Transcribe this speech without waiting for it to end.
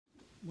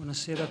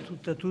Buonasera a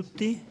tutte e a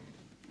tutti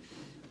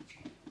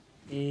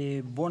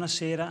e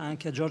buonasera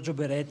anche a Giorgio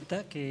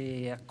Beretta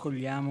che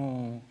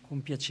accogliamo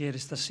con piacere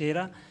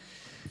stasera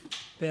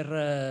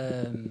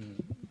perché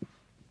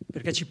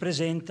ci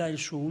presenta il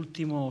suo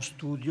ultimo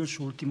studio, il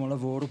suo ultimo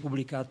lavoro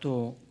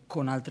pubblicato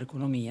con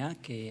Altreconomia,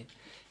 che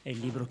è il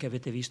libro che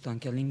avete visto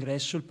anche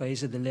all'ingresso, Il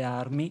Paese delle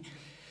Armi,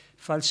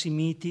 Falsi,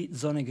 miti,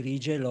 zone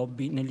grigie e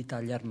lobby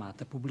nell'Italia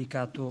armata,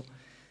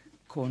 pubblicato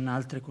con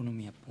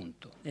Altreconomia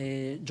appunto.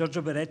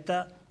 Giorgio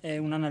Beretta è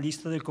un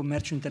analista del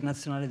commercio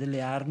internazionale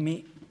delle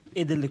armi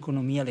e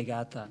dell'economia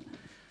legata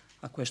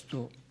a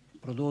questo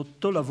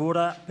prodotto.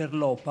 Lavora per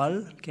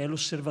l'OPAL, che è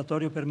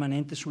l'Osservatorio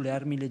Permanente sulle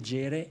Armi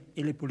Leggere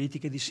e le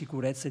Politiche di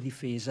Sicurezza e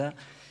Difesa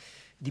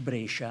di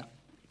Brescia,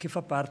 che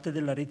fa parte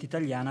della rete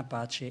italiana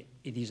Pace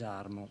e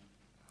Disarmo.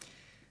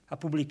 Ha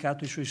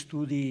pubblicato i suoi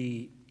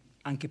studi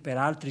anche per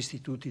altri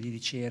istituti di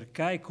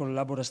ricerca e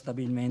collabora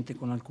stabilmente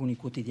con alcuni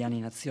quotidiani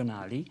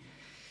nazionali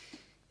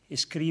e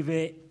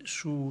scrive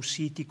su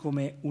siti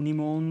come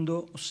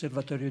Unimondo,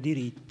 Osservatorio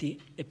Diritti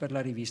e per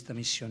la rivista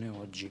Missione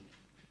Oggi.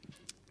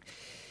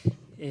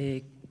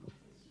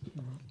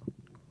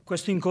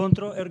 Questo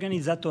incontro è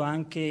organizzato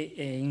anche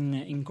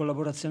in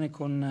collaborazione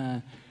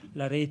con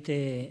la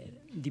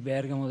rete di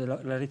Bergamo,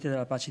 la rete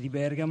della pace di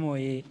Bergamo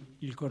e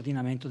il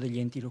coordinamento degli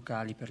enti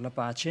locali per la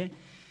pace,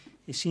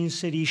 e si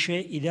inserisce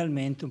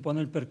idealmente un po'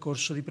 nel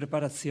percorso di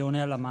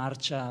preparazione alla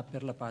marcia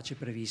per la pace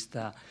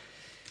prevista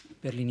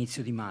per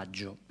l'inizio di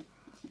maggio.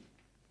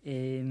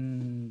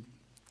 In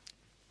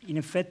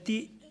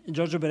effetti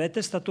Giorgio Beretta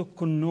è stato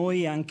con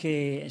noi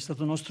è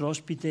stato nostro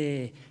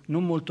ospite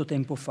non molto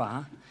tempo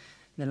fa,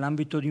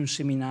 nell'ambito di un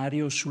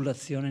seminario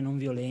sull'azione non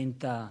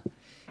violenta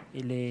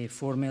e le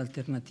forme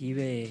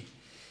alternative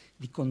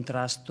di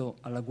contrasto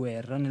alla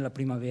guerra nella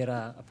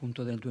primavera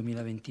appunto del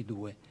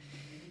 2022.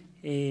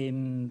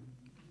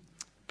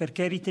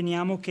 Perché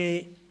riteniamo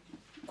che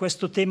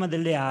questo tema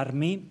delle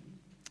armi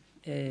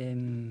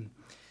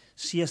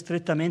sia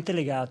strettamente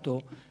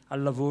legato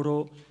al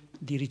lavoro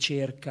di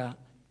ricerca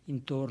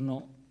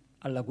intorno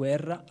alla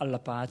guerra, alla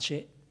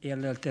pace e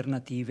alle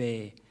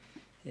alternative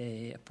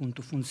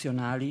appunto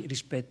funzionali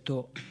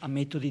rispetto a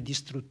metodi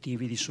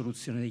distruttivi di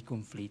soluzione dei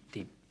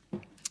conflitti.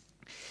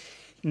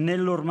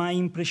 Nell'ormai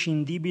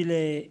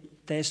imprescindibile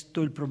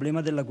testo Il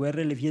problema della guerra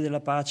e le vie della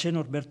pace,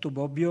 Norberto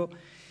Bobbio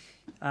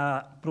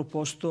ha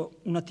proposto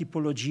una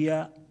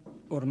tipologia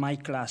ormai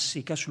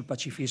classica sul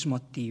pacifismo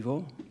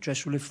attivo, cioè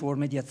sulle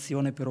forme di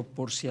azione per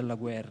opporsi alla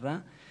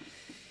guerra,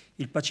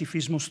 il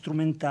pacifismo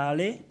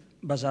strumentale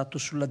basato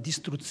sulla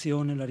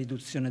distruzione e la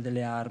riduzione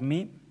delle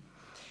armi,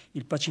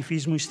 il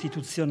pacifismo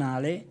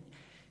istituzionale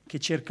che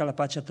cerca la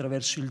pace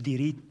attraverso il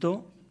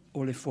diritto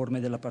o le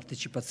forme della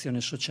partecipazione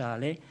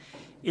sociale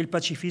e il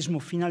pacifismo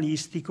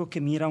finalistico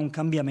che mira a un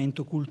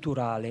cambiamento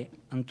culturale,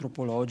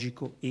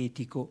 antropologico,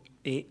 etico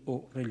e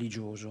o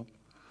religioso.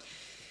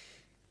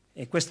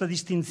 E questa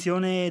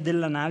distinzione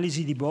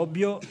dell'analisi di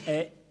Bobbio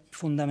è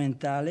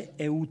fondamentale,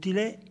 è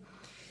utile,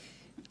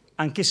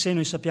 anche se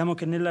noi sappiamo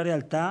che nella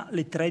realtà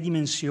le tre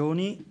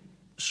dimensioni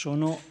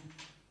sono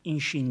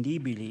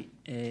inscindibili.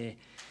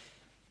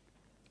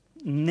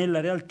 Nella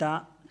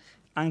realtà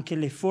anche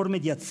le forme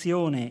di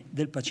azione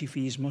del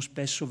pacifismo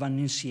spesso vanno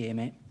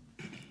insieme,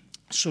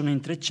 sono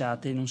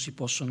intrecciate e non si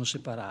possono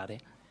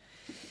separare.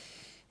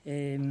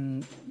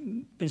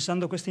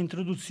 Pensando a questa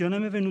introduzione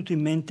mi è venuto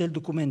in mente il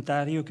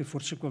documentario che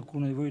forse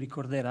qualcuno di voi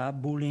ricorderà,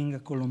 Bullying a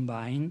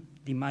Columbine,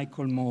 di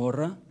Michael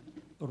Moore,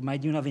 ormai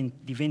più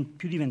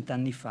di 20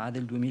 anni fa,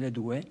 del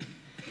 2002.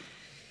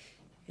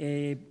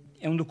 È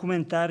un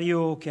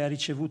documentario che ha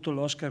ricevuto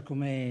l'Oscar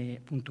come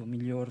appunto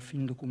miglior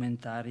film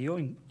documentario.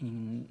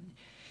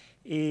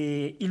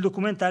 E il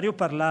documentario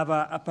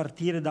parlava, a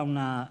partire da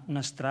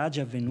una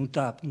strage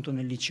avvenuta appunto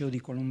nel liceo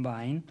di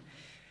Columbine,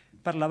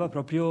 parlava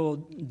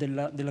proprio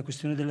della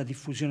questione della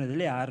diffusione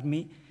delle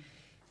armi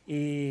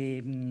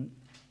e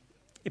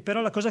però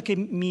la cosa che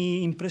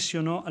mi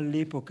impressionò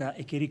all'epoca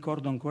e che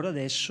ricordo ancora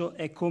adesso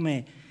è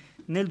come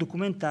nel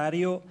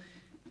documentario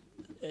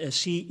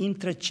si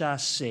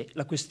intrecciasse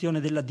la questione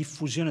della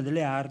diffusione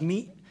delle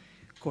armi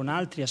con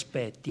altri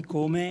aspetti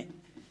come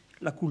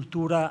la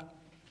cultura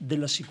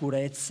della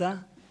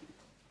sicurezza,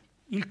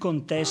 il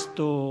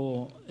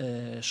contesto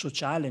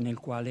sociale nel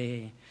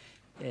quale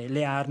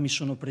le armi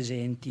sono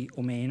presenti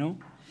o meno.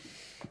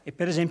 E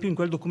per esempio in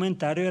quel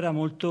documentario era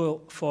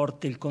molto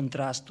forte il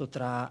contrasto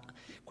tra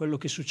quello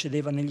che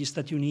succedeva negli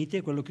Stati Uniti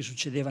e quello che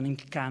succedeva nel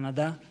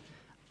Canada,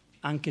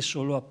 anche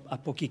solo a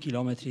pochi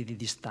chilometri di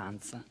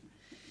distanza.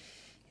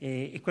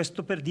 E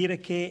questo per dire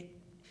che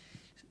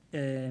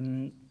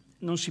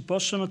non si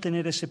possono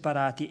tenere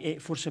separati, e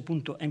forse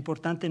appunto è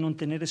importante non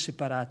tenere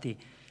separati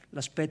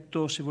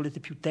l'aspetto, se volete,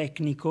 più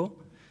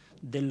tecnico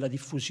della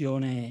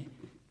diffusione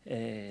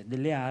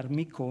delle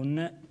armi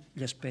con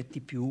gli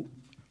aspetti più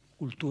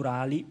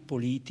culturali,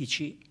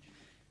 politici,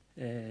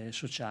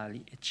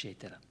 sociali,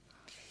 eccetera.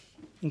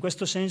 In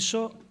questo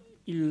senso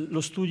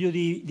lo studio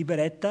di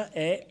Beretta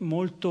è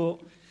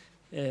molto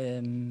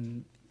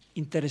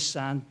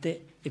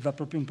interessante e va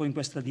proprio un po' in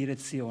questa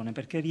direzione,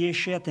 perché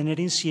riesce a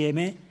tenere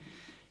insieme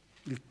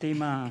il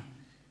tema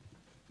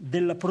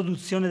della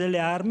produzione delle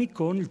armi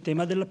con il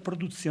tema della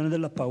produzione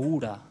della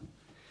paura,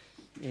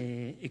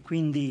 e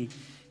quindi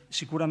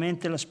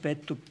sicuramente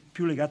l'aspetto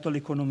più legato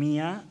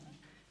all'economia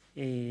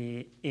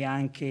e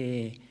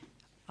anche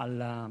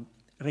alla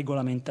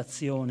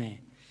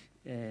regolamentazione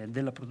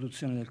della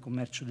produzione e del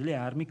commercio delle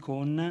armi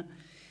con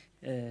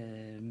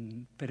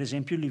per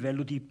esempio il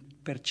livello di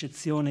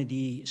percezione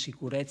di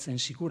sicurezza e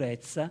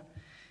insicurezza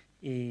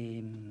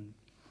e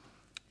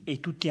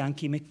tutti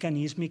anche i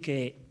meccanismi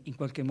che in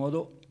qualche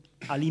modo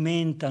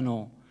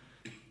alimentano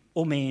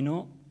o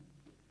meno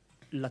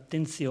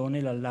l'attenzione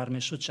e l'allarme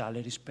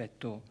sociale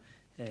rispetto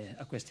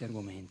a questi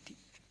argomenti.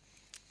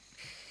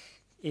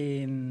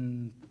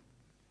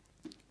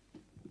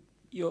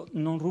 Io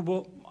non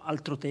rubo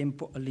altro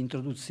tempo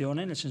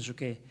all'introduzione, nel senso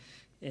che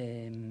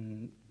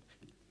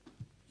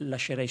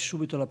lascerei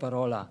subito la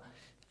parola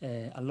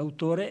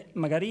all'autore,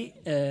 magari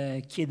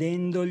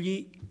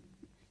chiedendogli,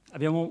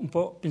 abbiamo un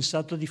po'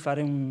 pensato di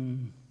fare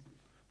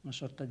una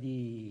sorta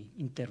di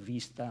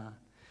intervista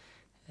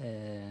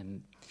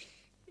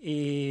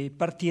e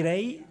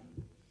partirei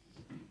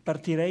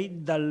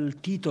dal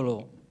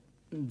titolo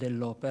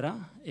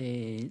dell'opera,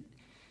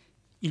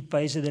 Il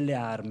Paese delle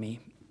Armi,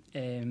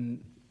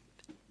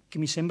 che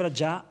mi sembra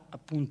già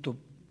appunto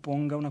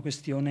ponga una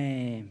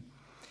questione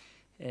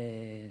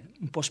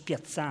un po'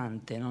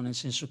 spiazzante, no? Nel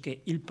senso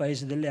che il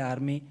Paese delle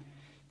Armi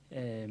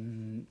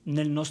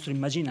nel nostro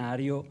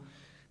immaginario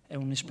è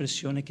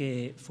un'espressione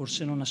che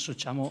forse non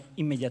associamo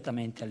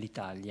immediatamente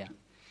all'Italia,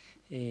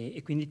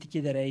 e quindi ti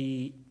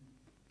chiederei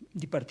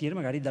di partire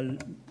magari dal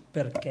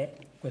perché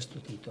questo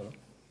titolo.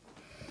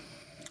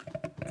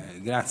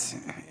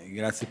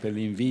 Grazie per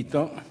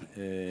l'invito,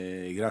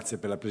 grazie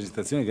per la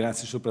presentazione,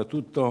 grazie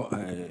soprattutto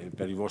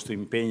per il vostro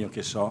impegno,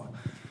 che so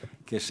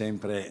che è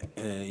sempre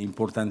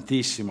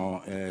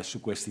importantissimo su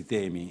questi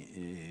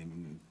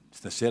temi.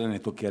 Stasera ne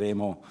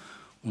toccheremo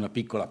una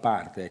piccola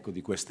parte, ecco,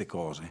 di queste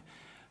cose,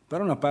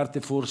 però una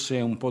parte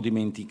forse un po'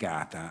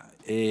 dimenticata,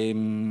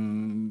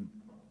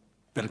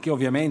 perché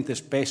ovviamente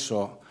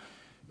spesso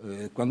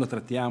quando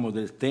trattiamo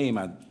del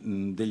tema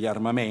degli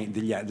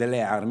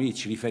delle armi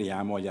ci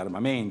riferiamo agli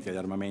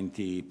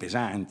armamenti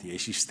pesanti, ai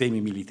sistemi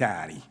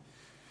militari,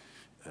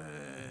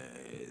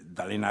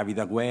 dalle navi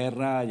da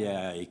guerra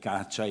ai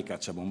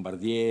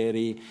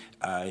cacciabombardieri,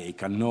 ai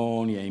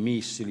cannoni, ai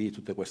missili,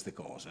 tutte queste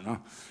cose,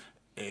 no?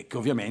 Che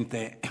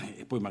ovviamente,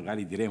 e poi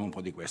magari diremo un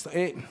po' di questo.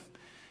 E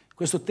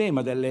questo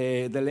tema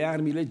delle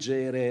armi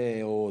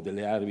leggere o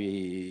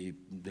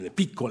delle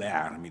piccole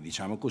armi,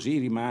 diciamo così,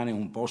 rimane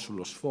un po'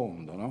 sullo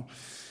sfondo, no?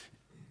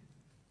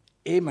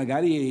 E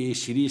magari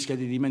si rischia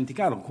di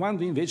dimenticarlo,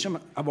 quando invece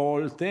a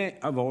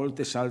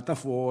volte salta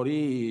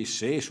fuori,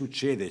 se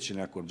succede, ce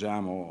ne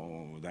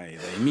accorgiamo dai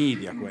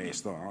media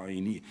questo, no?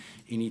 In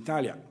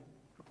Italia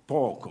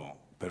poco,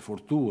 per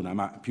fortuna,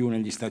 ma più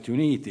negli Stati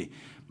Uniti,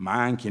 ma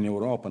anche in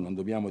Europa, non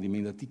dobbiamo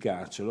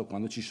dimenticarcelo,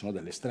 quando ci sono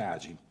delle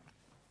stragi.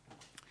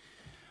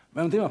 Ma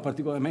è un tema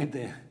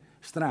particolarmente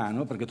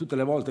strano, perché tutte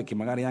le volte che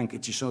magari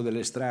anche ci sono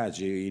delle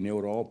stragi in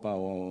Europa,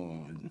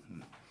 o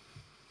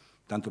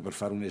tanto per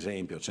fare un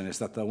esempio, ce n'è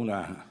stata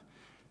una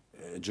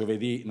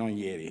giovedì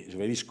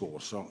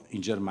scorso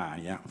in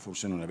Germania,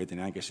 forse non avete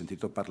neanche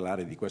sentito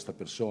parlare di questa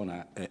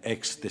persona,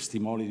 ex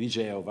testimone di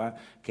Geova,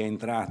 che è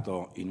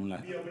entrato in una...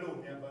 Dio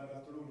Blu, ne ha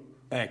parlato lui.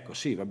 Ecco,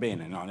 sì, va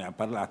bene, no, ne ha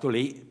parlato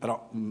lì,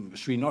 però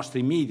sui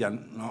nostri media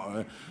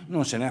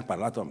non se ne è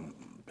parlato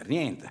per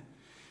niente.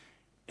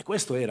 E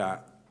questo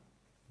era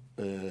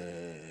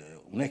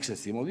un ex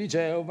testimone di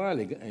Geova,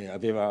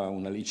 aveva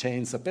una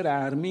licenza per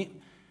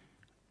armi,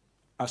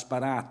 ha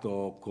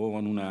sparato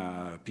con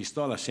una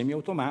pistola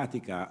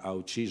semiautomatica, ha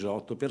ucciso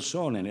 8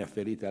 persone, ne ha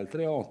ferite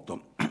altre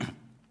 8,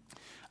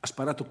 ha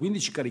sparato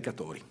 15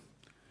 caricatori.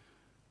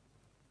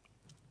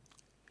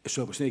 E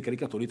sulla questione dei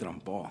caricatori tra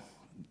un po'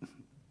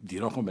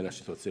 dirò com'è la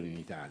situazione in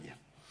Italia.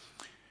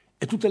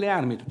 E tutte le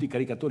armi, tutti i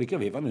caricatori che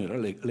avevano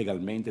erano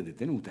legalmente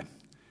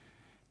detenute.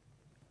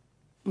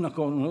 Una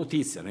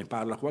notizia, ne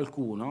parla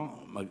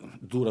qualcuno, ma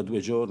dura 2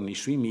 giorni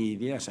sui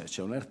media,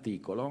 c'è un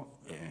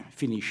articolo,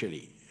 finisce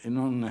lì. E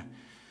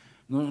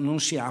non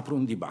si apre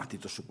un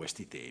dibattito su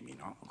questi temi,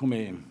 no?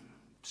 Come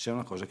se è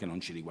una cosa che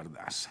non ci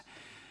riguardasse.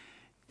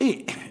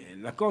 E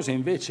la cosa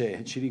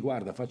invece ci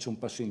riguarda, faccio un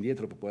passo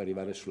indietro per poi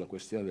arrivare sulla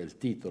questione del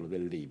titolo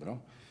del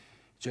libro,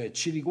 cioè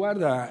ci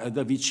riguarda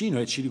da vicino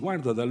e ci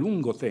riguarda da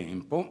lungo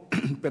tempo,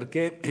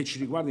 perché ci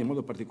riguarda in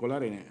modo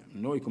particolare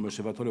noi come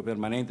osservatorio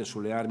permanente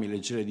sulle armi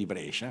leggere di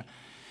Brescia,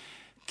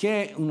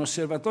 che è un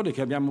osservatorio che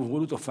abbiamo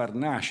voluto far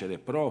nascere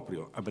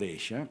proprio a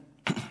Brescia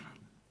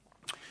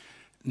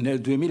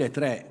nel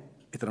 2003,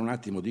 e tra un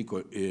attimo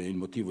dico il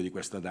motivo di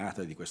questa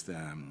data, di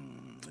questa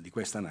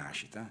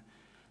nascita,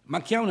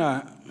 ma che ha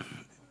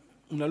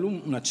una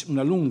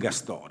lunga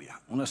storia,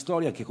 una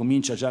storia che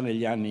comincia già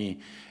negli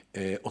anni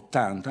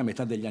 80, a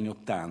metà degli anni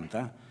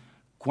 80,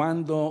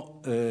 quando,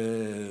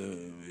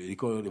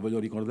 voglio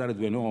ricordare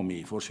due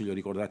nomi, forse li ho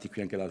ricordati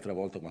qui anche l'altra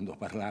volta quando ho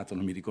parlato,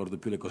 non mi ricordo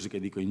più le cose che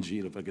dico in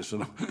giro perché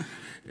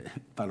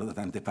parlo da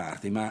tante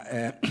parti, ma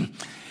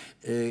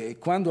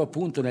quando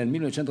appunto nel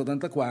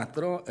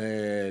 1984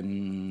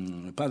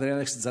 padre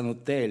Alex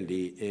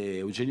Zanottelli e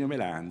Eugenio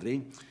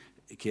Melandri,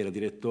 che era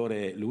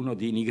direttore l'uno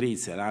di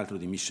Nigrizia e l'altro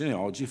di Missione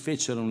Oggi,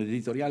 fecero un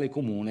editoriale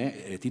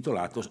comune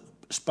titolato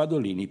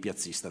Spadolini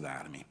piazzista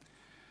d'armi.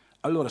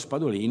 Allora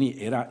Spadolini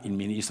era il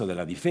ministro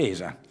della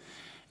difesa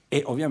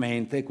e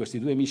ovviamente questi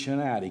due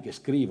missionari che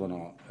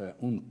scrivono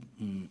un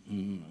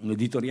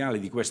editoriale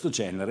di questo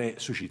genere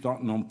suscitò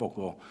non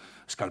poco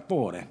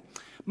scalpore,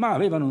 ma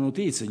avevano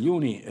notizie gli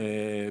uni,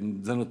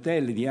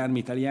 Zanottelli di armi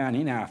italiane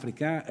in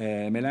Africa,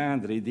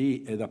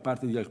 Melandri da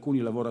parte di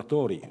alcuni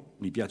lavoratori,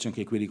 mi piace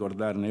anche qui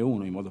ricordarne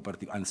uno in modo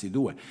particolare, anzi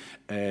due,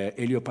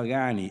 Elio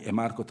Pagani e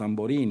Marco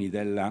Tamborini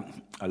della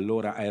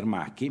allora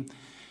Aermacchi,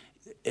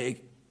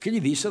 che gli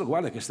dissero: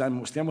 guarda che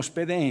stiamo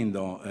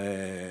spedendo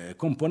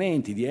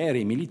componenti di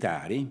aerei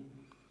militari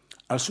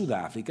al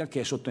Sudafrica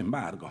che è sotto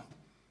embargo.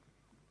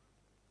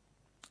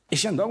 E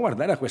si andò a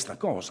guardare a questa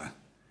cosa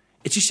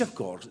e ci si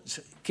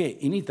accorse che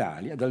in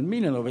Italia dal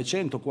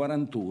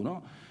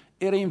 1941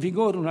 era in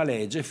vigore una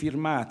legge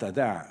firmata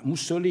da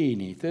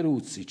Mussolini,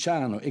 Teruzzi,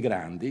 Ciano e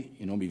Grandi,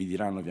 i nomi vi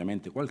diranno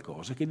ovviamente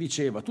qualcosa, che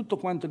diceva tutto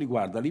quanto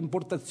riguarda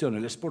l'importazione,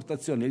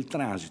 l'esportazione e il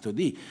transito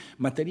di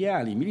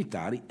materiali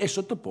militari è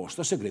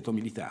sottoposto a segreto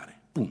militare.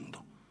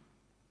 Punto.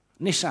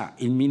 Ne sa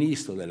il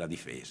ministro della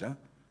difesa,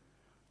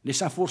 ne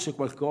sa forse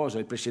qualcosa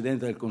il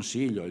Presidente del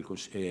Consiglio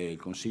e il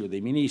Consiglio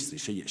dei Ministri,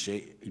 se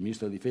il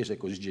ministro della difesa è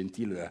così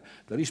gentile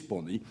da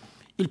rispondergli.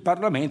 Il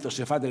Parlamento,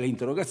 se fa delle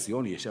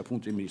interrogazioni, e se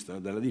appunto il Ministro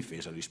della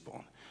Difesa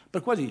risponde.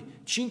 Per quasi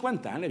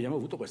 50 anni abbiamo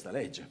avuto questa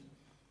legge.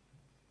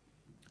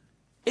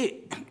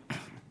 E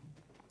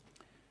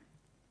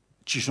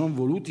ci sono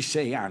voluti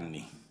 6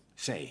 anni,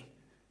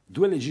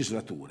 2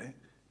 legislature,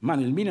 ma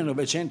nel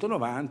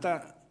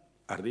 1990,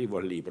 arrivo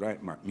al libro,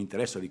 ma mi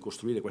interessa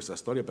ricostruire questa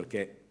storia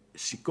perché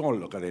si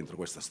colloca dentro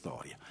questa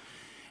storia.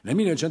 Nel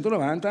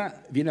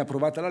 1990 viene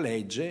approvata la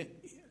legge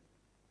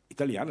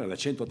italiana, la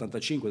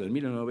 185 del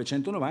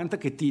 1990,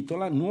 che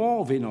titola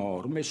Nuove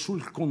norme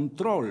sul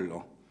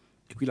controllo,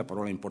 e qui la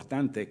parola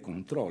importante è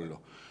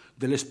controllo,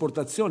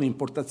 dell'esportazione,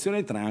 importazione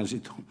e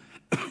transito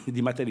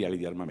di materiali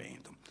di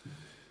armamento.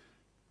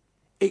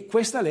 E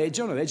questa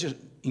legge è una legge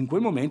in quel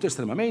momento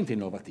estremamente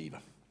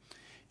innovativa.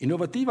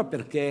 Innovativa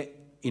perché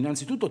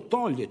innanzitutto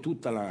toglie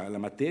tutta la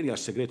materia al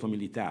segreto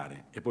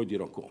militare, e poi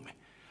dirò come,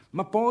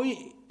 ma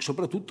poi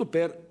soprattutto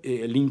per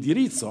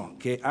l'indirizzo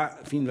che ha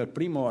fin dal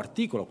primo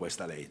articolo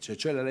questa legge,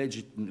 cioè la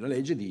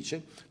legge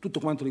dice tutto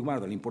quanto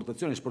riguarda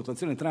l'importazione,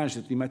 esportazione e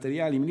transito di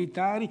materiali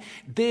militari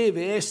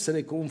deve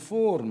essere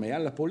conforme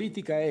alla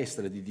politica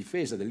estera di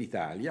difesa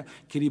dell'Italia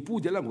che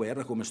ripudia la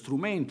guerra come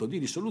strumento di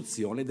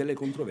risoluzione delle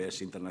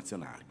controversie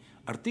internazionali.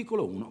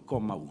 Articolo 1,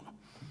 comma 1.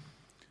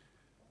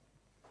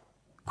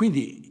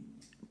 Quindi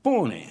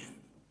pone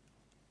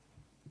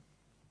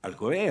al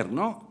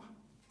governo,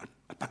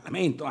 al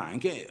Parlamento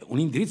anche, un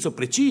indirizzo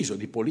preciso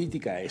di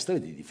politica estera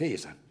e di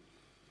difesa,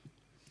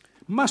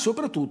 ma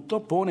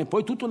soprattutto pone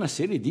poi tutta una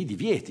serie di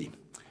divieti.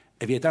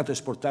 È vietato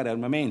esportare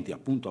armamenti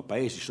appunto a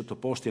paesi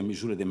sottoposti a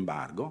misure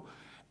d'embargo,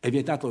 è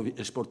vietato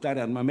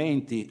esportare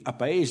armamenti a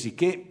paesi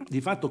che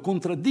di fatto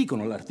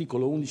contraddicono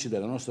l'articolo 11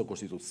 della nostra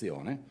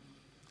Costituzione,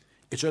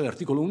 e cioè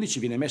l'articolo 11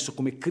 viene messo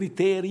come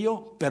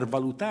criterio per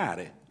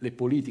valutare le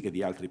politiche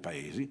di altri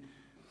paesi.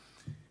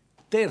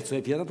 Terzo,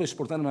 è vietato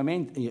esportare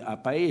armamenti a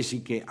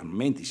paesi che,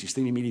 armamenti,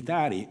 sistemi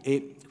militari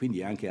e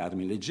quindi anche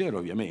armi leggere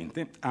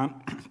ovviamente,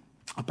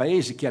 a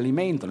paesi che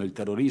alimentano il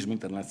terrorismo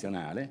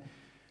internazionale,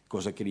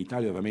 cosa che in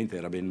Italia ovviamente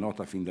era ben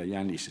nota fin dagli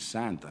anni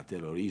 60,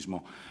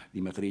 terrorismo di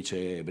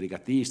matrice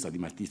brigatista, di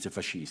matrice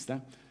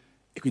fascista,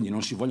 e quindi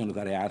non si vogliono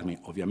dare armi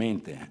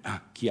ovviamente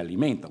a chi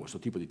alimenta questo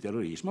tipo di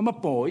terrorismo, ma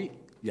poi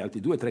gli altri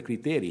 2 o 3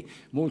 criteri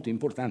molto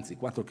importanti,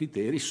 4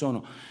 criteri,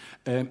 sono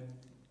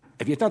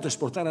è vietato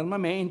esportare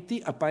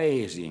armamenti a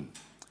paesi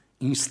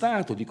in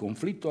stato di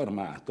conflitto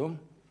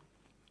armato,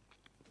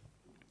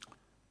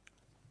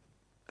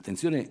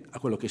 attenzione a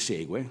quello che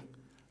segue,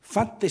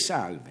 fatte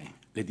salve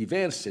le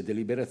diverse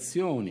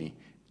deliberazioni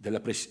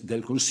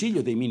del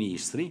Consiglio dei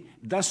Ministri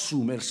da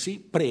assumersi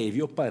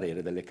previo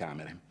parere delle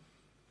Camere.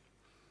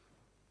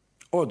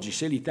 Oggi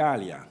se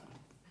l'Italia,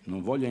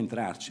 non voglio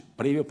entrarci,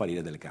 previo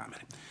parere delle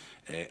Camere,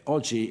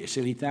 oggi se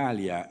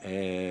l'Italia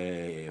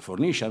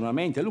fornisce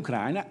armamenti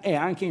all'Ucraina è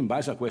anche in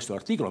base a questo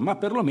articolo, ma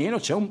perlomeno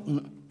c'è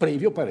un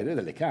previo parere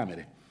delle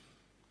Camere.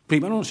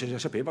 Prima non si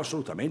sapeva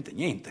assolutamente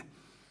niente.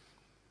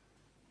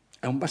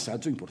 È un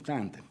passaggio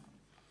importante.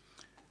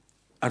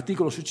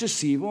 Articolo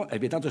successivo: è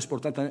vietato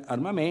esportare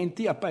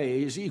armamenti a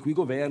paesi i cui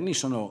governi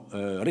sono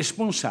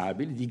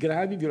responsabili di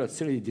gravi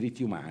violazioni dei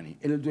diritti umani,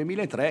 e nel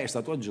 2003 è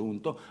stato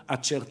aggiunto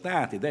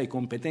accertati dai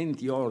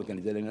competenti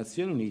organi delle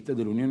Nazioni Unite,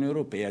 dell'Unione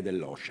Europea e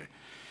dell'OSCE.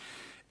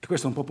 E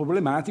questo è un po'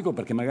 problematico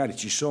perché magari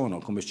ci sono,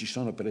 come ci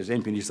sono per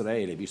esempio in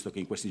Israele, visto che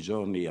in questi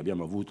giorni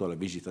abbiamo avuto la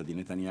visita di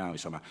Netanyahu,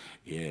 insomma,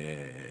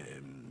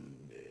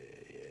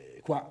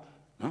 qua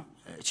no?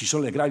 Ci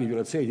sono le gravi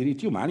violazioni dei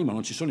diritti umani, ma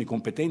non ci sono i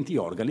competenti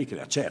organi che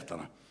le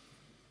accertano.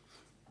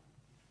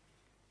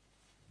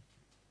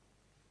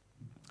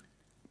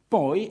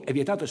 Poi è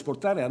vietato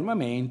esportare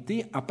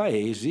armamenti a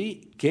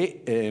paesi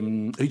che,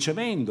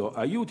 ricevendo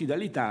aiuti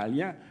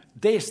dall'Italia,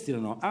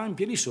 destinano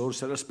ampie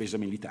risorse alla spesa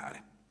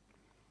militare.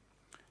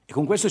 E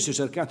con questo si è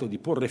cercato di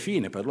porre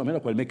fine, perlomeno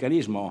a quel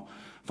meccanismo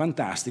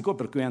fantastico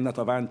per cui è andato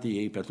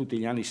avanti per tutti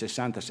gli anni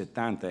 60,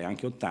 70 e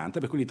anche 80,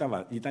 per cui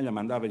l'Italia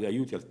mandava gli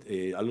aiuti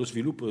allo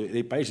sviluppo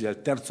dei paesi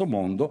del terzo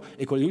mondo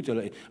e con gli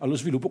aiuti allo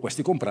sviluppo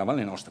questi compravano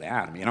le nostre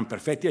armi, erano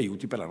perfetti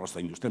aiuti per la nostra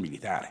industria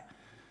militare.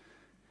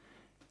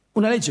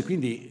 Una legge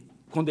quindi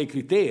con dei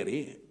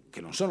criteri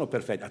che non sono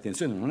perfetti,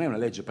 attenzione, non è una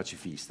legge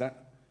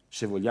pacifista,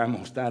 se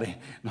vogliamo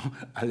stare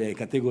alle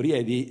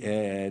categorie di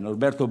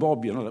Norberto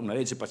Bobbio, una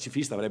legge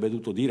pacifista avrebbe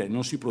dovuto dire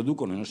non si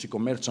producono e non si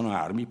commerciano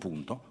armi,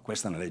 punto,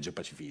 questa è una legge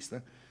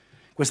pacifista.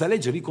 Questa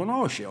legge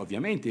riconosce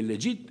ovviamente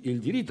il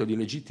diritto di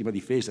legittima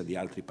difesa di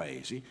altri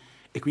paesi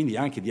e quindi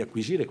anche di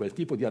acquisire quel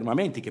tipo di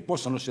armamenti che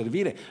possano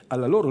servire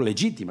alla loro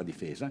legittima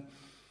difesa,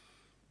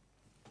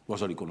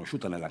 cosa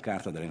riconosciuta nella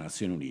Carta delle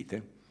Nazioni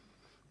Unite,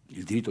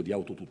 il diritto di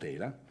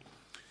autotutela,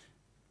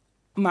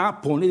 ma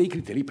pone dei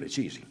criteri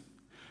precisi.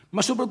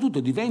 Ma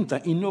soprattutto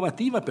diventa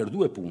innovativa per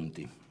due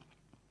punti.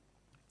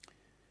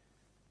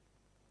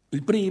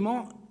 Il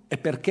primo è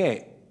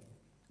perché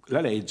la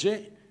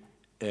legge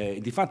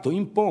di fatto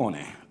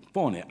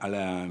pone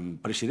alla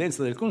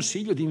Presidenza del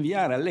Consiglio di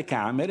inviare alle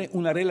Camere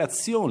una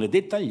relazione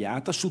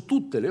dettagliata su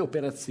tutte le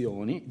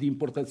operazioni di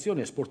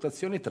importazione,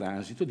 esportazione e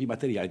transito di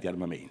materiali di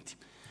armamenti.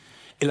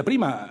 E la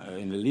prima,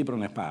 nel libro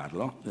ne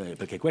parlo,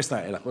 perché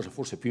questa è la cosa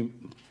forse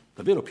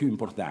davvero più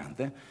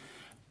importante,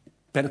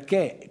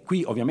 perché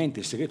qui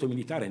ovviamente il segreto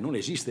militare non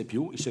esiste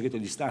più, il segreto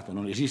di Stato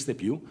non esiste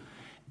più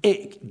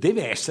e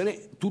deve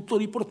essere tutto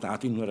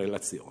riportato in una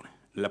relazione.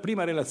 La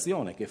prima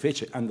relazione che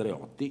fece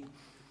Andreotti,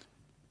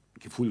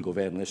 che fu il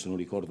governo, adesso non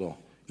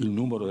ricordo il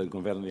numero del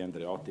governo di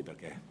Andreotti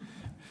perché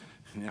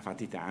ne ha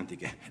fatti tanti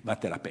che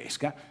batte la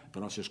pesca,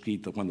 però c'è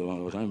scritto quando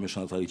mi sono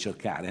andato a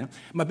ricercare,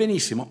 ma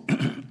benissimo,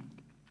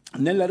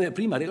 nella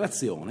prima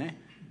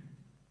relazione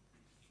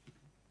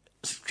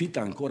scritta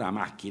ancora a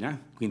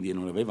macchina, quindi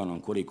non avevano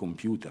ancora i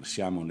computer,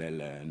 siamo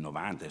nel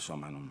 90,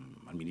 insomma,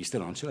 al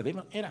Ministero non ce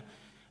l'avevano,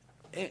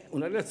 è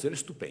una relazione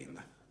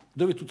stupenda,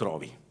 dove tu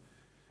trovi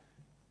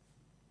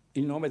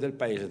il nome del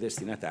paese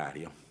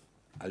destinatario,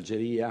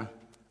 Algeria,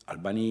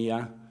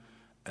 Albania,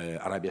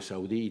 Arabia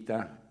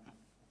Saudita,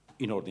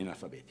 in ordine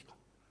alfabetico,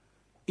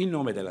 il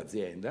nome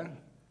dell'azienda,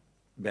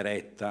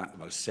 Beretta,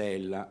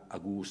 Valsella,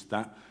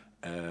 Augusta,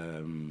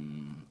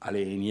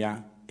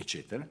 Alenia,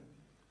 eccetera.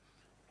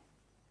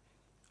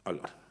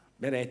 Allora,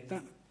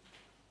 Beretta,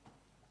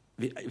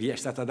 vi è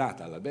stata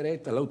data alla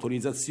Beretta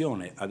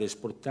l'autorizzazione ad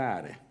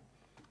esportare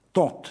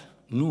tot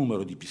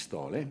numero di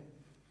pistole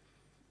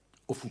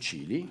o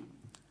fucili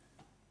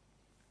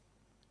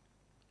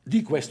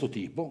di questo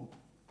tipo,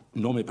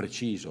 nome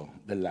preciso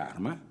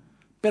dell'arma,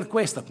 per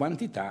questa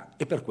quantità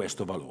e per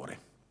questo valore,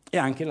 e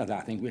anche la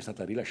data in cui è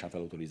stata rilasciata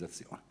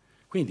l'autorizzazione.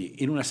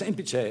 Quindi in una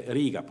semplice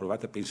riga,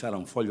 provate a pensare a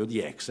un foglio di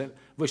Excel,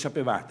 voi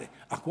sapevate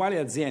a quale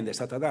azienda è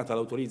stata data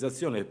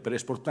l'autorizzazione per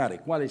esportare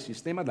quale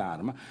sistema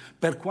d'arma,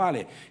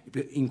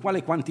 in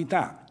quale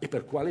quantità e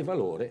per quale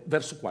valore,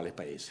 verso quale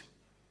paese.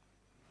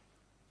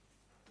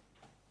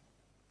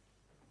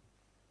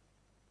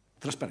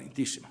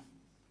 Trasparentissimo.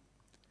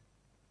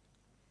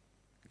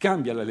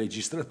 Cambia la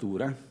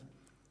legislatura,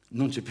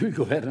 non c'è più il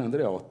governo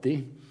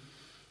Andreotti,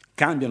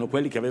 cambiano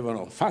quelli che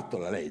avevano fatto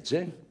la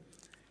legge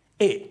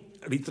e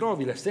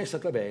ritrovi la stessa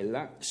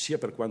tabella, sia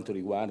per quanto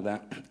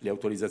riguarda le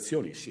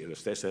autorizzazioni, sia la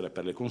stessa era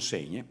per le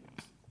consegne,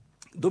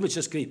 dove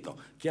c'è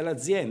scritto che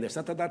all'azienda è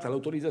stata data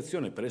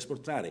l'autorizzazione per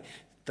esportare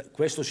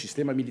questo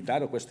sistema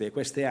militare o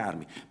queste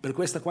armi per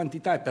questa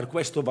quantità e per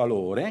questo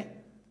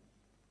valore,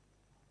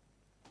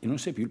 e non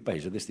sei più il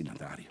paese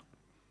destinatario.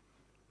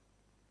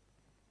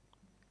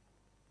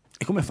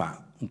 E come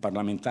fa un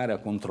parlamentare a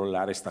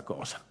controllare sta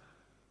cosa?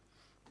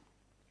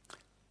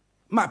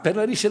 Ma per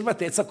la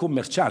riservatezza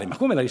commerciale. Ma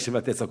come la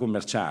riservatezza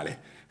commerciale?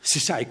 Se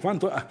sai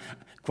quanto a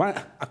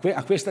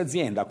questa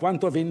azienda,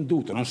 quanto ha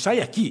venduto, non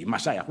sai a chi, ma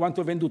sai a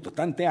quanto ha venduto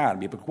tante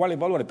armi, per quale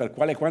valore, per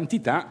quale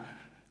quantità,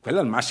 quella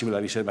al massimo è la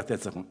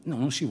riservatezza. No,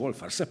 non si vuol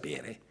far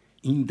sapere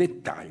in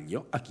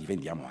dettaglio a chi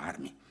vendiamo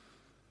armi.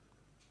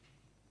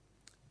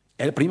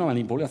 E la prima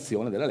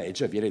manipolazione della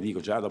legge avviene, dico,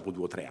 già dopo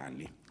 2 o 3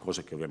 anni,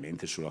 cosa che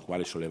ovviamente sulla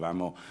quale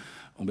sollevamo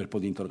un bel po'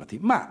 di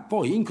interrogativi. Ma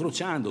poi,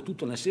 incrociando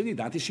tutta una serie di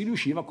dati, si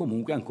riusciva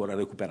comunque ancora a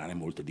recuperare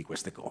molte di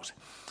queste cose.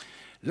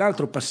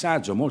 L'altro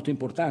passaggio molto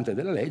importante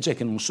della legge è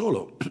che non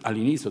solo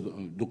all'inizio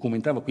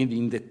documentava quindi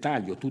in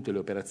dettaglio tutte le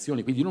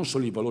operazioni, quindi non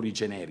solo i valori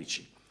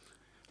generici.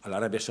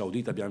 All'Arabia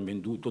Saudita abbiamo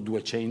venduto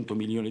 200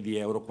 milioni di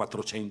euro,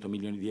 400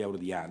 milioni di euro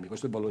di armi,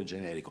 questo è il valore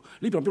generico.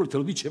 Lì proprio te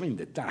lo diceva in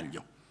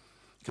dettaglio.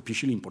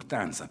 Capisci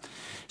l'importanza.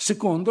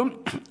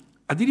 Secondo,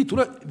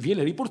 addirittura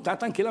viene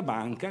riportata anche la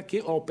banca che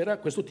opera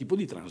questo tipo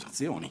di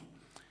transazioni,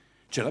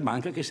 cioè la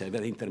banca che serve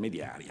da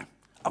intermediaria.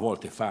 a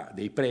volte fa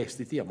dei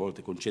prestiti, a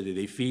volte concede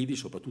dei fidi,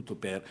 soprattutto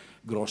per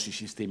grossi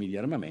sistemi di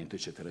armamento,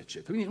 eccetera,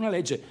 eccetera. Quindi una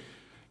legge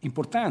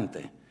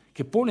importante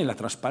che pone la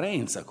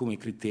trasparenza come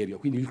criterio,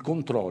 quindi il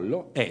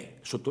controllo è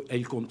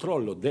il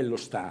controllo dello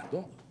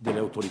Stato, delle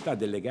autorità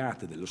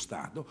delegate dello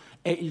Stato,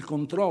 è il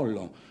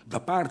controllo da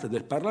parte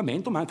del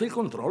Parlamento, ma anche il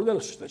controllo della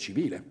società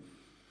civile.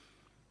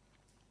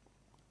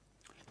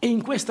 E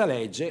in questa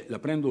legge, la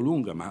prendo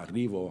lunga ma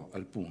arrivo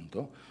al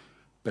punto,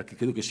 perché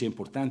credo che sia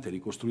importante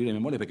ricostruire le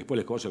memorie, perché poi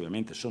le cose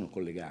ovviamente sono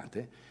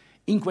collegate,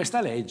 in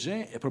questa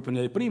legge, proprio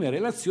nelle prime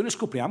relazioni,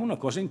 scopriamo una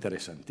cosa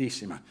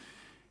interessantissima,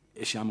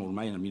 e siamo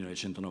ormai nel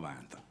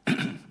 1990,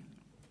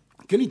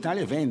 che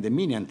l'Italia vende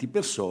mine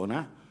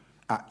antipersona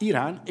a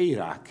Iran e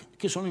Iraq,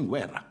 che sono in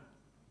guerra,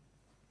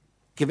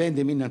 che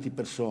vende mine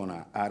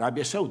antipersona a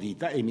Arabia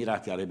Saudita e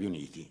Emirati Arabi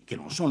Uniti, che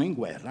non sono in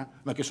guerra,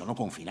 ma che sono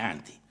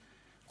confinanti.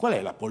 Qual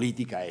è la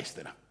politica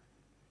estera?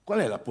 Qual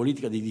è la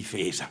politica di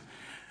difesa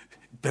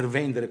per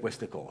vendere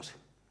queste cose?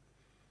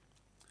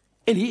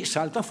 E lì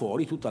salta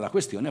fuori tutta la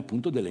questione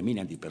appunto delle mine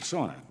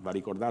antipersona. Va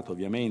ricordato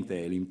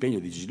ovviamente l'impegno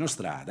di Gino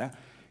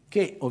Strada,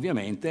 che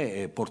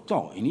ovviamente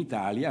portò in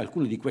Italia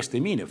alcune di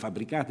queste mine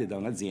fabbricate da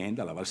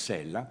un'azienda, la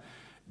Valsella,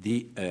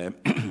 le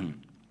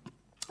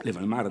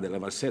Valmare della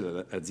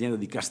Valsella, l'azienda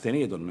di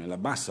Castenedo nella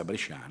bassa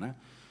bresciana,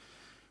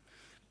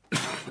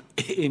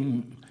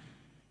 e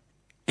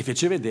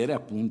fece vedere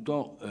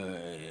appunto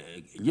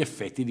gli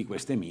effetti di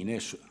queste mine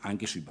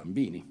anche sui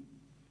bambini.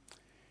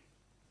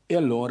 E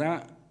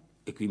allora,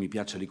 e qui mi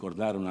piace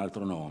ricordare un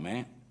altro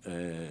nome,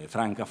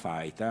 Franca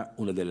Faita,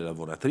 una delle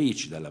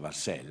lavoratrici della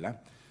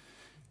Valsella,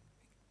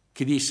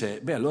 che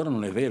disse, beh, allora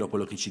non è vero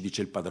quello che ci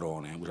dice il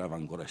padrone,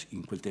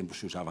 in quel tempo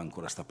si usava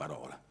ancora sta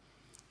parola.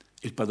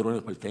 Il padrone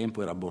di quel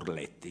tempo era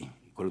Borletti,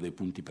 quello dei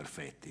punti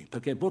perfetti,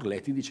 perché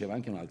Borletti diceva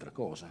anche un'altra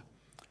cosa.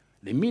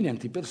 Le mine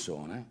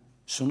antipersona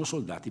sono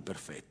soldati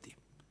perfetti.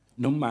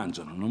 Non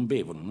mangiano, non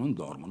bevono, non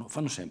dormono,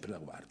 fanno sempre la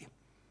guardia.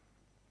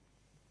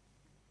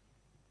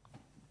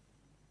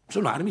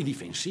 Sono armi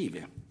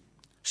difensive.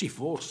 Sì,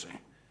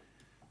 forse.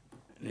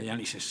 Negli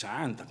anni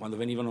 60, quando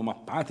venivano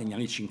mappate, negli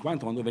anni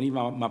 50, quando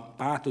veniva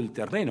mappato il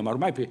terreno, ma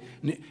ormai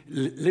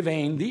le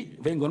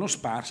vengono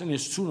sparse,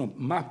 nessuno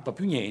mappa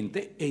più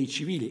niente e i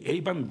civili e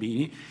i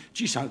bambini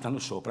ci saltano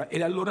sopra.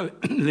 E allora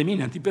le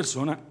mine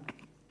antipersona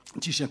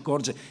ci si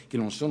accorge che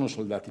non sono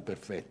soldati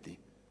perfetti,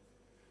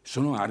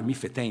 sono armi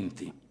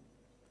fetenti,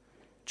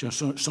 cioè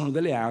sono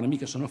delle armi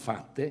che sono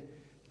fatte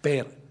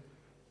per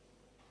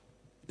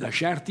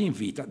lasciarti in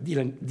vita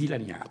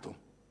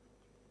dilaniato.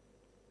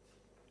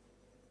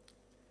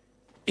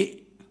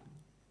 E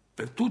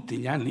per tutti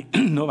gli anni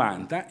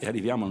 90, e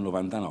arriviamo al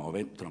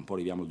 99, tra un po'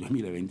 arriviamo al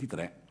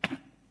 2023,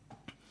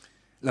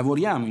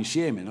 lavoriamo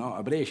insieme, no,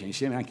 a Brescia,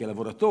 insieme anche ai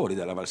lavoratori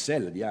della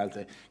Valsella, di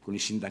altre, con i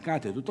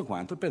sindacati e tutto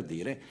quanto, per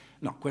dire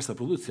no, questa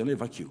produzione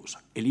va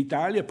chiusa. E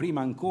l'Italia,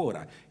 prima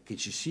ancora che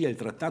ci sia il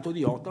Trattato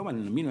di Ottawa,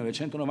 nel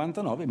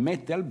 1999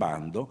 mette al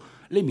bando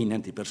le mine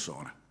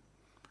antipersona.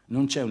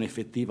 Non c'è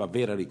un'effettiva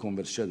vera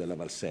riconversione della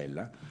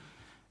Valsella,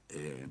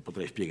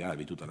 potrei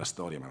spiegarvi tutta la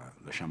storia, ma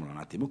lasciamola un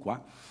attimo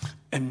qua,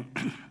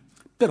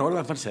 però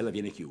la Valsella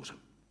viene chiusa,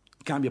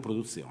 cambia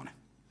produzione.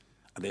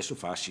 Adesso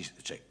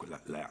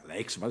la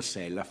ex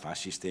Valsella fa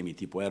sistemi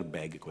tipo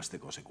airbag, queste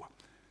cose qua.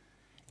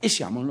 E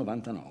siamo al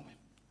 99.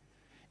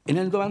 E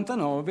nel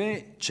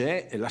 99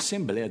 c'è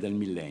l'Assemblea del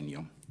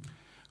Millennio.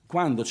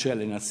 Quando c'è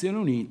le Nazioni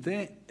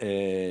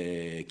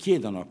Unite,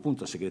 chiedono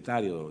appunto al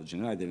segretario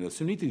generale delle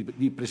Nazioni Unite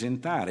di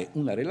presentare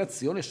una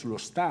relazione sullo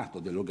stato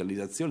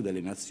dell'Organizzazione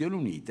delle Nazioni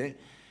Unite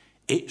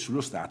e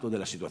sullo stato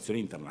della situazione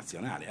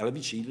internazionale, alla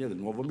vigilia del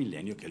nuovo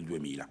millennio che è il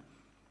 2000.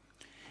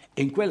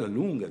 E in quella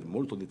lunga,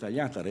 molto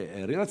dettagliata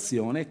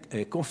relazione,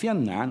 Kofi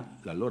Annan,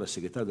 l'allora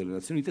segretario delle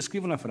Nazioni Unite,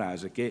 scrive una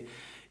frase che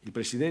il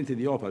presidente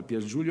di OPAL,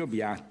 Pier Giulio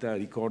Biatta,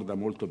 ricorda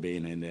molto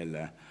bene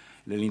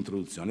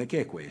nell'introduzione, che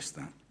è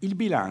questa. Il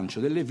bilancio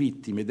delle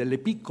vittime delle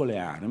piccole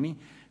armi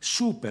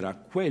supera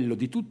quello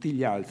di tutti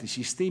gli altri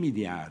sistemi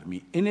di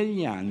armi e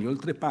negli anni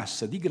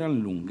oltrepassa di gran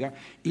lunga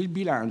il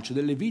bilancio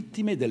delle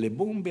vittime delle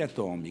bombe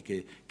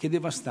atomiche che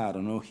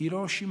devastarono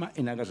Hiroshima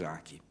e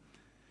Nagasaki.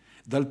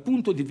 Dal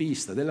punto di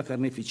vista della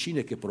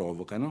carneficina che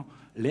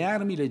provocano, le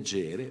armi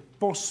leggere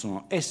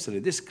possono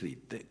essere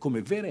descritte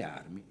come vere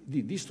armi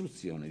di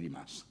distruzione di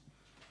massa.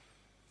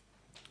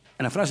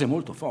 È una frase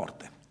molto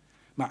forte,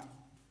 ma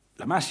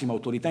la massima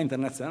autorità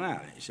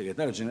internazionale, il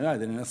segretario generale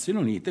delle Nazioni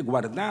Unite,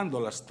 guardando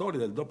la storia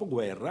del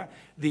dopoguerra,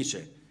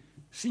 dice: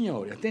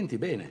 signori, attenti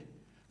bene,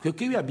 che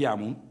qui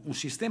abbiamo un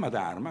sistema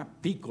d'arma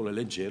piccolo e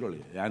leggero,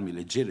 le armi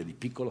leggere di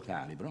piccolo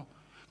calibro,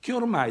 che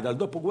ormai dal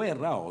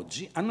dopoguerra a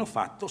oggi hanno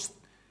fatto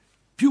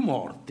più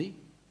morti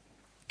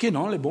che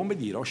non le bombe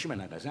di Hiroshima e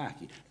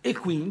Nagasaki, e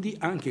quindi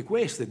anche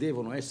queste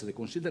devono essere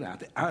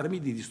considerate armi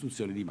di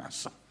distruzione di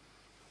massa.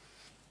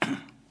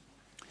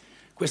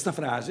 Questa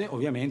frase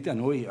ovviamente a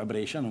noi a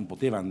Brescia non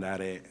poteva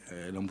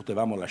andare, non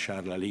potevamo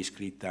lasciarla lì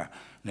scritta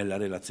nella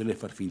relazione e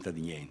far finta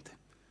di niente.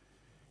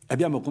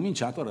 Abbiamo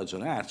cominciato a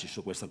ragionarci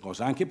su questa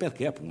cosa, anche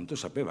perché appunto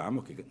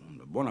sapevamo che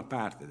una buona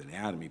parte delle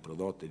armi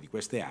prodotte di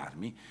queste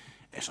armi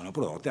sono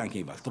prodotte anche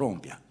in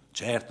Valtrompia.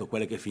 Certo,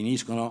 quelle che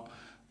finiscono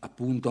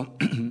appunto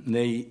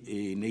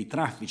nei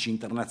traffici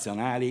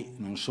internazionali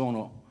non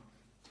sono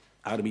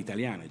armi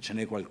italiane, ce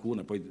n'è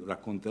qualcuna, poi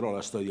racconterò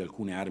la storia di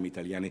alcune armi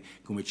italiane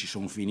come ci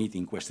sono finiti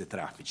in questi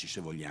traffici, se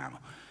vogliamo.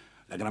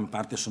 La gran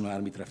parte sono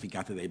armi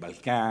trafficate dai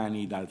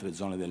Balcani, da altre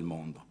zone del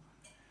mondo.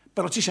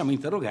 Però ci siamo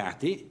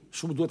interrogati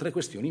su 2 o 3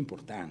 questioni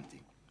importanti,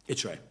 e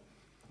cioè,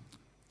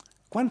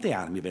 quante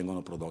armi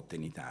vengono prodotte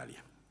in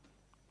Italia?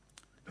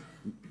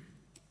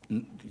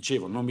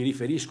 Dicevo, non mi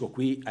riferisco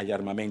qui agli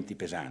armamenti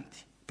pesanti.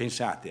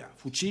 Pensate a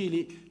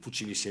fucili,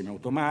 fucili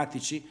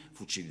semiautomatici,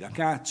 fucili da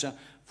caccia,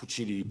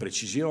 fucili di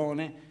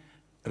precisione,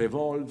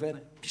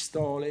 revolver,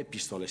 pistole,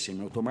 pistole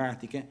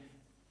semiautomatiche,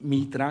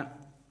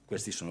 mitra,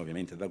 questi sono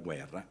ovviamente da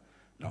guerra,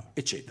 no,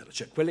 eccetera,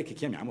 cioè quelle che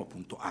chiamiamo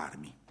appunto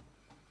armi,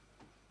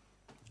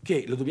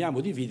 che lo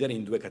dobbiamo dividere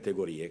in 2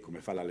 categorie,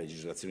 come fa la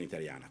legislazione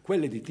italiana.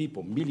 Quelle di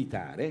tipo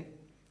militare,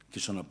 che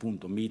sono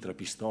appunto mitra,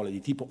 pistole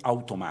di tipo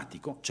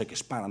automatico, cioè che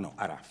sparano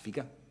a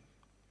raffica,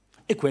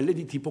 e quelle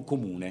di tipo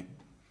comune,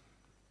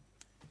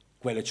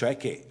 quelle cioè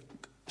che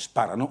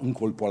sparano un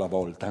colpo alla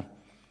volta.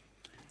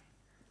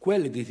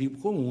 Quelle di tipo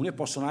comune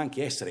possono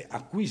anche essere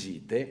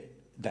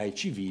acquisite dai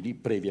civili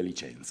previa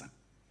licenza.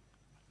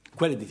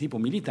 Quelle di tipo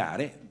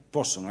militare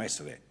possono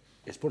essere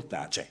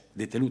esportate, cioè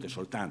detenute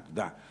soltanto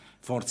da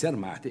forze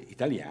armate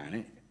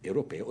italiane,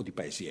 europee o di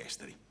paesi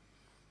esteri.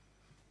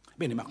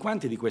 Bene, ma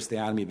quante di queste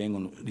armi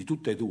vengono, di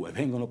tutte e 2,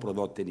 vengono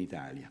prodotte in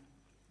Italia?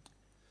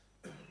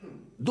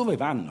 Dove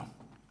vanno?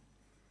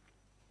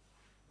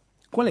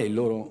 Qual è il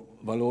loro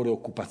valore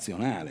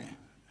occupazionale,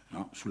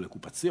 no?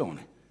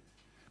 Sull'occupazione?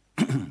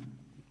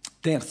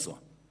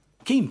 Terzo,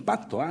 che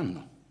impatto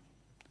hanno?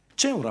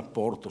 C'è un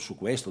rapporto su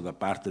questo da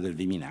parte del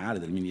Viminale,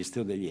 del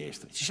Ministero degli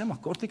Esteri? Ci siamo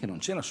accorti che non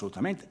c'era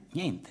assolutamente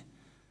niente.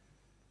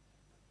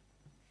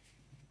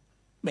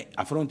 Beh,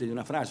 a fronte di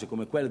una frase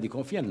come quella di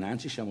Kofi Annan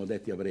ci siamo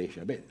detti a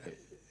Brescia,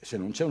 se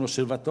non c'è un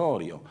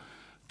osservatorio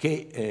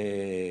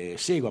che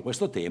segua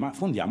questo tema,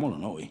 fondiamolo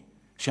noi,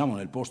 siamo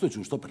nel posto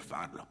giusto per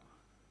farlo.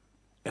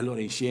 E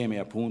allora insieme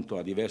appunto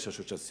a diverse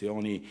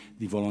associazioni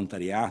di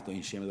volontariato,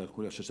 insieme ad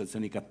alcune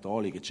associazioni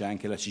cattoliche, c'è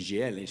anche la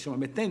CGIL, insomma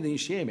mettendo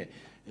insieme,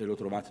 e lo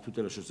trovate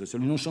tutte le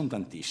associazioni, non sono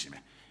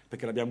tantissime,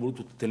 perché l'abbiamo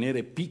voluto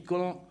tenere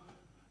piccolo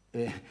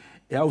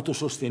e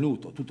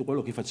autosostenuto, tutto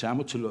quello che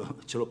facciamo ce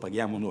lo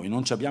paghiamo noi,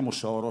 non abbiamo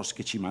Soros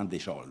che ci manda i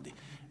soldi,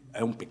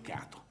 è un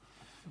peccato.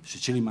 Se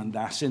ce li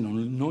mandasse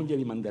non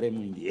glieli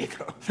manderemmo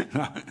indietro,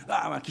 no?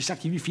 Ma chissà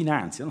chi vi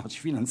finanzia, no? Ci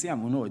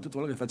finanziamo noi, tutto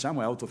quello che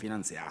facciamo è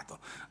autofinanziato,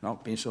 no?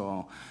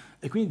 Penso.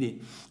 E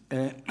quindi,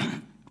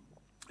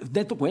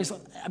 detto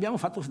questo, abbiamo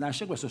fatto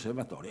nascere questo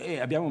osservatorio e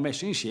abbiamo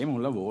messo insieme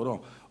un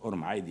lavoro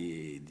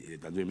ormai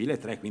dal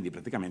 2003, quindi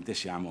praticamente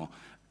siamo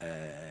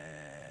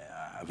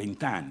a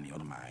 20 anni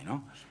ormai,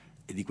 no?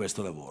 E di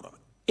questo lavoro.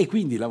 E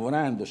quindi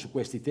lavorando su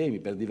questi temi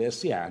per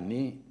diversi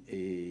anni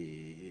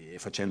e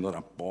facendo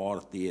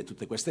rapporti e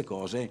tutte queste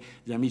cose,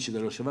 gli amici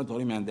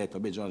dell'osservatorio mi hanno detto,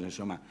 Giorgio,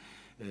 insomma,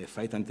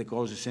 fai tante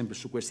cose sempre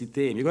su questi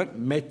temi,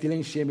 mettile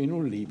insieme in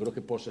un libro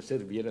che possa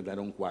servire a dare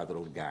un quadro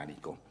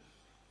organico.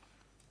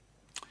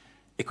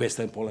 E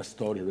questa è un po' la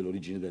storia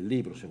dell'origine del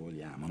libro, se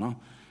vogliamo,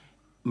 no?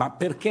 Ma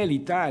perché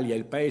l'Italia è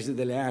il paese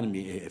delle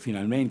armi, e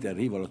finalmente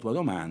arrivo alla tua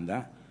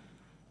domanda,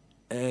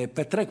 per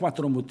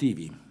 3-4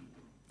 motivi.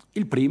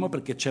 Il primo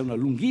perché c'è una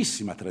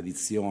lunghissima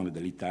tradizione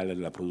dell'Italia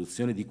della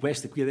produzione di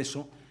queste, qui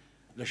adesso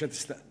lasciate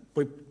stare,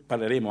 poi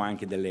parleremo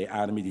anche delle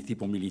armi di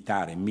tipo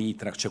militare,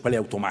 mitra, cioè quelle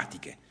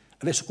automatiche.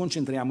 Adesso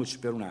concentriamoci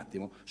per un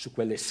attimo su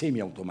quelle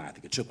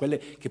semiautomatiche, cioè quelle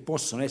che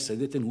possono essere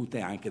detenute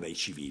anche dai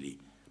civili,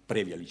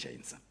 previa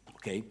licenza.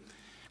 Okay?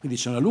 Quindi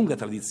c'è una lunga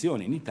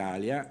tradizione in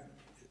Italia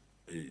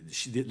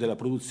della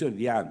produzione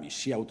di armi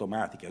sia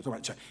automatiche,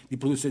 cioè di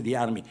produzione di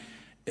armi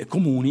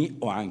comuni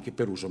o anche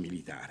per uso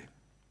militare.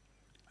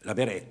 La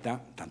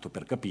Beretta, tanto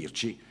per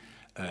capirci,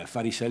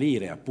 fa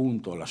risalire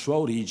appunto la sua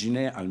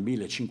origine al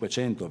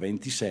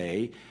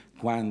 1526,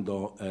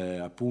 quando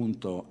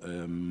appunto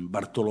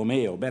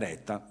Bartolomeo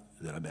Beretta,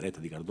 della Beretta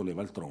di Cardone e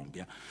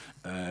Valtrompia,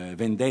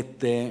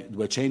 vendette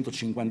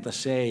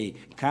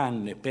 256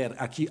 canne per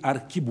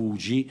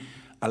archibugi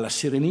alla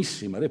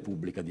Serenissima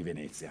Repubblica di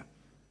Venezia.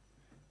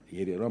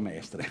 Ieri ero a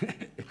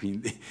Mestre e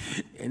quindi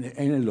è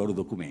nei loro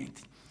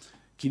documenti.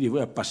 Chi di voi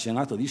è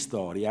appassionato di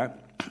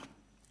storia,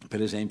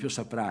 per esempio,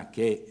 saprà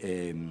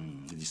che,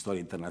 di storia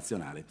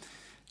internazionale,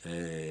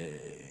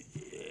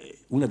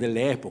 una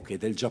delle epoche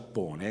del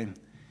Giappone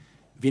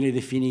viene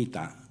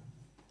definita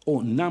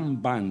o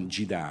Nanban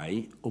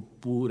Jidai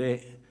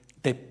oppure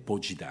Teppo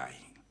Jidai.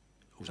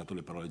 Ho usato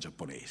le parole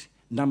giapponesi.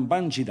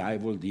 Nanban Jidai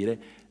vuol dire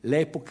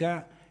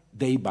l'epoca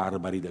dei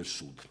barbari del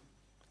sud.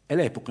 È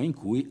l'epoca in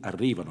cui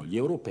arrivano gli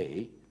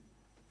europei,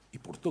 i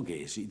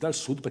portoghesi, dal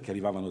sud perché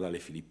arrivavano dalle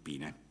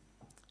Filippine.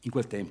 In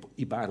quel tempo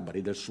i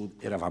barbari del sud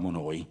eravamo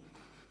noi.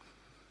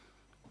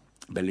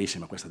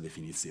 Bellissima questa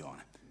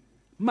definizione.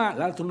 Ma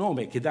l'altro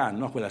nome che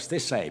danno a quella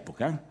stessa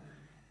epoca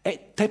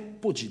è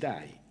Teppo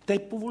Jidai.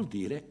 Teppo vuol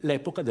dire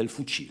l'epoca del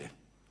fucile,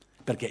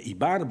 perché i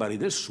barbari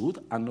del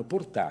sud hanno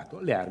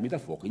portato le armi da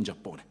fuoco in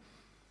Giappone.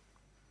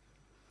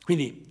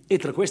 Quindi, e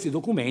tra questi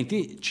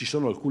documenti ci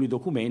sono alcuni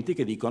documenti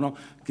che dicono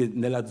che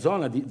dalla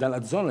zona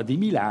di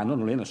Milano,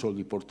 non erano solo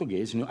di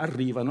portoghesi,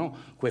 arrivano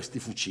questi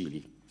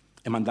fucili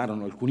e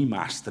mandarono alcuni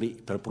mastri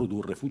per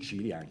produrre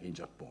fucili anche in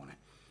Giappone.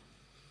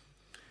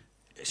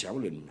 E siamo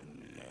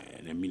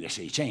nel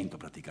 1600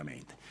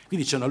 praticamente.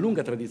 Quindi c'è una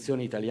lunga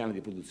tradizione italiana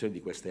di produzione di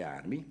queste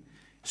armi.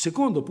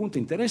 Secondo punto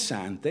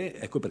interessante,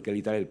 ecco perché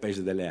l'Italia è il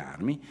paese delle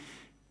armi,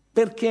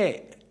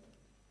 perché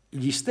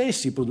gli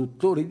stessi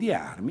produttori di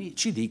armi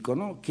ci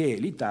dicono che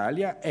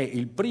l'Italia è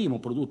il primo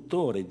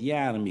produttore di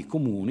armi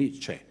comuni,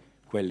 cioè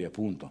quelli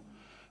appunto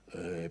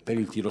per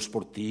il tiro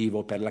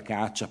sportivo, per la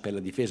caccia, per la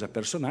difesa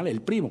personale, è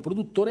il primo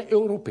produttore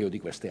europeo di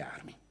queste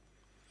armi.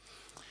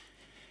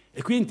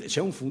 E quindi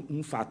c'è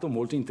un fatto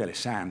molto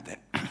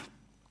interessante.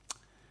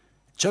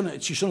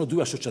 Ci sono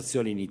due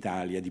associazioni in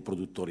Italia di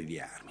produttori di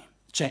armi.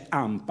 C'è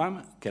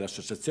ANPAM, che è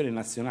l'Associazione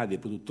Nazionale dei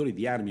Produttori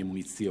di Armi e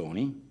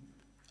Munizioni,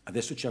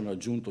 adesso ci hanno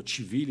aggiunto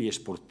civili e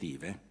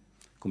sportive,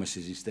 come se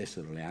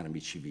esistessero le armi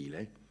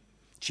civili,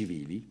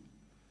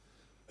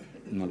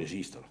 non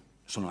esistono,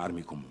 sono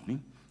armi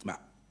comuni,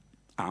 ma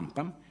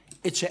ANPAM,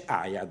 e c'è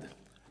AIAD,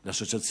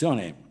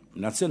 l'Associazione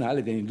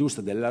Nazionale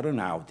dell'Industria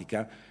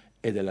dell'Aeronautica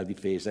e della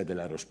Difesa e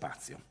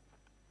dell'Aerospazio.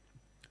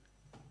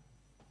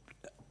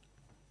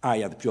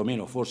 AIAD più o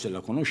meno forse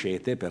la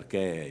conoscete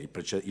perché il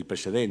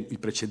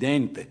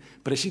precedente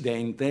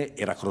presidente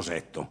era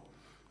Crosetto.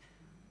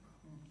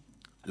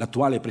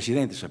 L'attuale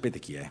presidente sapete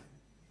chi è?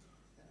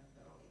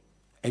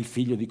 È il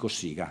figlio di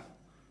Cossiga,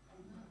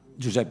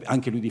 Giuseppe,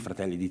 anche lui di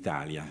Fratelli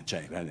d'Italia,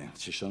 cioè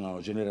ci sono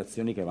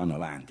generazioni che vanno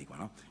avanti qua,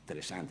 no?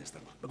 Interessante sta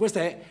cosa. Questa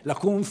è la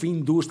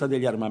Confindustria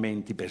degli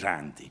armamenti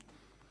pesanti.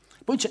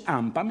 Poi c'è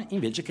ANPAM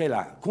invece che è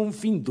la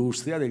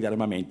Confindustria degli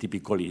armamenti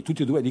piccolini.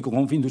 Tutti e due, dico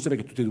Confindustria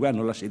perché tutti e due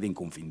hanno la sede in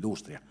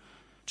Confindustria,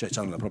 cioè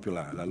hanno proprio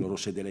la loro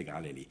sede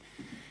legale lì.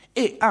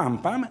 E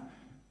ANPAM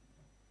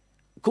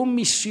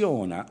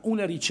commissiona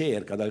una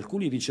ricerca da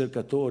alcuni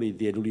ricercatori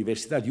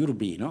dell'Università di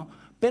Urbino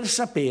per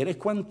sapere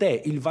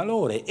quant'è il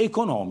valore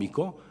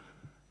economico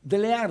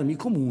delle armi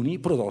comuni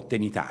prodotte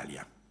in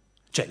Italia.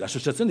 Cioè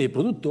l'associazione dei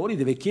produttori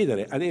deve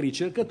chiedere a dei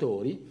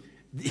ricercatori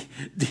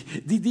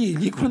di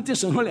dirgli quante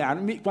sono le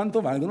armi, quanto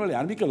valgono le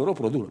armi che loro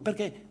producono,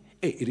 perché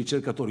i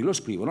ricercatori lo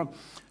scrivono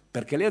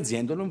perché le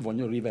aziende non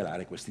vogliono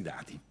rivelare questi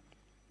dati.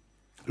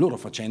 Loro,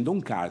 facendo un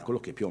calcolo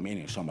che più o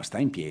meno insomma sta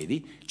in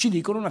piedi, ci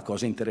dicono una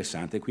cosa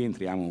interessante, qui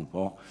entriamo un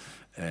po'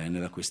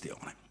 nella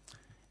questione,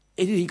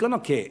 e gli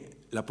dicono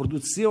che la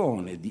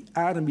produzione di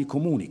armi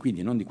comuni,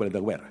 quindi non di quelle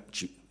da guerra,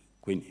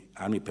 quindi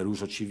armi per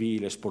uso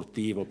civile,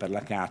 sportivo, per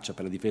la caccia,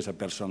 per la difesa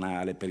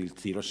personale, per il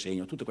tiro a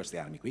segno, tutte queste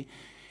armi qui,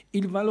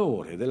 il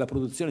valore della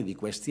produzione di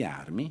queste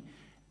armi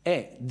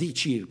è di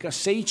circa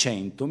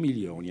 600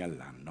 milioni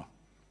all'anno.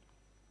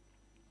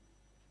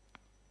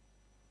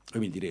 E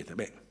mi direte,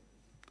 beh,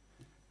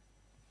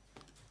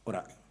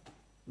 ora,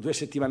 2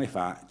 settimane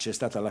fa c'è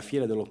stata la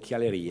fiera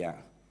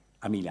dell'occhialeria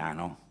a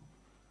Milano.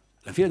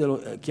 La fiera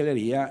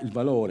dell'occhialeria, il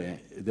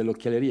valore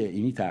dell'occhialeria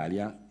in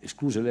Italia,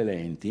 escluse le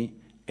lenti,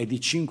 è di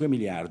 5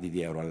 miliardi di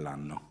euro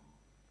all'anno.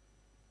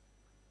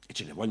 E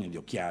ce ne vogliono di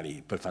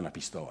occhiali per fare una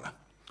pistola.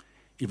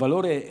 Il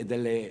valore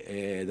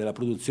della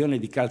produzione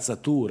di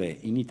calzature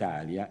in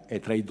Italia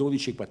è tra i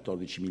 12 e i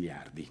 14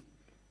 miliardi.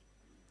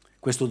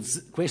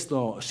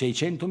 Questo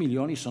 600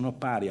 milioni sono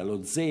pari allo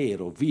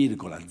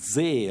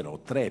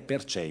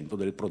 0,03%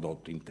 del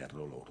prodotto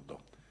interno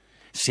lordo.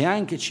 Se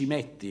anche ci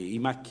metti i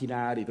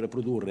macchinari per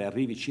produrre,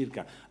 arrivi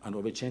circa a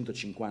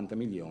 950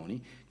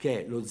 milioni,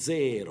 che è lo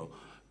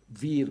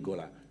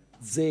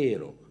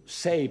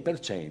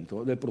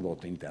 0,06% del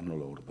prodotto interno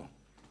lordo.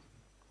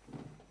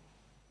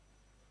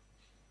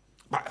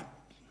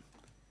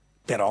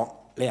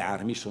 Però le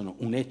armi sono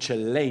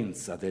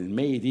un'eccellenza del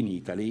made in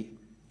Italy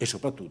e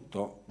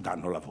soprattutto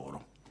danno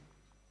lavoro.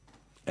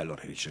 E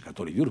allora i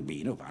ricercatori di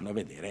Urbino vanno a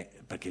vedere,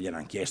 perché gli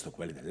hanno chiesto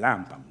quelli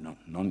dell'ANPAM,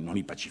 non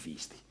i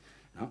pacifisti,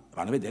 no?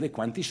 Vanno a vedere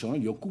quanti sono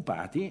gli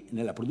occupati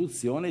nella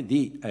produzione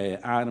di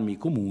armi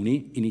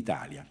comuni in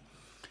Italia.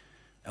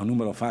 È un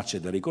numero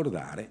facile da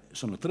ricordare,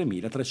 sono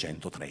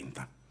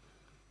 3.330.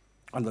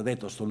 Quando ho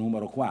detto sto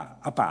numero qua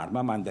a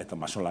Parma, mi hanno detto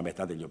ma sono la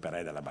metà degli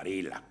operai della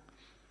Barilla.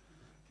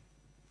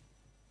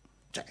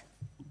 Cioè,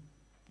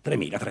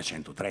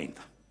 3.330.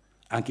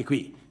 Anche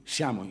qui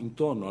siamo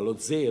intorno allo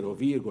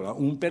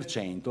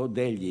 0,1%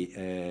 degli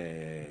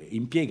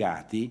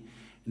impiegati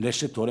nel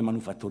settore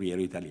manufatturiero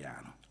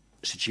italiano.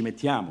 Se ci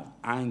mettiamo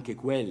anche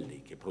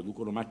quelli che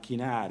producono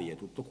macchinari e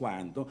tutto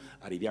quanto,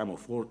 arriviamo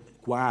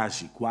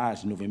quasi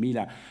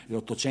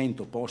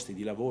 9.800 posti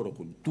di lavoro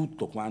con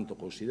tutto quanto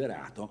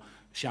considerato,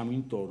 siamo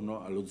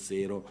intorno allo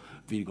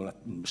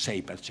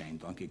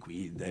 0,6% anche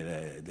qui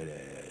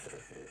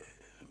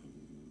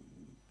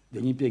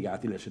degli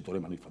impiegati nel settore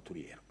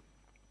manifatturiero.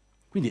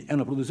 Quindi è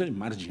una produzione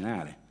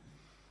marginale.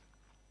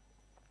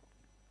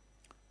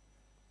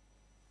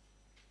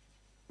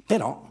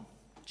 Però,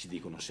 ci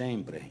dicono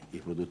sempre i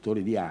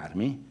produttori di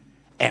armi,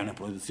 è una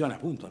produzione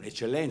appunto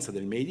l'eccellenza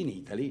del Made in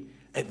Italy,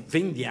 e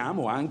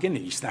vendiamo anche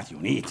negli Stati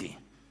Uniti.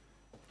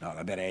 No,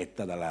 la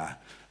Beretta, la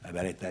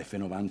Beretta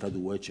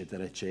F92,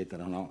 eccetera,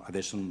 eccetera, no?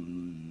 Adesso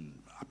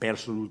ha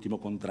perso l'ultimo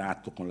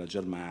contratto con la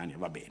Germania,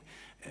 va bene,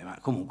 ma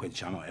comunque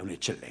diciamo è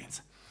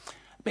un'eccellenza.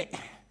 Beh,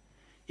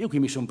 io qui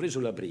mi sono preso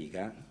la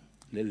briga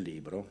nel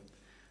libro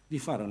di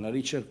fare una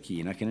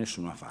ricerchina che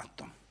nessuno ha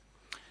fatto,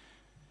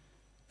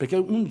 perché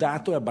un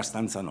dato è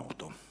abbastanza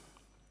noto,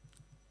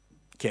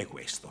 che è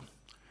questo.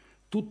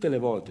 Tutte le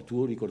volte,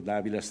 tu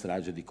ricordavi la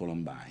strage di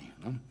Columbine,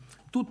 no?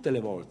 Tutte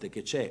le volte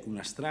che c'è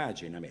una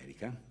strage in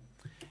America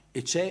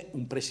e c'è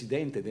un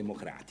presidente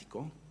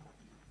democratico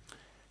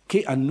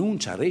che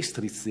annuncia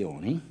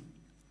restrizioni,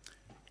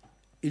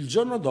 il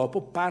giorno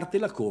dopo parte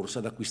la corsa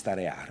ad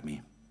acquistare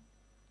armi.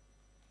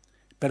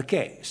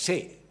 Perché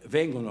se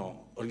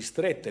vengono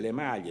ristrette le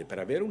maglie per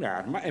avere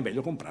un'arma è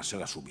meglio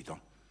comprarsela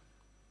subito.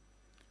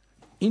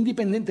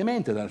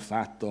 Indipendentemente dal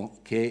fatto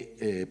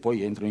che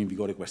poi entrano in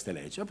vigore queste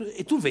leggi.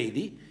 E tu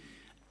vedi,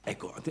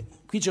 ecco,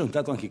 qui c'è un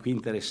dato anche qui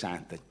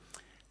interessante.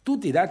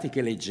 Tutti i dati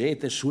che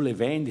leggete sulle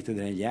vendite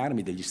delle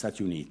armi degli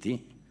Stati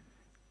Uniti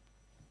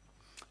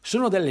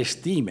sono delle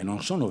stime,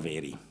 non sono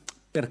veri.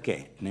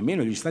 Perché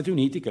nemmeno gli Stati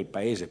Uniti, che è il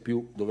paese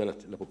dove la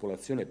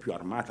popolazione è più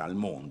armata al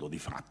mondo, di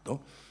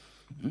fatto,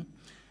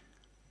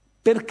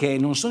 perché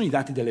non sono i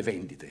dati delle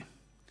vendite,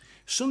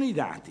 sono i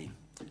dati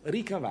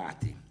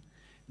ricavati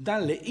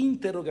dalle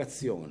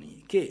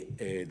interrogazioni che,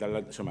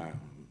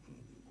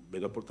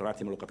 dopo tra un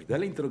attimo lo capite,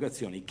 dalle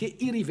interrogazioni che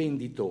i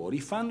rivenditori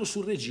fanno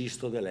sul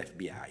registro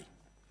dell'FBI.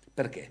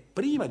 Perché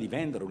prima di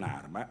vendere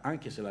un'arma,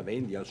 anche se la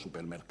vendi al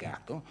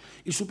supermercato,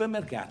 il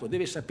supermercato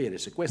deve sapere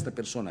se questa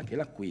persona che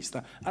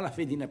l'acquista ha la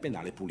fedina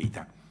penale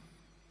pulita.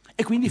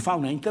 E quindi fa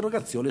una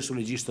interrogazione sul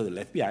registro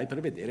dell'FBI per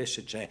vedere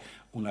se se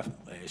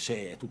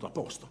è tutto a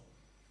posto.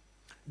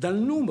 Dal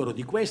numero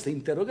di queste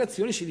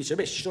interrogazioni si dice,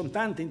 ci sono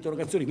tante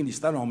interrogazioni, quindi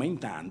stanno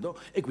aumentando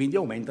e quindi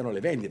aumentano le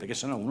vendite, perché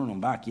sennò uno non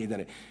va a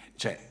chiedere,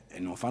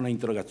 non fa una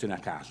interrogazione a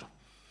caso.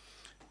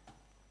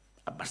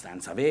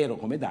 Abbastanza vero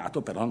come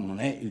dato, però non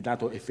è il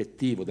dato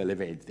effettivo delle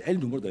vendite, è il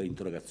numero delle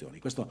interrogazioni.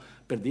 Questo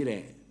per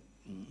dire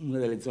una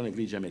delle zone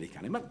grigie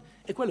americane, ma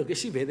è quello che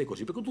si vede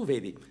così, perché tu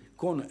vedi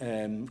con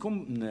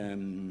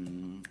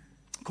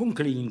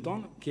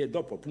Clinton, che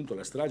dopo appunto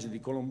la strage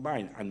di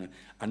Columbine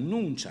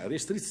annuncia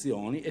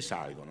restrizioni e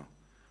salgono.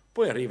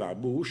 Poi arriva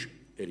Bush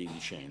e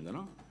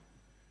ridiscendono.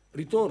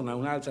 Ritorna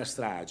un'altra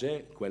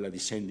strage, quella di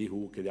Sandy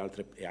Hook e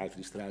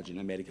altre stragi in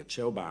America,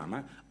 c'è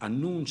Obama,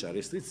 annuncia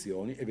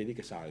restrizioni e vedi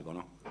che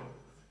salgono.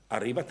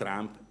 Arriva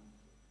Trump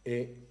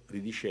e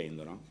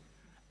ridiscendono.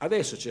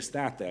 Adesso c'è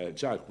stata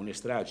già alcune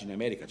stragi in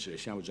America, ce le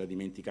siamo già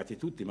dimenticati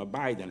tutti, ma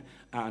Biden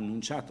ha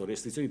annunciato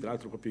restrizioni, tra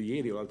l'altro proprio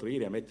ieri o l'altro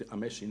ieri ha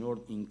messo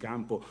in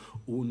campo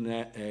un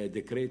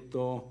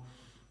decreto,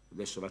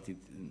 adesso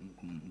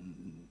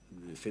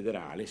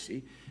federale,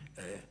 sì,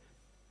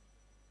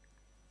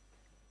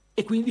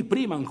 e quindi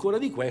prima ancora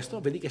di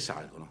questo vedi che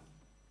salgono.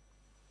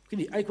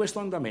 Quindi hai questo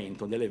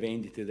andamento delle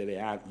vendite,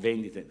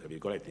 tra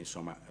virgolette,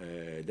 insomma,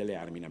 delle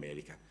armi in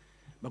America.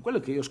 Ma quello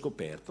che io ho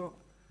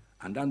scoperto,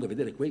 andando a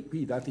vedere, qui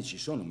i dati ci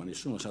sono, ma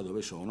nessuno sa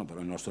dove sono, però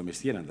il nostro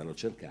mestiere è andarlo a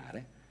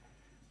cercare,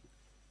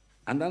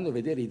 andando a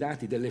vedere i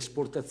dati delle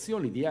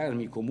esportazioni di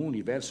armi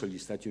comuni verso gli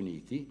Stati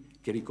Uniti,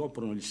 che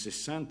ricoprono il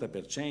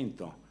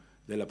 60%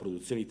 della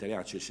produzione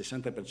italiana, cioè il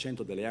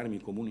 60% delle armi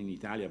comuni in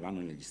Italia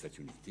vanno negli Stati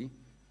Uniti,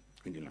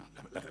 quindi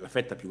la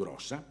fetta più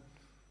grossa,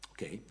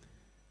 ok?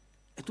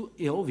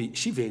 E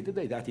si vede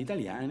dai dati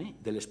italiani,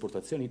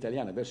 dell'esportazione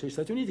italiana verso gli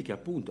Stati Uniti, che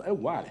appunto è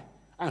uguale,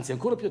 anzi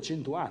ancora più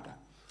accentuata.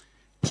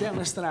 C'è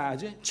una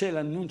strage, c'è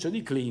l'annuncio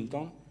di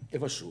Clinton e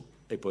va su,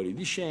 e poi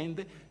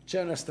ridiscende,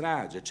 c'è una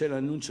strage, c'è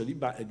l'annuncio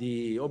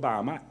di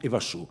Obama e va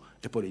su,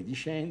 e poi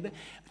ridiscende,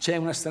 c'è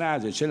una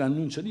strage, c'è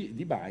l'annuncio di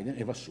Biden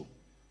e va su.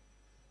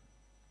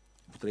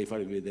 Potrei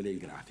farvi vedere il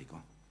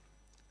grafico.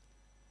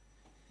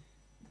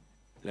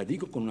 La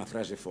dico con una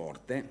frase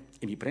forte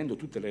e mi prendo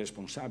tutte le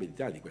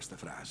responsabilità di questa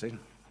frase,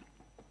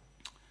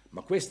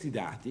 ma questi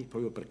dati,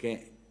 proprio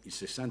perché il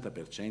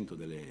 60%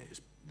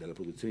 della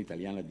produzione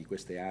italiana di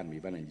queste armi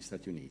va negli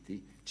Stati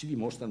Uniti, ci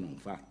dimostrano un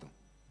fatto,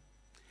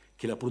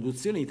 che la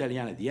produzione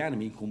italiana di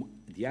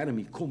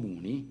armi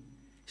comuni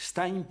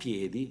sta in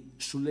piedi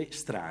sulle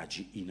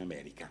stragi in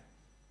America.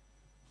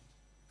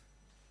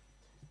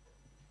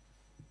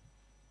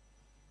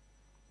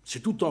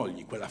 Se tu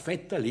togli quella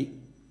fetta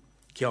lì,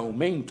 che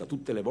aumenta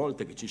tutte le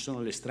volte che ci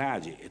sono le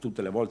stragi e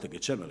tutte le volte che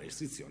c'è una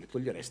restrizione,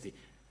 chiuderesti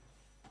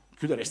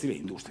le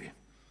industrie.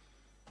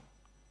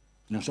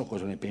 Non so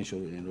cosa ne penso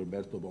di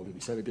Roberto Bovi,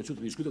 mi sarebbe piaciuto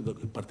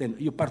discutere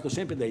io parto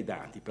sempre dai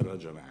dati per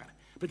ragionare,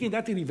 perché i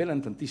dati rivelano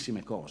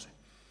tantissime cose.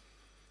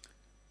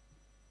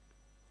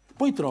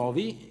 Poi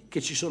trovi che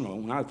ci sono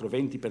un altro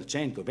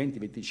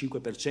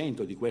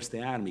 20-25% di queste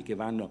armi che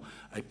vanno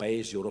ai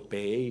paesi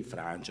europei,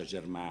 Francia,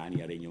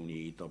 Germania, Regno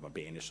Unito, va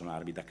bene, sono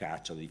armi da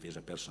caccia, da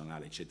difesa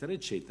personale, eccetera,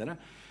 eccetera.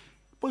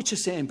 Poi c'è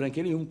sempre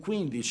anche lì un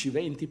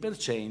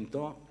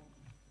 15-20%,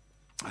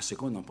 a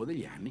seconda un po'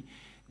 degli anni,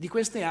 di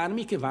queste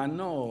armi che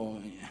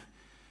vanno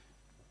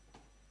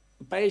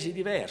paesi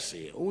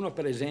diversi. Uno,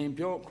 per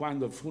esempio,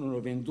 quando furono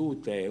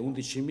vendute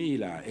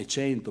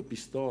 11.100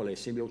 pistole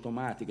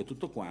semiautomatiche,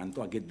 tutto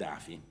quanto, a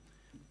Gheddafi,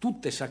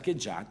 tutte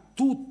saccheggiate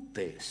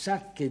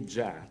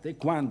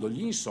quando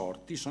gli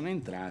insorti sono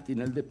entrati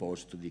nel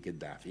deposito di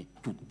Gheddafi,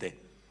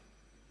 tutte.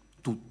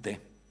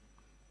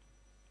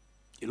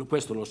 E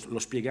questo l'ho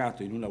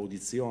spiegato in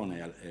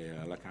un'audizione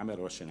alla Camera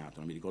o al Senato,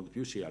 non mi ricordo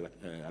più, sì,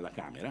 alla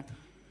Camera,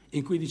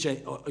 in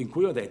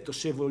cui ho detto: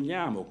 se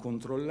vogliamo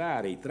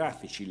controllare i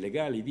traffici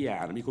illegali di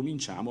armi,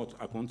 cominciamo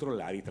a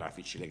controllare i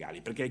traffici legali,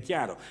 perché è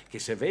chiaro che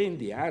se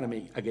vendi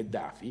armi a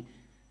Gheddafi,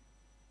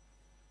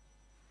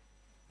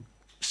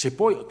 se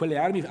poi quelle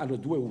armi hanno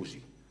due usi,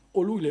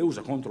 o lui le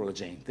usa contro la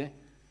gente,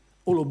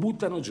 o lo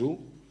buttano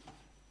giù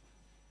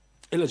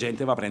e la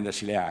gente va a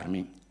prendersi le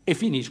armi e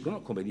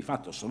finiscono, come di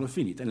fatto sono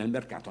finite, nel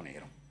mercato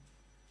nero.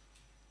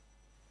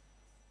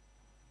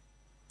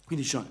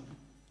 Quindi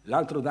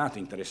l'altro dato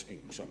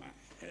interessante, insomma,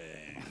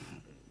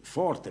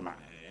 forte, ma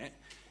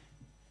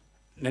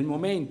nel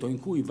momento in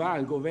cui va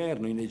al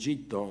governo in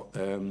Egitto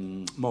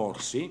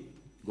Morsi,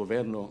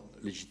 governo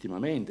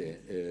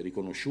legittimamente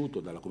riconosciuto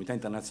dalla comunità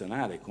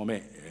internazionale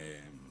come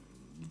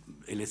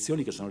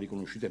elezioni che sono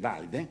riconosciute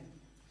valide,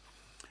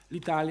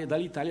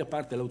 dall'Italia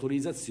parte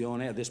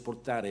l'autorizzazione ad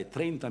esportare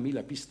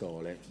 30.000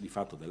 pistole, di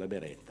fatto della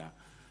Beretta,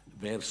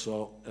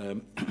 verso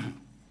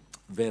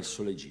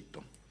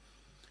l'Egitto.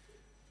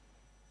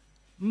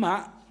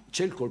 Ma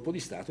c'è il colpo di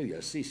Stato di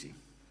Al-Sisi.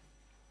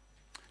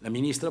 La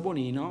ministra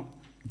Bonino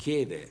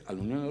chiede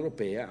all'Unione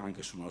Europea,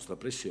 anche su nostra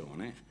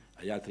pressione,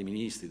 agli altri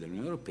ministri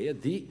dell'Unione Europea,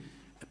 di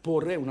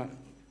porre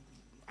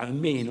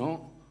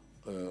almeno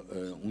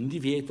un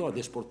divieto ad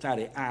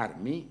esportare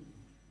armi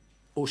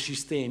o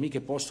sistemi che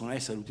possono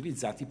essere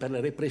utilizzati per la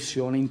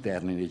repressione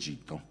interna in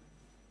Egitto.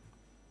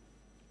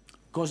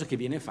 Cosa che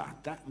viene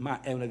fatta,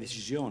 ma è una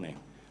decisione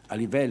a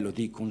livello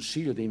di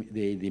Consiglio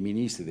dei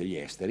Ministri degli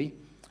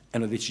Esteri, è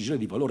una decisione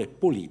di valore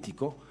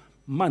politico,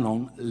 ma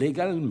non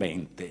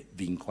legalmente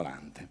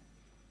vincolante.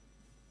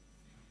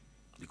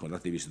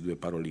 Ricordatevi queste due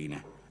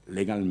paroline,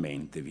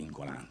 legalmente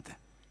vincolante.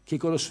 Che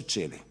cosa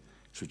succede?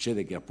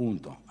 Succede che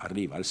appunto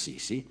arriva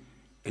Al-Sisi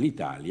e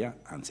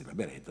l'Italia, anzi la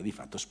Beretta, di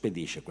fatto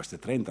spedisce queste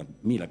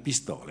 30.000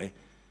 pistole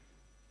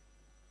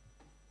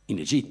in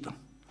Egitto,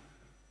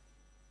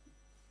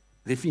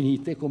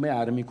 definite come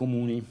armi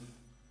comuni.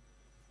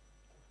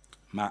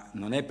 Ma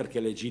non è perché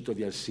l'Egitto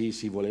di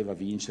Al-Sisi voleva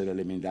vincere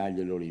le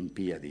medaglie alle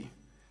Olimpiadi,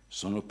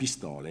 sono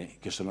pistole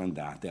che sono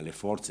andate alle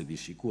forze di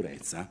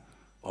sicurezza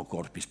o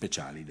corpi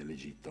speciali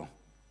dell'Egitto.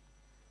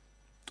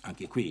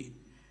 Anche qui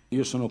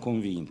io sono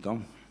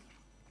convinto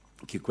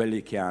che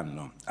quelli che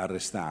hanno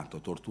arrestato,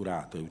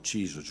 torturato e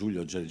ucciso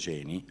Giulio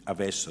Gergeni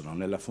avessero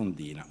nella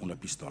fondina una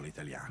pistola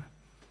italiana.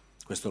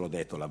 Questo l'ho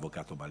detto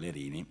all'avvocato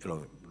Ballerini e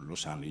lo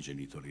sanno i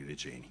genitori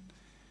Regeni.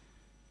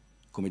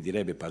 Come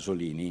direbbe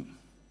Pasolini,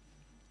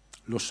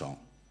 lo so,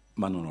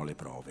 ma non ho le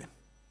prove,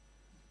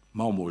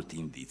 ma ho molti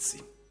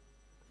indizi.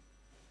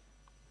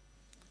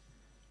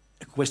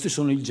 E questi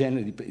sono il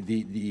genere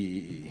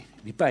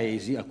di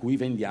paesi a cui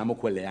vendiamo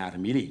quelle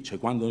armi lì, cioè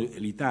quando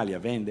l'Italia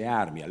vende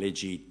armi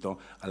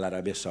all'Egitto,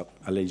 all'Arabia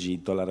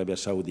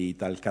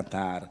Saudita, al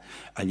Qatar,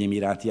 agli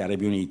Emirati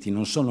Arabi Uniti,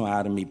 non sono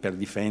armi per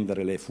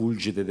difendere le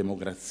fulgide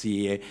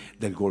democrazie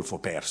del Golfo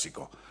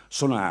Persico,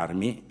 sono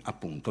armi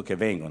appunto che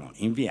vengono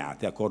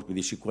inviate a corpi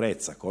di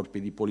sicurezza, a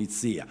corpi di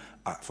polizia,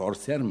 a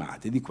forze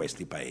armate di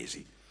questi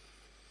paesi.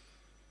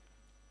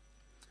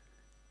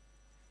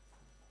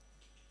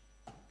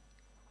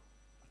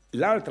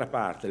 L'altra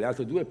parte, le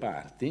altre due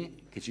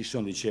parti che ci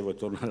sono, dicevo,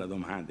 torno alla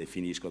domanda e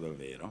finisco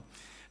davvero,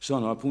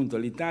 sono appunto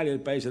l'Italia e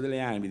il paese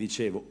delle armi,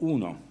 dicevo,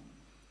 uno,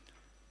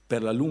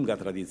 per la lunga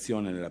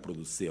tradizione nella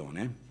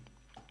produzione,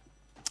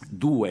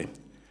 due,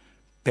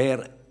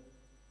 per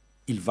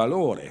il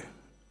valore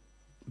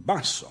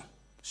basso,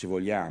 se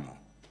vogliamo,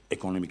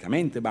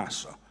 economicamente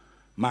basso,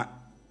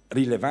 ma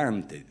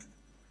rilevante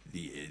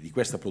di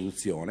questa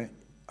produzione.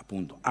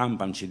 Appunto,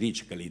 ANPAM ci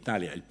dice che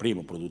l'Italia è il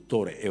primo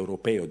produttore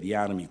europeo di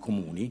armi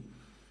comuni.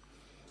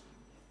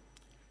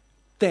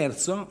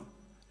 Terzo,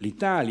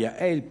 l'Italia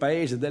è il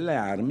paese delle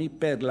armi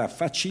per la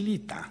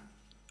facilità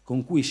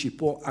con cui si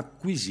può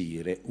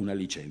acquisire una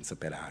licenza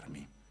per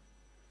armi.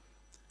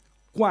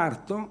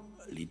 Quarto,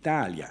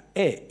 l'Italia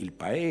è il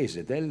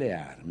paese delle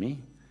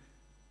armi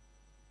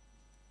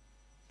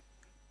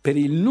per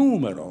il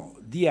numero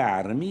di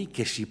armi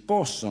che si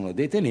possono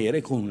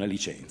detenere con una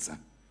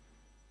licenza.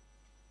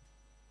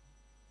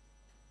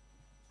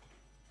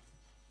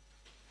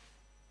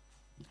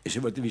 E se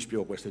volete vi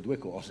spiego queste due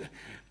cose,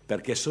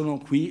 perché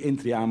qui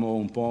entriamo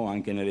un po'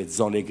 anche nelle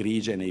zone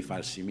grigie, nei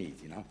falsi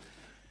miti, no?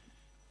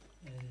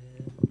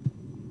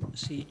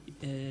 Sì,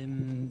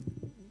 in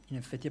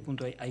effetti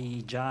appunto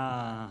hai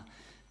già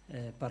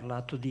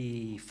parlato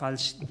di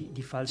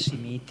falsi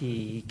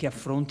miti che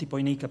affronti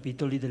poi nei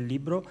capitoli del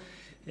libro.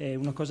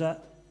 Una cosa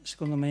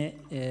secondo me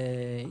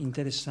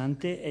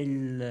interessante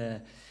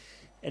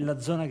è la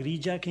zona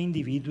grigia che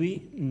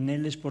individui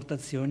nelle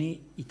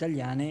esportazioni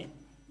italiane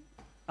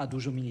ad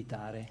uso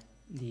militare.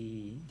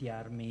 di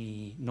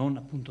armi,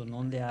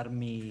 non le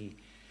armi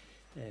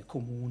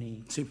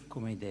comuni, sì,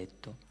 come hai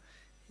detto.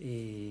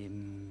 E,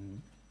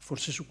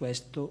 forse su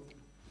questo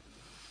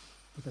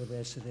potrebbe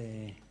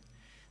essere...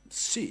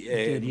 Sì,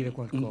 dire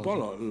qualcosa. un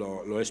po'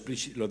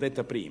 l'ho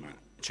detta prima,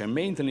 cioè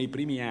mentre nei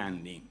primi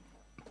anni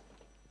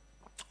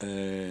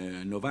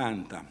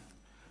 90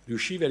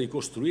 riuscivi a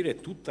ricostruire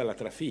tutta la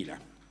trafila,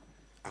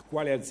 a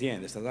quale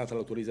azienda è stata data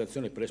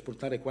l'autorizzazione per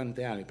esportare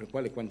quante armi, per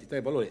quale quantità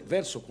e valore,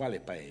 verso quale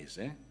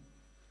paese,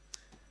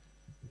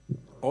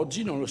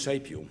 oggi non lo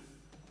sai più.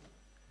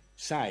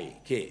 Sai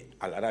che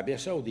all'Arabia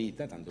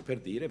Saudita, tanto per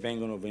dire,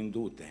 vengono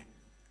vendute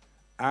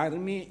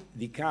armi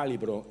di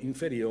calibro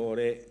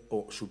inferiore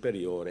o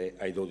superiore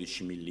ai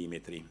 12 mm,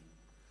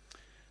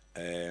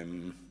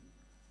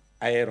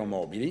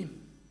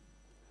 aeromobili,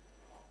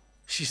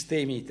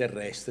 sistemi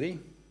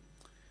terrestri,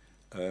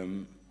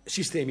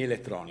 sistemi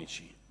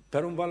elettronici,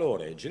 per un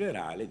valore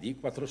generale di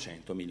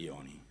 400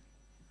 milioni.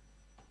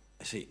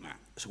 Sì, ma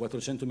su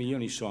 400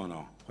 milioni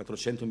sono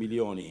 400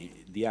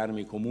 milioni di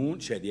armi comuni,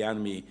 cioè di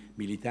armi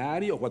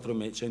militari, o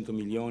 400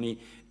 milioni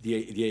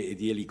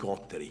di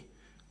elicotteri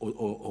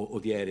o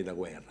di aerei da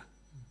guerra?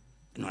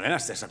 Non è la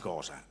stessa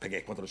cosa,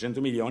 perché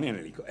 400 milioni è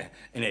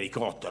un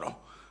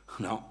elicottero,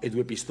 no? E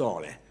 2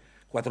 pistole.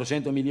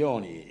 400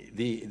 milioni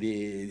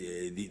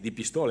di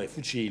pistole e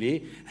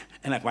fucili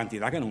è una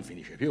quantità che non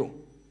finisce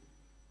più.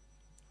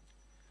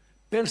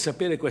 Per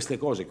sapere queste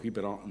cose, qui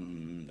però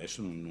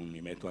adesso non mi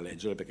metto a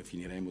leggere perché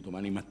finiremo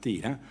domani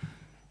mattina,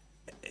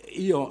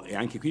 io e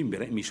anche qui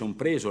mi sono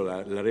preso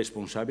la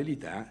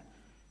responsabilità,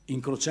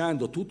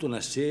 incrociando tutta una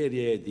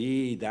serie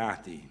di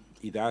dati,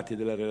 i dati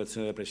della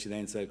relazione della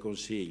Presidenza del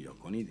Consiglio,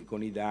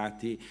 con i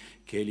dati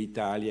che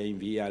l'Italia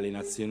invia alle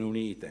Nazioni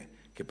Unite,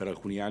 che per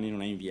alcuni anni non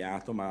ha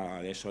inviato ma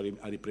adesso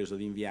ha ripreso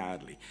ad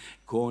inviarli,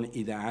 con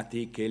i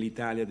dati che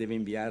l'Italia deve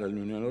inviare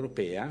all'Unione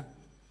Europea.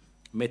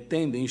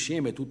 Mettendo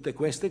insieme tutte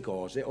queste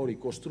cose ho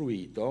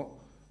ricostruito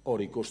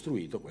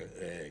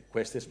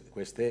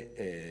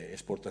queste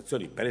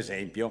esportazioni, per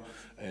esempio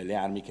le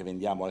armi che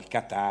vendiamo al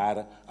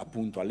Qatar,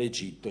 appunto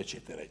all'Egitto,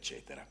 eccetera,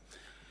 eccetera.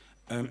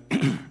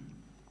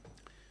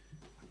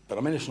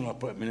 Però me ne sono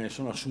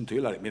assunto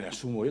io, me ne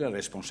assumo io la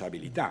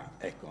responsabilità,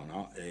 ecco,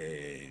 no?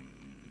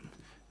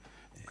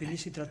 Quindi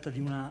si tratta di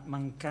una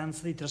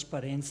mancanza di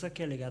trasparenza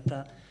che è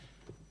legata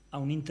a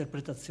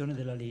un'interpretazione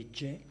della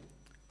legge,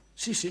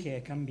 sì, che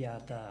è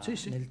cambiata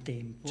nel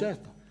tempo.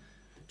 Certo.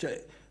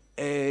 Cioè,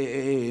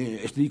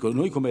 dico,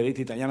 noi come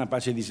rete italiana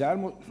pace e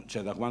disarmo,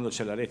 cioè da quando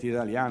c'è la rete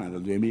italiana,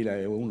 dal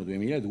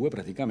 2001-2002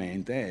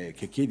 praticamente,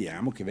 che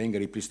chiediamo che venga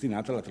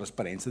ripristinata la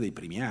trasparenza dei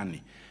primi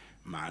anni,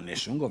 ma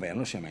nessun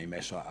governo si è mai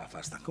messo a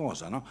fare sta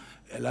cosa, no?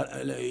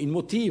 Il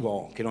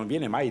motivo che non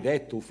viene mai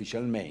detto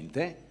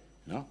ufficialmente,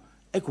 no?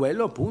 È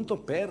quello appunto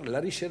per la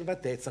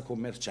riservatezza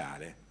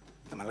commerciale,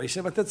 ma la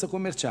riservatezza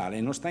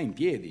commerciale non sta in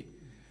piedi.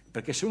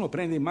 Perché se uno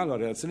prende in mano la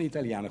relazione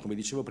italiana, come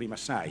dicevo prima,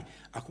 sai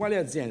a quale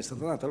azienda è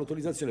stata data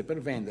l'autorizzazione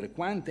per vendere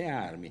quante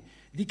armi,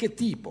 di che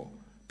tipo,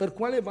 per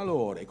quale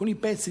valore, con i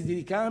pezzi di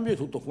ricambio e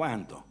tutto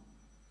quanto.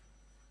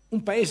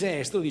 Un paese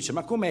estero dice,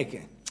 ma com'è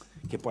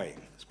che poi,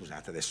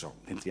 scusate, adesso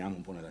entriamo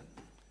un po' nella...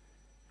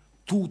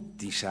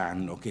 Tutti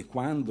sanno che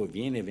quando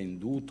viene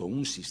venduto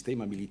un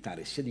sistema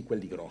militare, sia di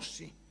quelli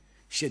grossi,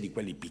 sia di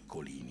quelli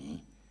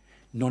piccolini,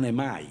 non è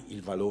mai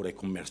il valore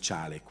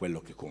commerciale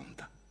quello che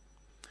conta.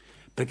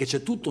 Perché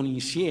c'è tutto un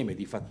insieme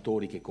di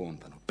fattori che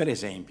contano. Per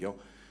esempio,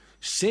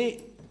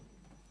 se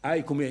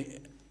hai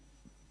come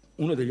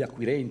uno degli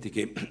acquirenti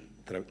che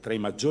tra i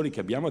maggiori che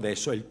abbiamo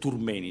adesso è il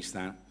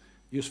Turkmenistan,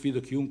 io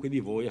sfido chiunque di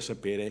voi a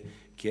sapere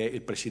chi è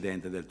il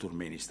presidente del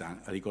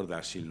Turkmenistan, a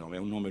ricordarsi il nome, è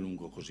un nome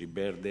lungo così,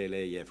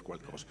 Berdeleyev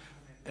qualcosa.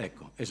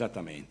 Ecco,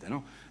 esattamente,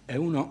 no? È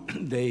uno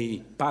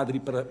dei padri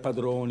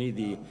padroni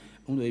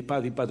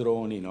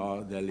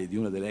no? di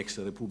una delle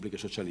ex repubbliche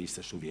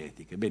socialiste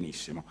sovietiche,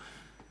 benissimo.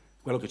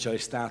 Quello che c'era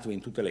stato in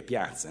tutte le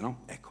piazze,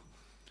 no? Ecco,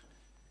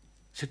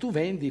 se tu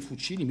vendi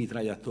fucili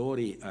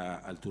mitragliatori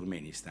al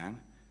Turkmenistan,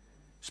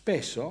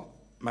 spesso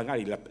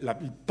magari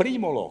il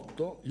primo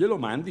lotto glielo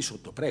mandi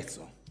sotto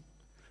prezzo,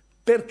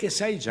 perché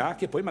sai già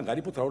che poi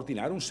magari potrà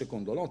ordinare un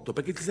secondo lotto,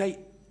 perché ti stai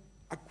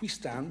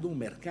acquistando un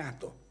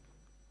mercato.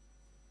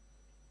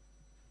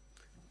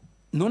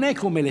 Non è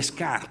come le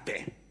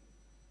scarpe,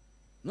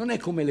 non è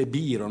come le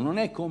biro, non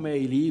è come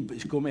i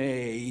libri,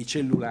 come i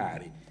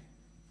cellulari.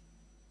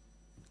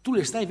 Tu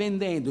le stai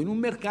vendendo in un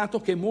mercato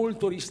che è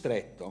molto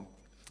ristretto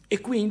e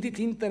quindi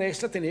ti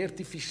interessa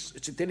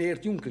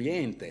tenerti un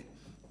cliente.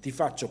 Ti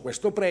faccio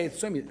questo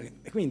prezzo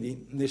e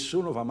quindi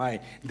nessuno va mai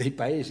dei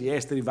paesi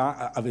esteri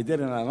va a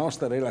vedere la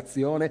nostra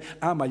relazione,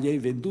 ma gli hai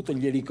venduto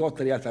gli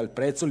elicotteri a tal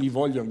prezzo, li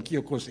voglio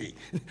anch'io così.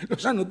 Lo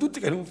sanno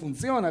tutti che non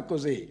funziona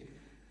così.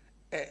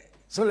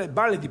 Sono le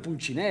balle di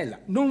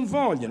Pulcinella. Non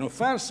vogliono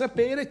far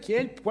sapere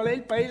qual è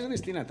il paese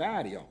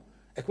destinatario.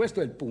 E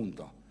questo è il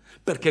punto.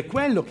 Perché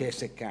quello che è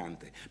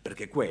seccante,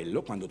 perché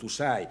quello, quando tu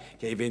sai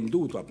che hai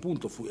venduto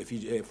appunto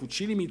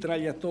fucili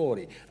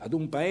mitragliatori ad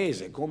un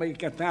paese come il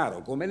Qatar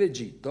o come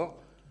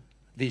l'Egitto,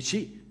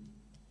 dici,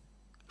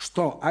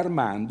 sto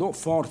armando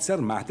forze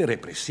armate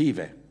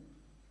repressive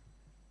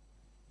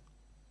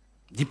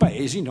di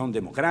paesi non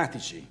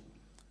democratici.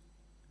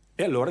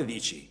 E allora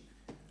dici,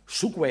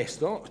 su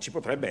questo ci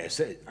potrebbe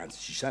essere, anzi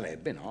ci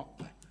sarebbe, no?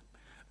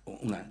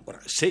 Ora,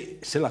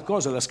 se la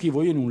cosa la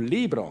scrivo io in un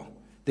libro,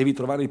 devi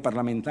trovare il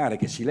parlamentare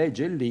che si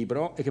legge il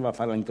libro e che va a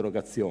fare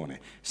l'interrogazione.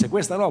 Se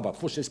questa roba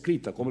fosse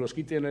scritta come l'ho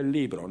scritta nel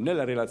libro,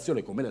 nella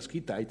relazione come l'ha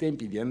scritta ai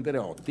tempi di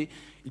Andreotti,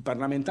 il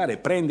parlamentare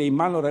prende in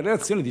mano la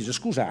relazione e dice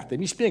scusate,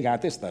 mi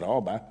spiegate sta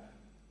roba?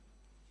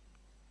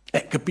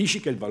 Capisci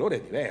che il valore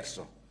è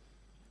diverso.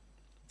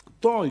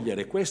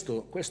 Togliere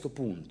questo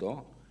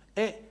punto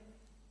è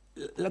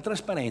la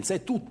trasparenza,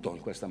 è tutto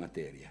in questa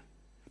materia,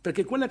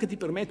 perché è quella che ti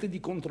permette di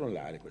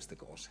controllare queste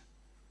cose.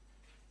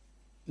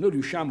 Noi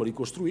riusciamo a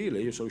ricostruirle,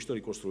 io sono riuscito a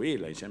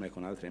ricostruirla insieme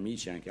con altri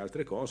amici e anche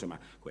altre cose, ma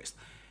questo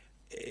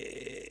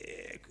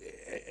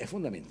è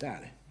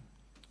fondamentale.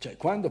 Cioè,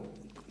 quando,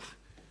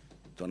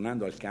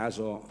 tornando al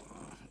caso,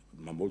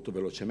 ma molto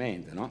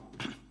velocemente, no?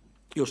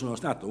 Io sono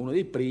stato uno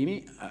dei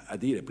primi a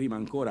dire, prima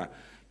ancora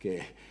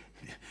che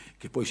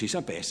poi si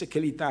sapesse, che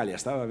l'Italia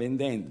stava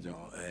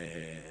vendendo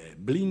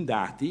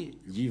blindati,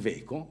 gli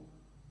Iveco,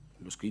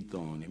 l'ho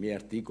scritto nei miei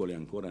articoli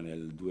ancora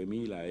nel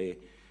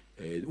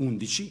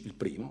 2011, il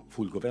primo,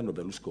 fu il governo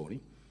Berlusconi,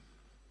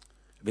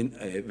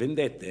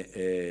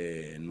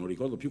 vendette, non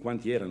ricordo più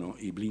quanti erano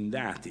i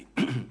blindati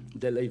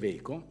della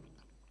Iveco,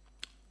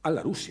 alla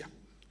Russia,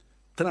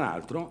 tra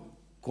l'altro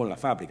con la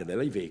fabbrica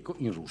della Iveco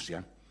in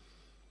Russia.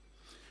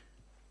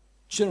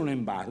 C'era un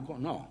embargo?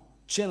 No.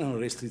 C'erano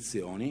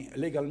restrizioni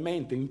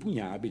legalmente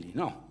impugnabili?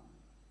 No.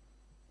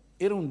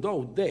 Era un do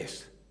ut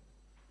des.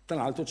 Tra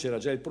l'altro c'era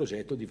già il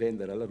progetto di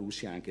vendere alla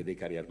Russia anche dei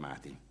carri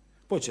armati.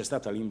 Poi c'è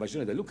stata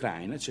l'invasione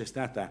dell'Ucraina, c'è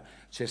stata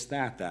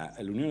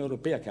l'Unione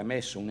Europea che ha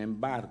messo un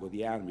embargo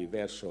di armi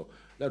verso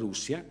la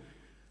Russia,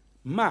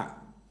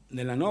 ma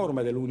nella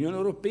norma dell'Unione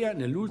Europea,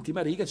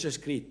 nell'ultima riga c'è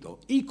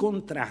scritto i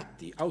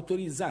contratti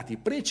autorizzati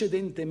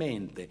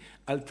precedentemente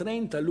al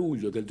 30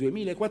 luglio del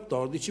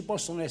 2014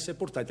 possono essere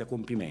portati a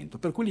compimento.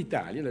 Per cui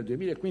l'Italia nel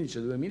 2015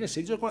 e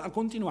 2016 ha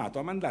continuato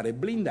a mandare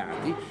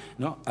blindati,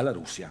 no, alla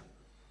Russia.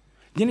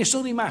 Gliene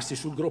sono rimasti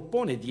sul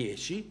groppone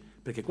 10,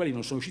 perché quelli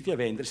non sono riusciti a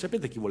vendere.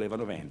 Sapete chi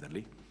volevano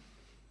venderli?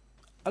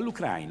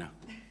 All'Ucraina.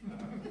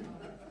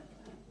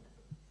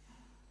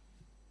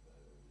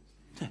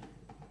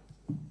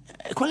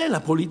 Qual è la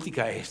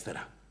politica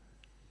estera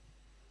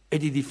e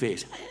di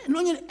difesa?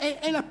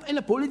 È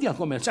la politica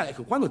commerciale.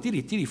 Ecco, quando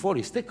tiri fuori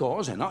queste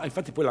cose, no?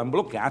 Infatti poi l'hanno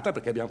bloccata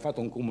perché abbiamo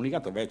fatto un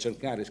comunicato, vai a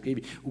cercare,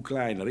 scrivi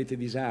Ucraina, rete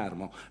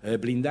disarmo,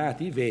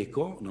 blindati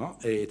Iveco, no?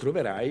 E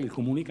troverai il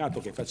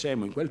comunicato che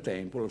facemmo in quel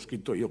tempo, l'ho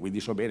scritto io,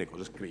 quindi so bene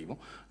cosa scrivo,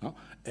 no?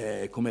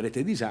 Come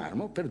rete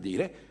disarmo, per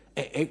dire.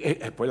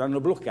 E poi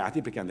l'hanno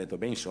bloccati perché hanno detto,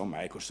 beh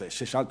insomma, ecco, se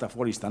salta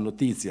fuori sta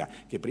notizia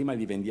che prima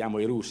li vendiamo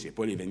ai russi e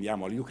poi li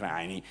vendiamo agli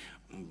ucraini,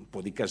 un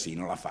po' di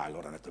casino la fa.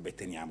 Allora hanno detto, beh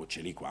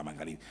teniamoceli qua,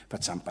 magari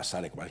facciamo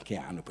passare qualche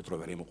anno e poi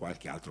troveremo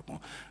qualche altro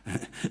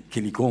che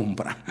li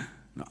compra.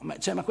 No, ma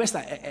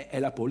questa è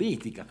la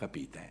politica,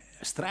 capite?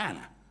 È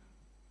strana,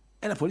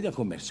 è la politica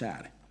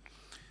commerciale.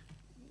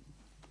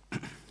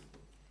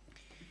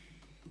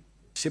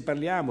 Se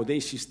parliamo dei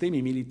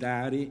sistemi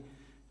militari,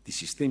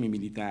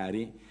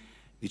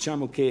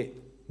 diciamo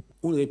che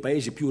uno dei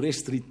paesi più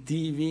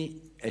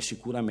restrittivi è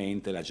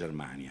sicuramente la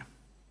Germania,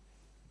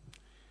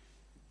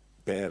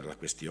 per la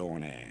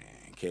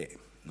questione che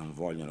non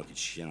vogliono che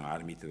ci siano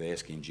armi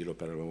tedesche in giro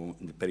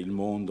per il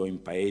mondo,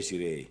 in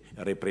paesi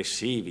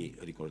repressivi,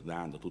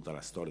 ricordando tutta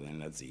la storia del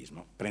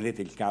nazismo.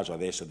 Prendete il caso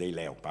adesso dei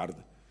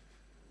Leopard,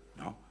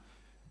 no?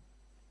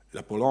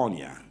 La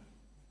Polonia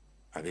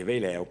aveva i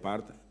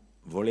Leopard,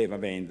 voleva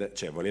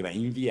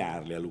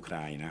inviarli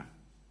all'Ucraina,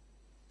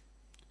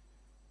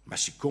 ma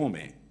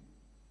siccome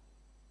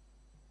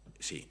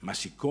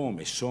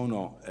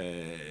sono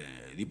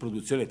di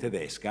produzione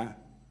tedesca,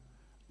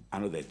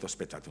 hanno detto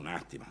aspettate un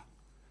attimo,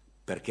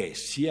 perché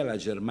sia la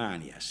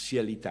Germania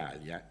sia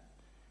l'Italia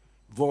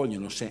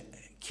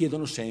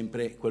chiedono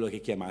sempre quello che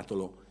è chiamato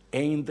lo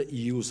End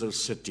User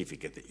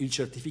Certificate, il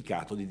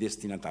certificato di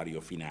destinatario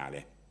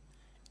finale,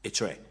 e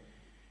cioè,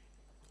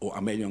 o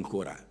a meglio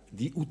ancora,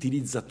 di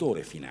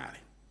utilizzatore finale.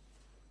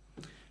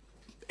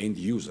 End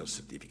User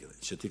Certificate,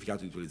 il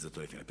certificato di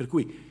utilizzatore finale. Per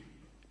cui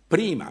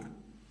prima,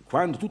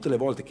 quando tutte le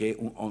volte che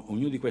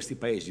ognuno di questi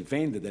paesi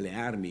vende delle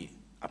armi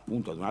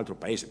appunto ad un altro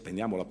paese,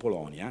 prendiamo la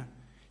Polonia,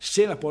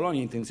 se la Polonia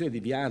ha intenzione di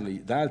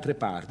inviarli da altre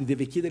parti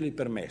deve chiedere il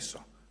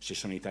permesso, se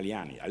sono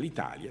italiani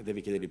all'Italia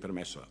deve chiedere il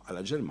permesso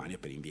alla Germania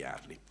per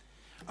inviarli.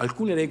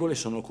 Alcune regole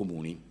sono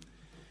comuni.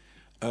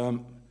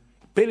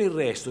 Per il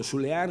resto,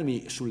 sulle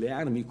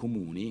armi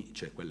comuni,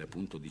 cioè quelle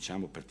appunto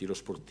diciamo per tiro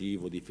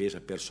sportivo,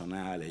 difesa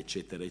personale,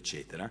 eccetera,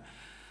 eccetera,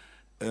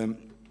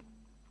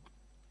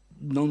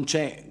 non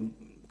c'è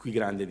qui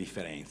grande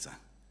differenza.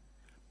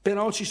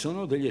 Però ci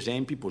sono degli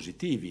esempi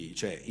positivi,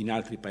 cioè in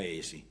altri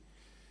paesi.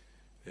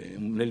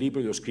 Nel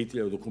libro li ho scritti, li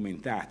ho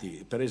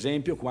documentati. Per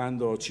esempio,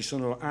 quando ci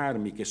sono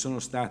armi che sono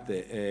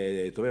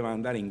state, dovevano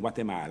andare in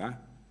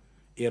Guatemala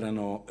c'era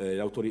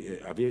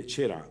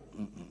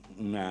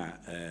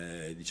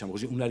diciamo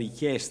così, una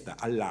richiesta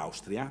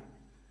all'Austria,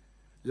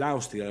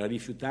 l'Austria l'ha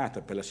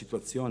rifiutata per la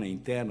situazione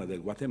interna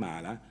del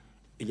Guatemala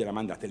e gliela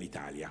mandata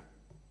l'Italia.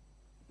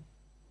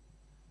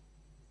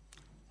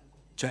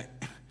 Cioè,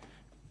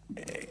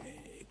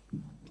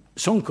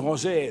 sono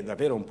cose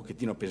davvero un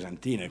pochettino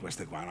pesantine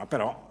queste qua, no?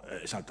 Però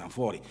saltano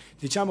fuori.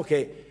 Diciamo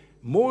che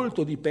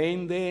molto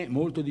dipende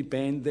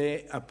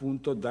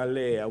appunto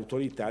dalle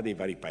autorità dei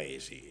vari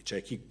paesi,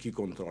 cioè chi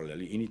controlla.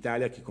 In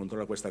Italia chi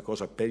controlla questa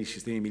cosa per i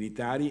sistemi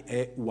militari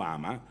è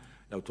UAMA,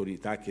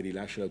 l'autorità che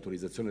rilascia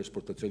l'autorizzazione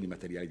all'esportazione di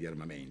materiali di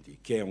armamenti,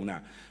 che è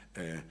una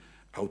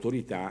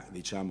autorità,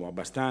 diciamo,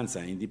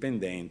 abbastanza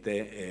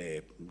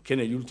indipendente, che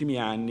negli ultimi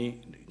anni,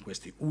 in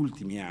questi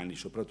ultimi anni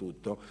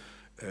soprattutto,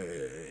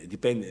 è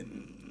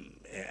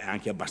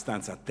anche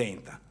abbastanza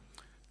attenta.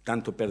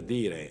 Tanto per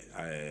dire,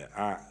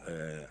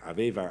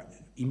 aveva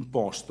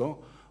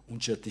imposto un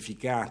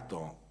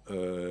certificato,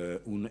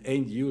 un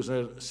end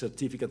user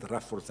certificate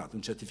rafforzato,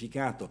 un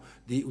certificato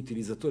di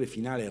utilizzatore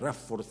finale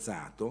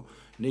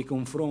rafforzato nei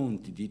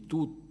confronti di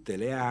tutte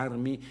le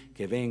armi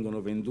che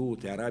vengono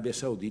vendute a Arabia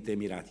Saudita e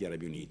Emirati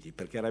Arabi Uniti,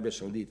 perché Arabia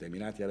Saudita e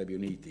Emirati Arabi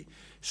Uniti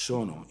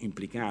sono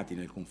implicati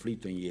nel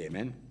conflitto in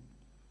Yemen,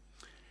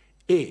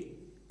 e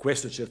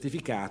questo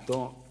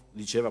certificato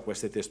diceva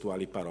queste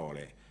testuali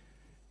parole: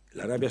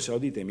 l'Arabia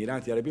Saudita e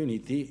Emirati Arabi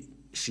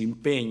Uniti si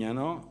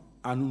impegnano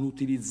a non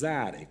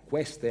utilizzare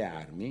queste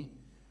armi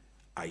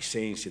ai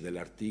sensi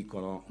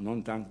dell'articolo,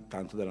 non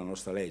tanto della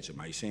nostra legge,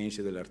 ma ai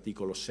sensi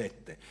dell'articolo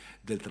 7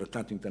 del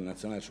Trattato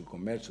internazionale sul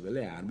commercio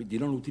delle armi, di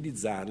non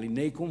utilizzarli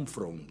nei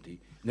confronti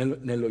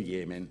nello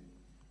Yemen.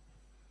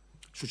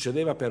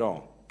 Succedeva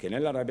però che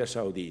nell'Arabia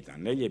Saudita,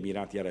 negli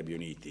Emirati Arabi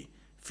Uniti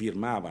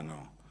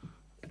firmavano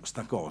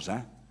sta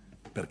cosa,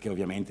 perché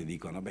ovviamente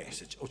dicono, beh,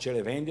 o ce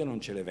le vendi o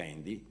non ce le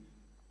vendi.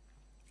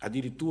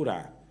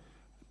 Addirittura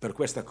per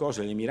questa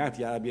cosa gli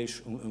Emirati Arabi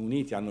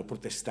Uniti hanno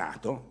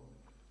protestato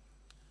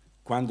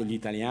quando gli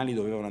italiani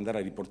dovevano andare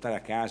a riportare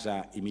a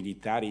casa i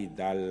militari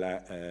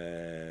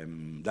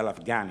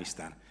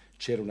dall'Afghanistan.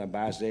 C'era una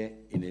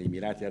base negli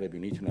Emirati Arabi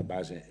Uniti, una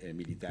base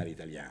militare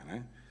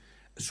italiana,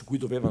 su cui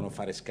dovevano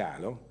fare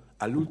scalo.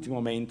 All'ultimo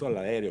momento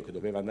l'aereo che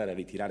doveva andare a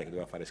ritirare, che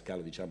doveva fare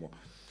scalo, diciamo,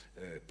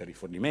 per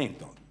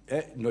rifornimento,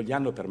 non gli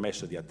hanno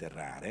permesso di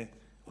atterrare,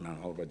 una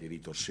norma di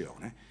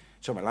ritorsione.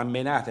 Insomma,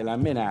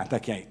 l'ammenata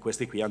che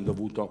questi qui hanno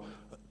dovuto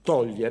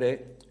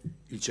togliere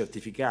il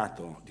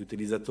certificato di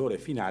utilizzatore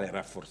finale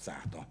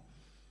rafforzato.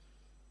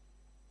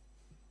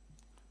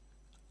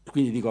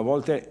 Quindi dico, a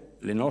volte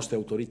le nostre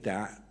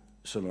autorità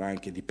sono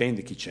anche,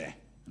 dipende chi c'è,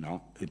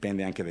 no?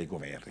 Dipende anche dai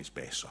governi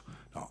spesso,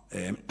 no?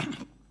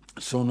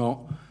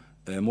 Sono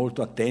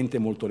molto attente,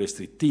 molto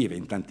restrittive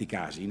in tanti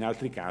casi, in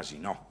altri casi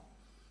no.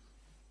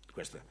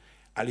 Questo,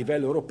 a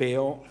livello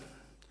europeo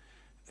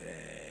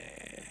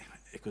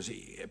è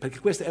così, perché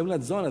questa è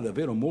una zona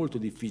davvero molto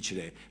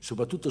difficile,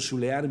 soprattutto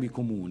sulle armi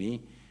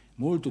comuni,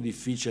 molto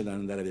difficile da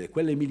andare a vedere.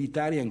 Quelle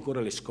militari ancora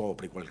le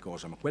scopri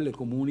qualcosa, ma quelle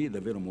comuni è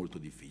davvero molto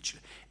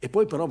difficile. E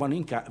poi però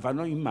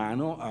vanno in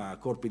mano a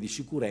corpi di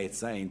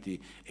sicurezza,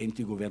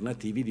 enti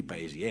governativi di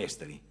paesi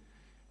esteri,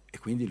 e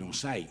quindi non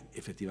sai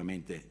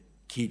effettivamente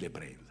chi le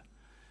prende.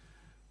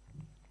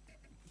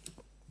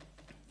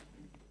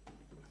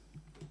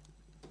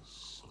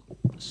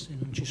 Se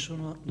non ci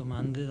sono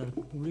domande dal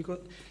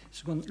pubblico,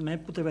 secondo me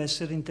poteva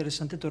essere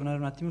interessante tornare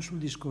un attimo sul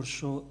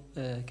discorso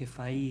che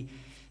fai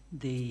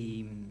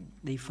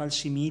dei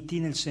falsi miti,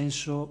 nel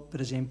senso,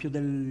 per esempio,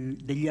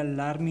 degli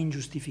allarmi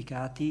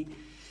ingiustificati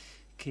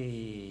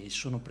che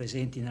sono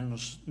presenti nella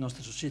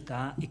nostra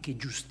società e che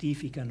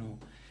giustificano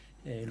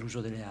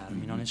l'uso delle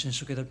armi, no? Nel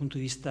senso che dal punto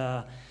di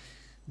vista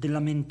della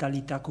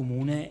mentalità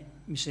comune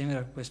mi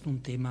sembra questo un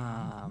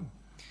tema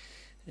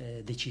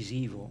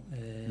decisivo.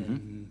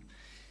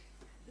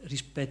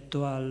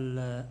 Rispetto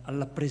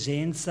alla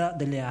presenza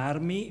delle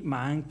armi,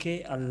 ma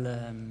anche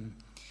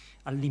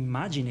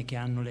all'immagine che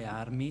hanno le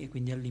armi e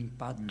quindi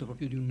all'impatto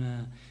proprio di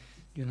una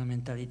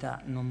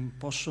mentalità. Non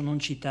posso non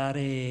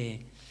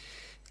citare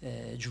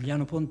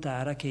Giuliano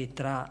Pontara, che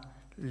tra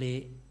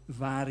le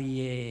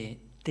varie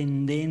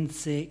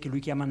tendenze che lui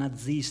chiama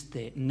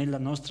naziste nella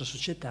nostra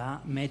società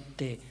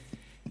mette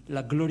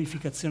la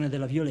glorificazione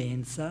della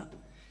violenza,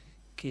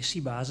 che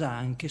si basa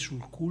anche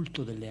sul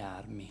culto delle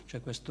armi,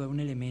 cioè questo è un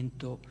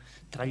elemento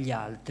tra gli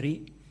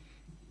altri,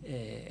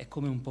 è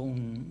come un po'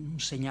 un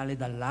segnale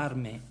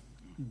d'allarme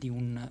di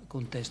un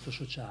contesto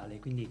sociale,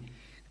 quindi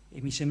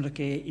mi sembra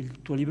che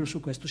il tuo libro su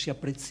questo sia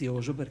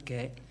prezioso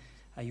perché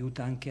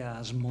aiuta anche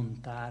a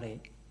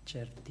smontare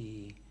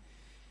certi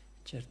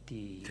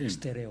sì,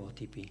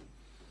 stereotipi.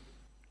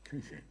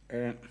 Sì, sì.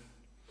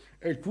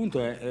 E il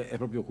punto è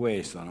proprio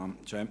questo, no?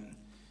 Cioè,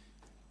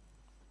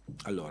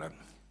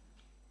 allora,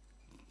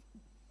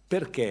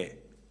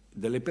 perché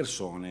delle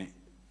persone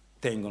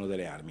tengono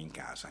delle armi in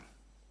casa?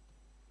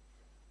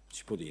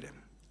 Si può dire.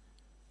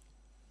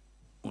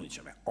 Uno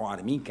dice, beh, ho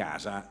armi in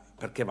casa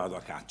perché vado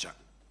a caccia,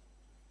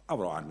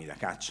 avrò armi da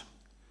caccia.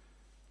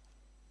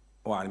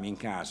 Ho armi in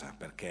casa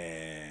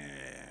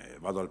perché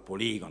vado al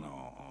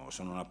poligono,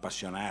 sono un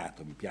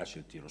appassionato, mi piace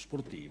il tiro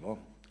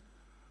sportivo.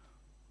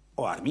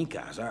 Ho armi in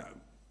casa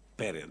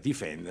per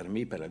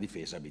difendermi, per la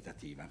difesa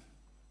abitativa.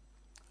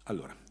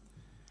 Allora,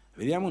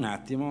 vediamo un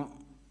attimo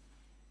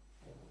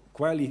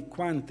quali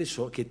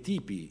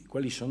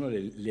sono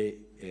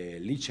le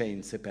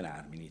licenze per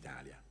armi in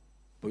Italia.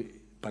 Poi,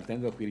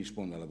 partendo da qui,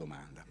 rispondo alla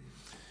domanda.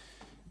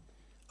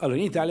 Allora,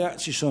 in Italia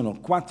ci sono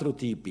 4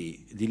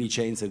 tipi di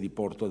licenze di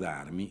porto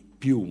d'armi,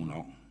 più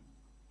 1,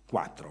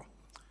 4.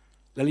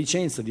 La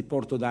licenza di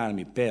porto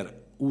d'armi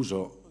per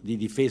uso di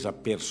difesa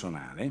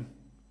personale,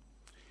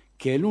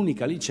 che è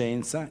l'unica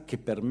licenza che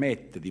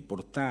permette di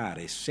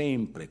portare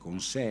sempre con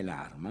sé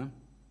l'arma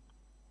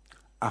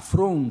a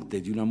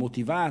fronte di una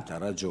motivata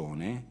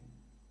ragione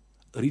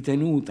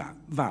ritenuta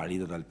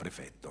valida dal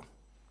prefetto.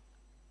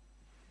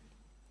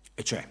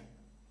 E cioè,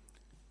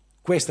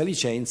 questa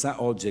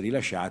licenza oggi è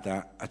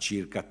rilasciata a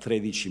circa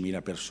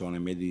 13.000 persone,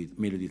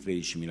 meglio di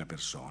 13.000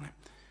 persone.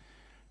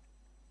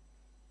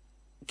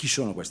 Chi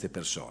sono queste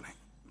persone?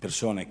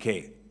 Persone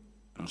che,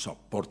 non so,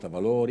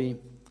 portavalori,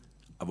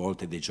 a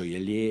volte dei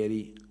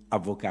gioiellieri,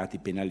 avvocati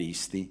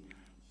penalisti,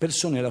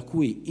 persone la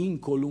cui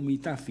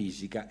incolumità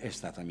fisica è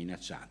stata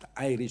minacciata.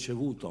 Hai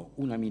ricevuto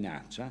una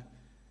minaccia,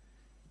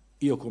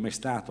 io come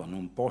Stato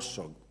non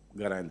posso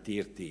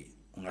garantirti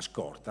una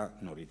scorta,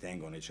 non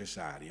ritengo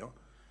necessario,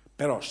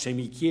 però se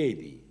mi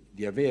chiedi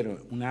di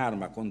avere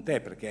un'arma con te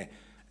perché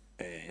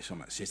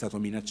insomma, sei stato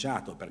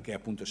minacciato, perché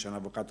appunto sei un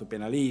avvocato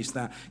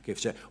penalista,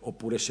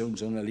 oppure sei un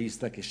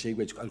giornalista che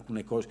segue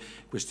alcune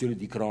questioni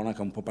di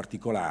cronaca un po'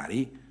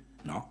 particolari,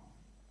 no?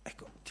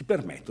 Ecco, ti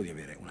permetto di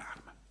avere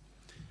un'arma.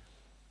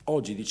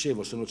 Oggi,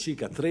 dicevo, sono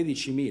circa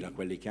 13.000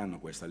 quelli che hanno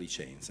questa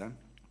licenza,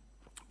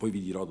 poi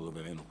vi dirò da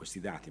dove vengono questi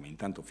dati, ma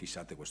intanto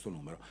fissate questo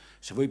numero.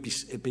 Se voi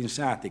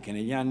pensate che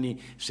negli anni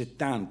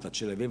 70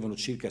 ce ne avevano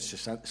circa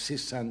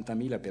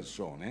 60.000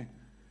 persone,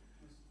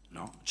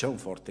 no? C'è un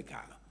forte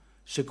calo.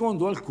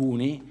 Secondo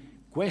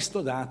alcuni,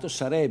 questo dato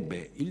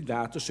sarebbe il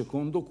dato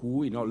secondo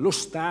cui, no, lo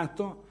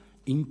Stato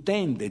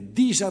intende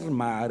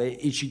disarmare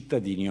i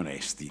cittadini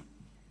onesti.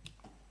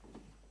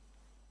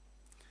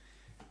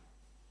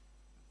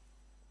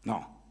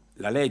 No.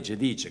 La legge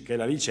dice che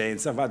la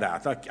licenza va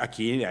data a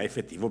chi ne ha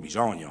effettivo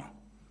bisogno.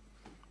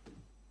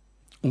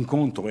 Un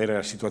conto era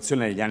la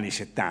situazione negli anni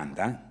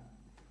 70,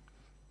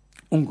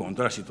 un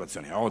conto è la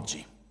situazione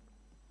oggi.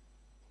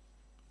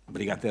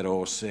 Brigate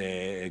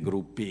rosse,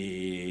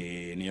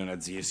 gruppi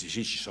neonazisti,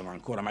 sì, ci sono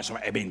ancora, ma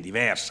insomma è ben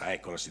diversa,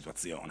 ecco, la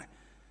situazione.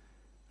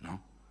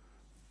 No?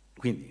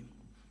 Quindi,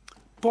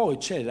 poi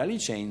c'è la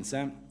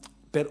licenza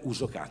per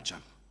uso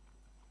caccia.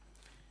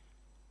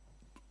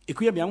 E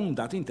qui abbiamo un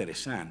dato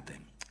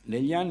interessante.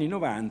 Negli anni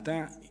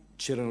 90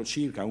 c'erano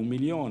circa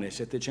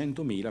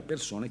 1.700.000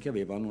 persone che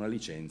avevano una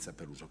licenza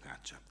per uso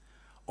caccia.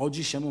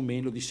 Oggi siamo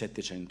meno di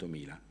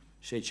 700.000,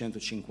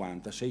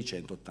 650,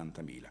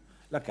 680.000.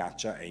 La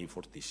caccia è in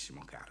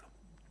fortissimo calo.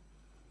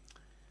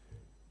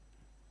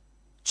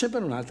 C'è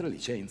però un'altra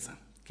licenza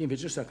che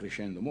invece sta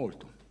crescendo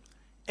molto.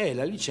 È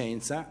la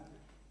licenza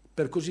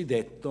per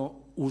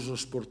cosiddetto uso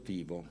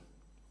sportivo,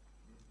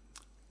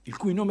 il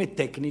cui nome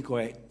tecnico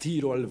è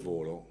tiro al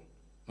volo,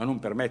 ma non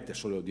permette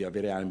solo di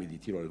avere armi di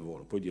tiro al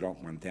volo, poi dirò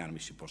quante armi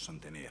si possano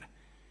tenere.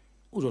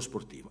 Uso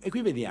sportivo. E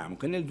qui vediamo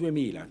che nel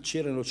 2000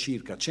 c'erano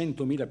circa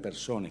 100.000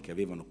 persone che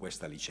avevano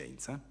questa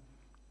licenza,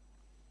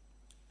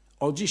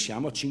 oggi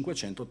siamo a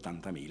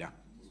 580.000.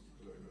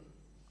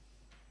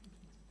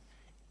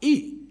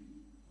 I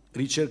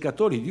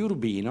ricercatori di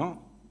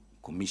Urbino,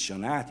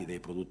 commissionati dai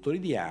produttori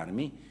di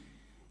armi,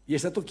 gli è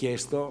stato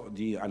chiesto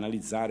di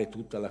analizzare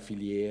tutta la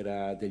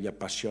filiera degli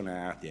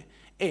appassionati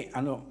e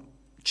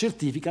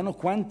certificano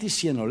quanti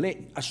siano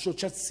le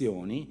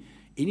associazioni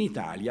in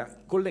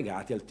Italia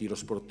collegate al tiro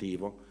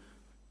sportivo,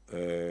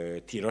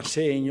 tiro a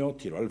segno,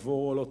 tiro al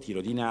volo,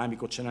 tiro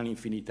dinamico, ce n'è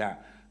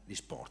un'infinità di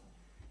sport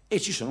e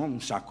ci sono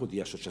un sacco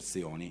di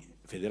associazioni,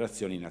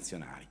 federazioni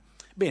nazionali.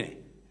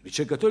 Bene,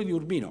 ricercatori di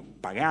Urbino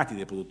pagati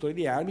dai produttori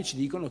di armi ci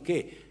dicono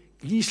che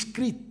gli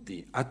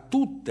iscritti a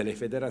tutte le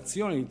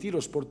federazioni di tiro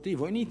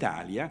sportivo in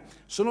Italia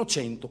sono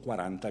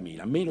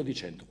 140.000, meno di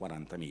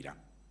 140.000.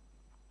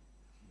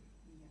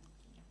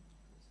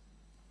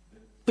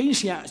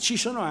 Ci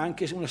sono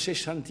anche una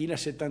 60.000,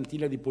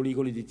 70.000 di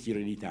poligoni di tiro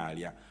in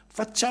Italia.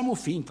 Facciamo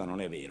finta, non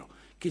è vero,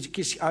 che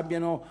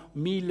abbiano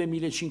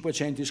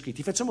 1.000-1.500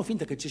 iscritti. Facciamo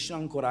finta che ci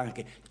siano ancora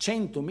anche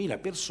 100.000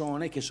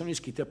 persone che sono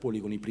iscritte a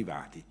poligoni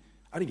privati.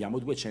 Arriviamo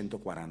a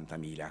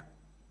 240.000.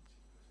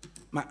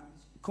 Ma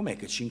com'è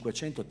che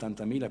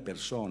 580.000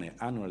 persone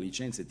hanno una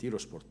licenza di tiro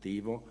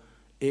sportivo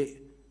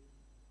e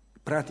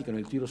praticano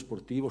il tiro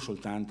sportivo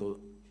soltanto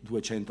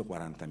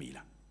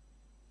 240.000?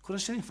 Cosa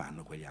se ne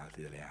fanno quegli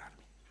altri delle armi?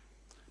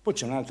 Poi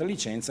c'è un'altra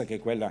licenza che è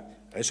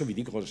quella, adesso vi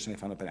dico cosa se ne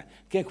fanno per armi,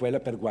 che è quella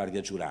per guardia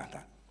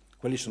giurata.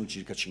 Quelli sono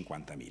circa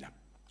 50.000.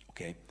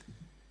 Okay?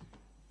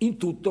 In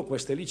tutto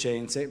queste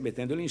licenze,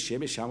 mettendole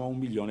insieme, siamo a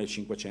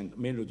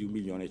meno di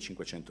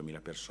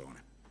 1.500.000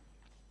 persone.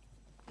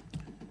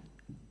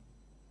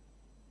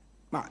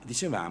 Ma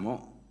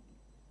dicevamo,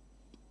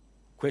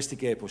 questi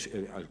che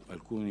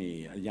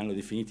alcuni li hanno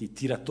definiti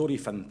tiratori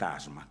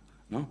fantasma,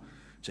 no?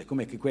 Cioè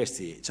come che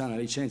questi hanno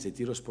una licenza di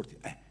tiro sportivo.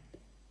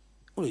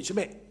 Uno dice,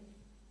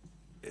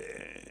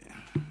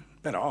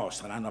 però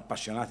saranno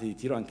appassionati di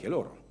tiro anche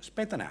loro.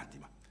 Aspetta un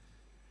attimo.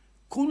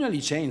 Con una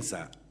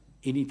licenza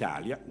in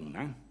Italia,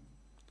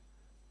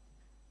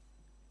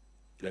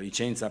 la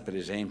licenza per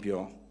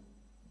esempio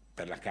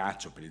per la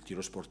caccia, per il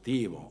tiro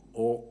sportivo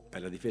o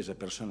per la difesa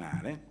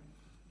personale,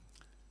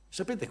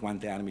 sapete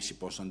quante armi si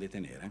possono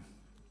detenere?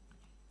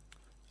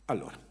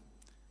 Allora,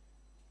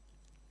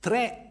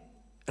 3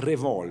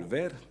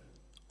 revolver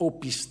o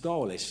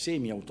pistole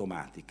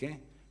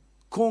semiautomatiche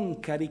con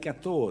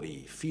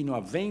caricatori fino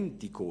a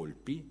 20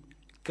 colpi,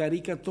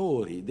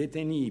 caricatori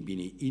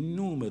detenibili in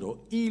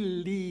numero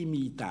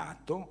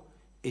illimitato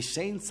e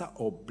senza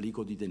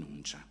obbligo di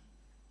denuncia.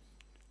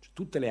 Cioè,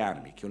 tutte le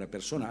armi che una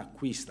persona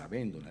acquista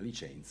avendo una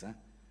licenza,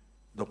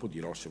 dopo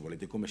dirò se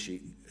volete come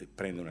si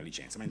prende una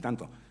licenza, ma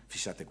intanto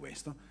fissate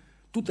questo.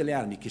 Tutte le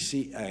armi che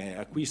si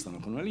acquistano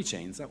con una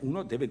licenza,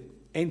 uno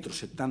deve entro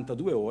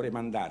 72 ore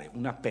mandare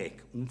una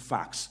PEC, un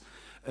fax,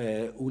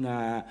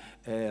 una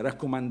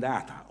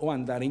raccomandata o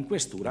andare in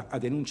questura a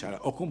denunciare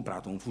ho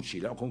comprato un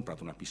fucile, ho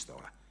comprato una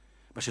pistola.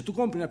 Ma se tu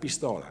compri una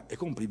pistola e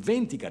compri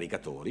 20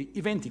 caricatori, i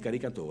 20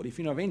 caricatori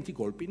fino a 20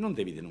 colpi non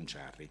devi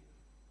denunciarli.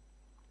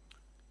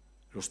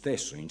 Lo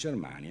stesso in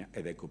Germania,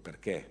 ed ecco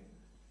perché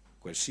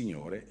quel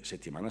signore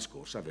settimana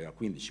scorsa aveva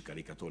 15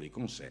 caricatori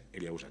con sé e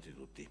li ha usati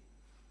tutti.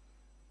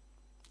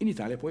 In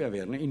Italia puoi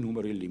averne in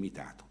numero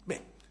illimitato.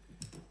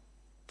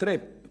 3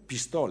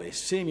 pistole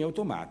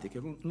semiautomatiche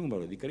con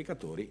numero di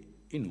caricatori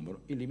in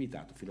numero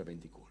illimitato fino a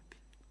 20 colpi,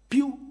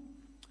 più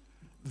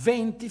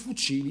 20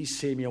 fucili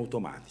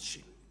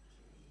semiautomatici.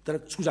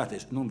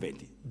 Scusate, non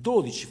 20,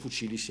 12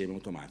 fucili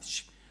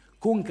semiautomatici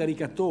con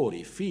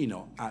caricatori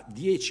fino a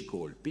 10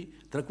 colpi.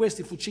 Tra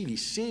questi fucili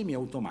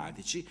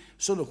semiautomatici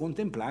sono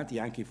contemplati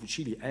anche i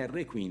fucili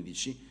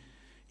R15,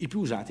 i più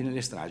usati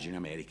nelle stragi in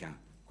America.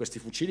 Questi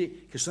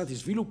fucili che sono stati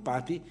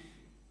sviluppati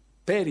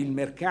per il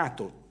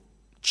mercato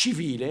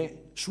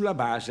civile sulla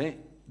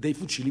base dei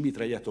fucili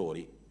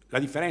mitragliatori. La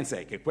differenza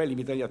è che quelli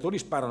mitragliatori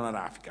sparano a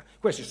raffica,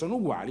 questi sono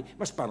uguali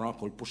ma sparano a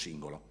colpo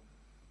singolo.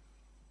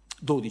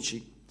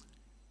 12.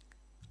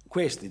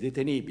 Questi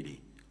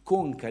detenibili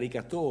con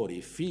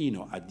caricatori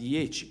fino a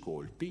 10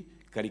 colpi,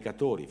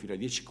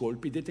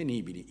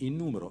 detenibili in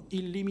numero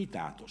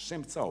illimitato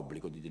senza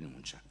obbligo di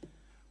denuncia,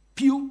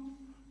 più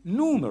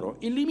numero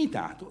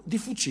illimitato di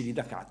fucili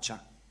da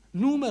caccia,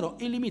 numero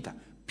illimitato,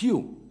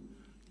 più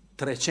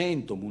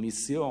 200,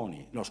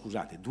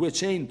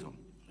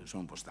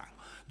 sono un po'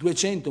 stanco,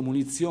 200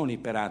 munizioni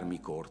per armi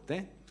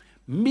corte,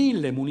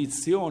 1000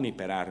 munizioni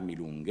per armi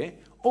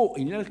lunghe o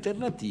in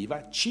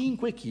alternativa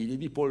 5 kg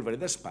di polvere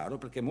da sparo,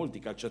 perché molti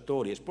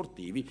calciatori e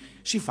sportivi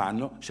se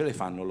le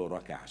fanno loro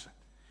a casa.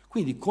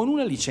 Quindi con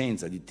una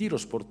licenza di tiro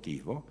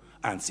sportivo,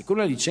 anzi con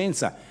una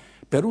licenza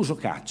per uso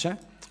caccia,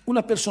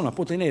 una persona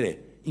può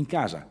tenere in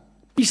casa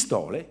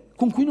pistole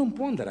con cui non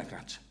può andare a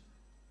caccia.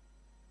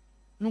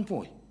 Non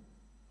puoi.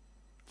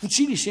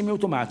 Fucili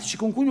semiautomatici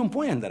con cui non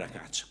puoi andare a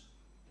caccia.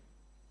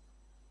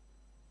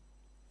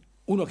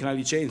 Uno che ha una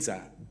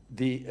licenza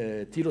di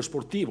tiro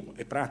sportivo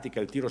e pratica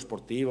il tiro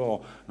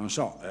sportivo,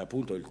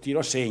 appunto il tiro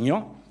a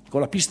segno,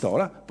 con la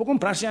pistola, può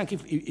comprarsi anche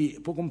i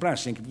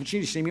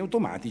fucili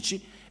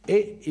semiautomatici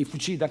e i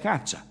fucili da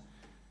caccia.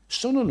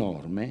 Sono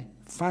norme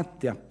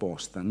fatte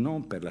apposta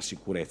non per la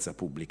sicurezza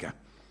pubblica,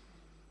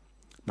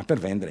 ma per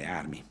vendere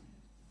armi.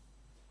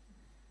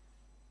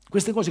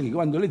 Queste cose che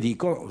quando le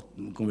dico,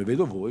 come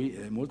vedo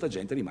voi, molta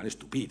gente rimane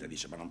stupita,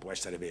 dice ma non può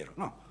essere vero.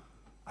 No,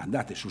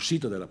 andate sul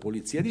sito della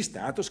Polizia di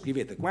Stato,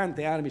 scrivete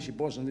quante armi si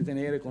possono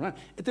detenere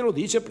e te lo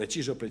dice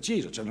preciso,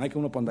 cioè non è che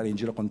uno può andare in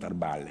giro a contar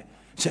balle,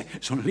 cioè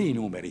sono lì i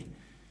numeri.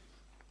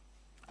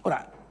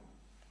 Ora,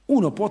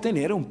 uno può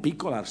tenere un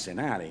piccolo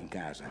arsenale in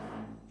casa,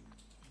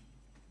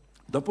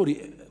 dopo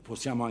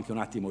possiamo anche un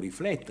attimo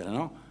riflettere,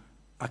 no?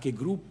 A che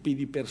gruppi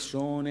di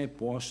persone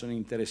possono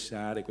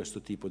interessare questo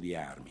tipo di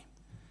armi.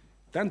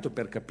 Tanto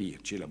per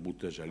capirci, la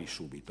butto già lì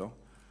subito,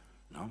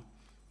 no?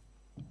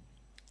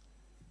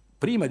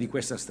 Prima di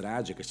questa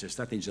strage che c'è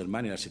stata in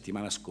Germania la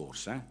settimana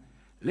scorsa,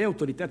 le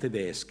autorità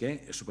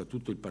tedesche, e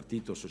soprattutto il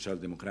Partito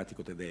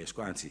Socialdemocratico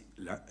tedesco, anzi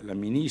la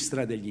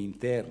ministra degli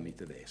interni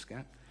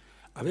tedesca,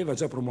 aveva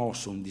già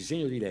promosso un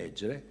disegno di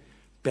legge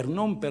per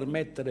non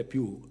permettere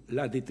più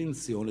la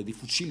detenzione di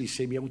fucili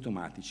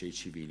semiautomatici ai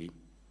civili.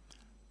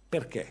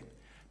 Perché?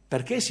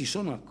 Perché si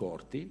sono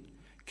accorti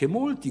che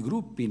molti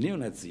gruppi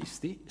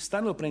neonazisti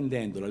stanno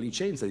prendendo la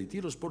licenza di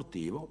tiro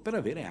sportivo per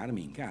avere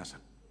armi in casa.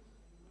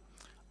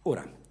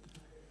 Ora,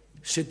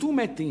 se tu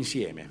metti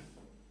insieme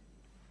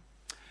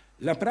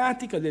la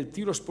pratica del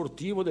tiro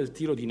sportivo, del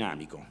tiro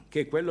dinamico,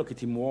 che è quello che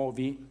ti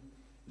muovi,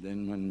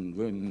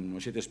 voi non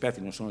siete esperti,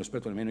 non sono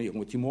esperto nemmeno io,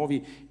 come ti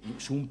muovi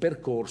su un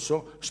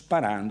percorso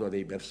sparando a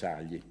dei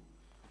bersagli.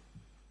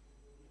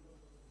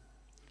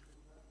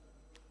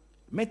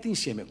 Metti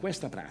insieme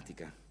questa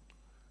pratica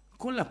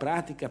con la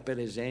pratica, per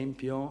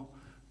esempio,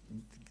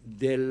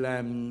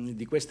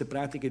 di queste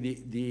pratiche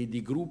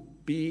di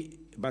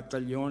gruppi,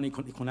 battaglioni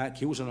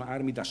che usano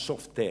armi da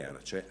soft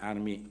air, cioè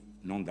armi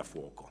non da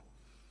fuoco,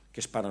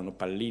 che sparano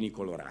pallini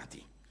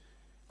colorati,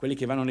 quelli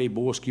che vanno nei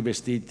boschi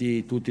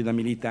vestiti tutti da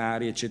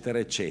militari, eccetera,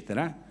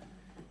 eccetera.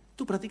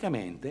 Tu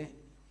praticamente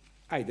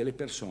hai delle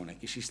persone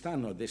che si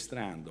stanno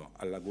addestrando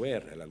alla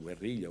guerra, alla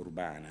guerriglia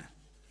urbana,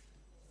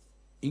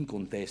 in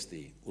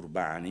contesti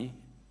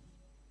urbani,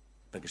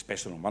 perché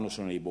spesso non vanno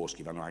solo nei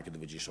boschi, vanno anche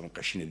dove ci sono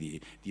cascine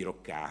di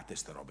roccate,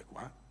 queste robe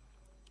qua.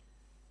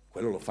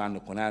 Quello lo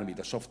fanno con armi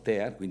da soft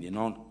air, quindi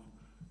non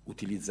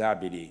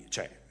utilizzabili,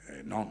 cioè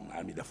non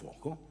armi da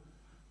fuoco,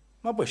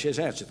 ma poi si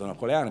esercitano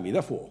con le armi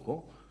da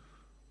fuoco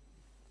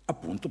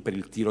appunto per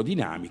il tiro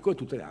dinamico e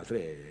tutte le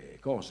altre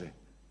cose.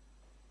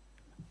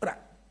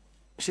 Ora,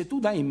 se tu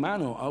dai in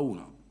mano a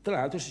uno, tra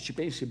l'altro se ci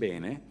pensi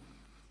bene,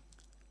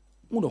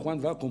 uno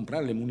quando va a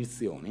comprare le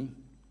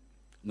munizioni,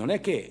 non è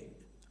che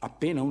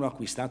appena uno ha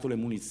acquistato le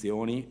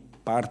munizioni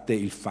parte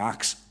il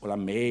fax o la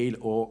mail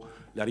o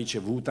la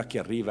ricevuta che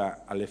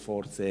arriva alle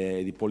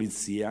forze di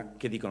polizia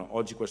che dicono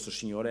oggi questo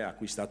signore ha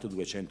acquistato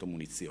 200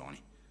 munizioni.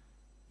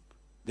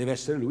 Deve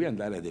essere lui a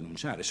andare a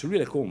denunciare. Se lui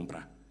le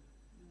compra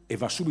e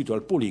va subito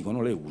al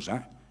poligono, le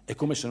usa, è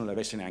come se non le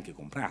avesse neanche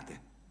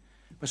comprate.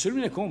 Ma se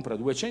lui ne compra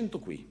 200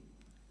 qui,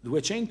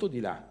 200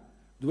 di là,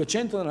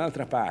 200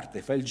 dall'altra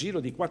parte, fa il giro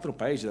di 4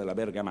 paesi della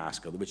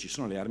Bergamasca dove ci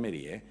sono le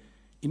armerie,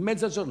 in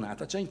mezza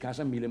giornata c'ha in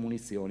casa 1000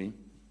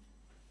 munizioni.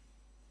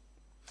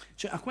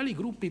 Cioè, a quali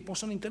gruppi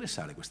possono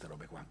interessare queste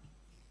robe qua?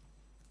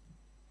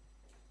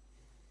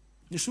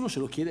 Nessuno se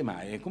lo chiede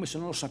mai, è come se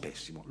non lo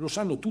sapessimo. Lo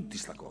sanno tutti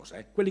sta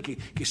cosa, Quelli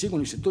che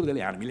seguono il settore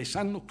delle armi le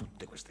sanno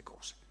tutte queste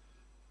cose.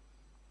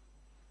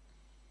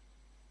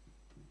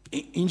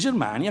 E in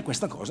Germania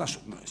questa cosa,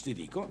 ti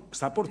dico,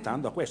 sta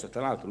portando a questo.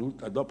 Tra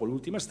l'altro, dopo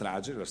l'ultima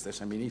strage, la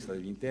stessa ministra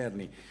degli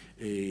interni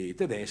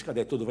tedesca ha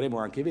detto dovremmo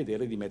anche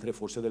vedere di mettere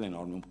forse delle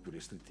norme un po' più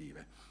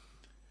restrittive.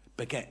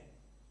 Perché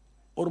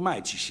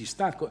ormai ci si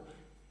sta...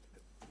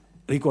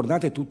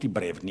 Ricordate tutti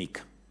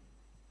Breivik,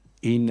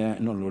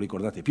 non lo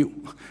ricordate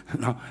più,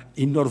 no?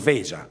 In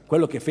Norvegia,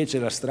 quello che fece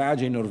la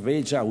strage in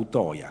Norvegia a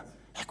Utoya,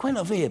 e quello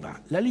aveva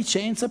la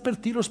licenza per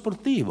tiro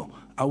sportivo,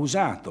 ha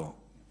usato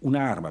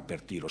un'arma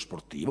per tiro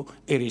sportivo,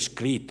 era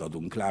iscritto ad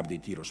un club di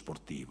tiro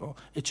sportivo,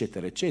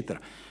 eccetera,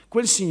 eccetera.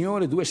 Quel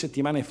signore 2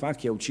 settimane fa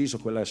che ha ucciso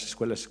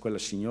quella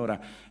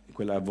signora,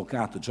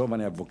 quell'avvocato,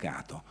 giovane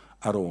avvocato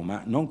a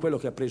Roma, non quello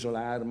che ha preso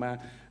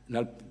l'arma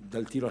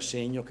dal tiro a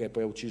segno che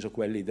poi ha ucciso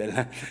quelli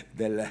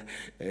del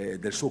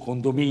suo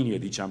condominio,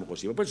 diciamo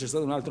così. Ma poi c'è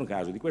stato un altro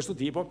caso di questo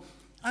tipo,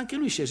 anche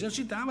lui si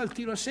esercitava al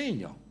tiro a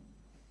segno.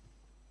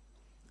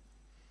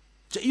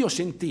 Cioè, io ho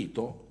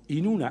sentito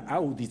in una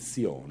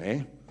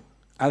audizione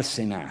al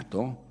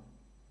Senato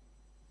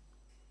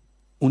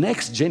un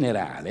ex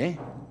generale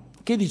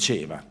che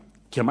diceva,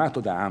 chiamato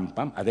da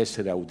ANPAM ad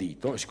essere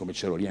audito, e siccome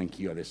c'ero lì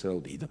anch'io ad essere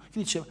audito, che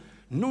diceva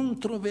non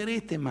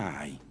troverete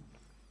mai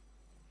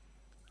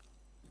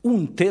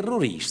un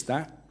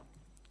terrorista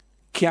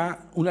che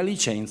ha una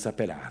licenza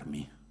per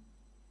armi.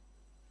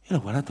 E l'ho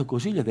guardato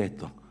così e gli ho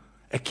detto,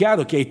 è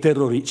chiaro che ai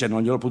terroristi, cioè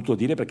non gliel'ho potuto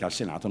dire perché al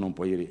Senato non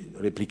puoi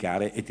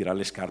replicare e tirare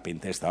le scarpe in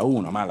testa a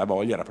uno, ma la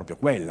voglia era proprio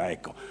quella,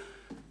 ecco.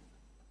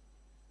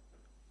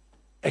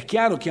 È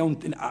chiaro che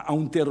a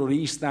un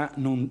terrorista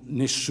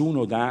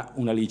nessuno dà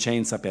una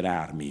licenza per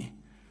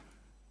armi,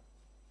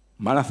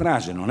 ma la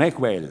frase non è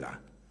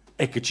quella,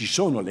 è che ci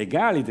sono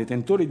legali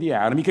detentori di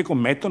armi che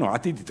commettono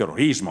atti di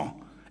terrorismo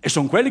e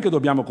sono quelli che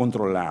dobbiamo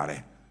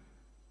controllare.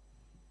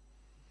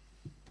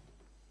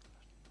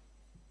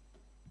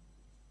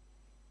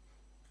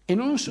 E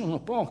non sono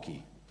pochi,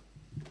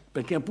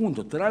 perché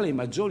appunto tra le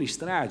maggiori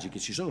stragi che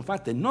ci sono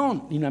fatte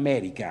non in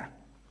America,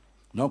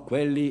 no,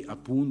 quelli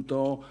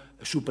appunto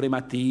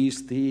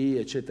suprematisti,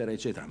 eccetera,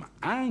 eccetera, ma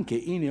anche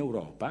in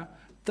Europa,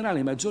 tra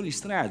le maggiori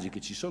stragi che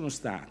ci sono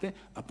state,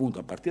 appunto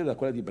a partire da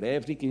quella di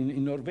Breivik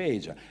in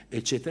Norvegia,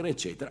 eccetera,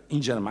 eccetera,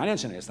 in Germania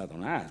ce n'è stata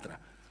un'altra,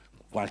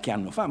 qualche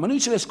anno fa, ma noi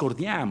ce le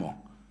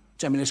scordiamo.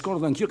 Cioè me ne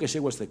scordo anch'io che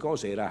seguo queste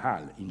cose, era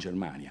Halle in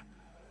Germania.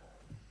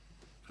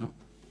 No?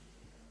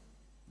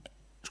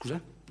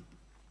 Scusa?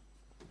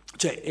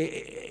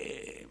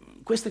 Cioè,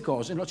 queste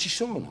cose no, ci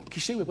sono, chi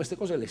segue queste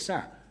cose le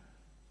sa.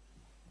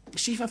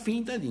 Si fa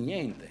finta di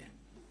niente.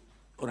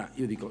 Ora,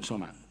 io dico,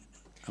 insomma,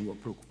 è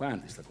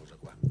preoccupante questa cosa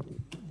qua.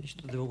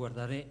 Devo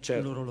guardare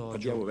l'orologio.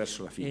 Andiamo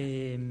verso la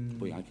fine,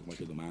 poi anche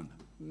qualche domanda.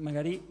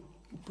 Magari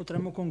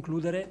potremmo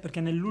concludere,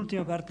 perché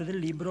nell'ultima parte del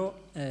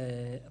libro,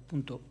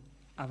 appunto,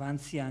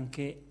 avanzi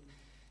anche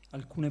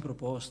alcune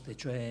proposte,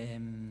 cioè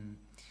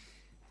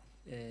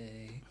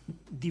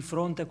di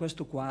fronte a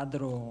questo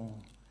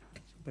quadro,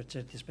 per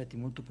certi aspetti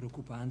molto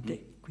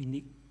preoccupante,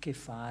 quindi che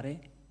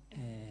fare?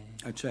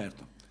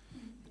 Certo.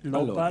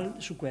 L'Opal allora,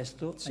 su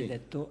questo, sì. hai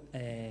detto,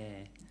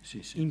 è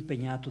sì.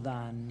 impegnato da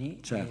anni.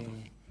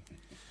 Certo.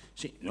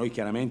 Sì, noi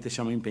chiaramente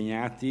siamo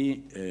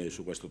impegnati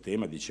su questo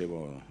tema,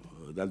 dicevo,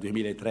 dal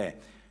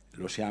 2003,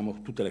 lo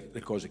siamo, tutte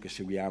le cose che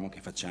seguiamo, che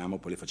facciamo,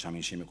 poi le facciamo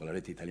insieme con la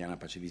rete italiana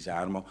Pace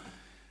Disarmo,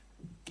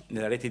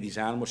 nella rete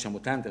disarmo siamo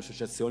tante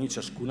associazioni,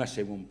 ciascuna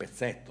segue un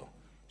pezzetto.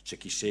 C'è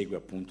chi segue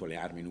appunto le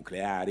armi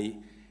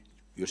nucleari,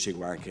 io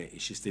seguo anche i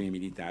sistemi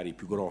militari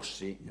più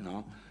grossi,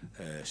 no?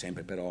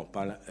 Sempre per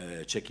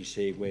Opal, c'è chi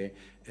segue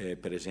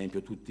per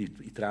esempio tutti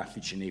i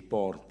traffici nei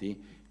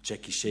porti, c'è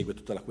chi segue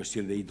tutta la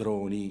questione dei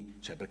droni,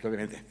 cioè perché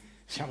ovviamente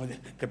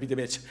capite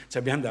bene,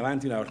 abbiamo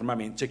davanti un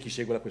armamento, c'è chi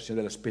segue la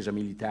questione della spesa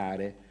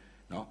militare,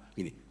 no?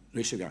 Quindi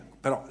noi seguiamo,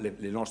 però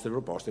le nostre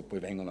proposte poi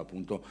vengono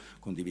appunto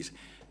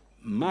condivise.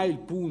 Ma il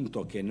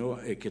punto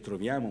che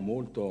troviamo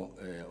molto,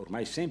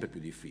 ormai sempre più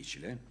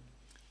difficile,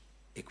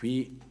 e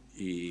qui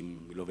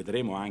lo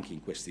vedremo anche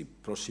in questi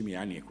prossimi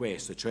anni, è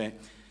questo, cioè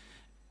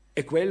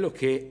è quello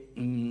che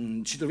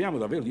ci troviamo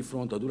davvero di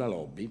fronte ad una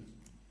lobby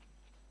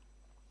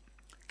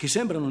che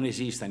sembra non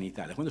esista in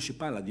Italia. Quando si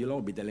parla di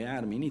lobby delle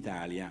armi in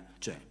Italia,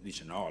 cioè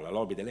dice no, la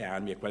lobby delle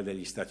armi è quella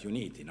degli Stati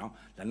Uniti, no?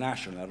 La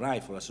National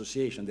Rifle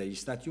Association degli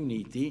Stati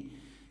Uniti,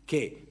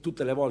 che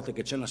tutte le volte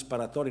che c'è una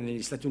sparatoria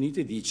negli Stati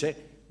Uniti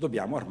dice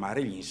dobbiamo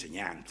armare gli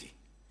insegnanti.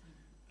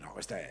 No,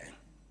 questa è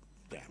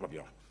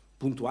proprio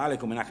puntuale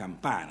come una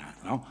campana,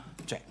 no?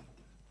 Cioè,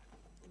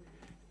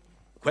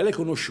 quella è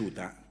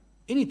conosciuta.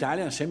 In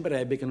Italia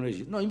sembrerebbe che non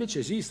esista. No, invece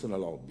esiste una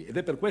lobby, ed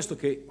è per questo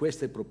che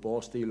queste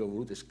proposte io le ho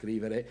volute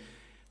scrivere,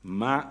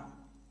 ma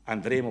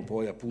andremo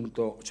poi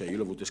appunto, cioè io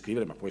le ho volute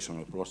scrivere, ma poi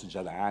sono proposte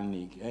già da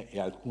anni, e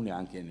alcune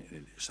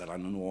anche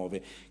saranno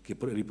nuove, che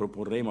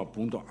riproporremo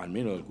appunto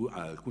almeno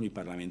a alcuni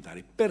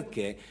parlamentari.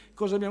 Perché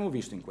cosa abbiamo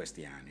visto in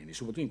questi anni,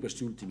 soprattutto in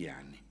questi ultimi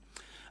anni?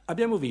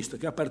 Abbiamo visto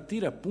che a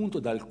partire appunto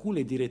da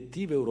alcune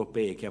direttive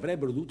europee che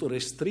avrebbero dovuto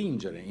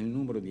restringere il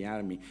numero di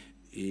armi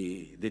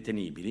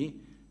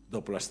detenibili,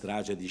 dopo la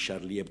strage di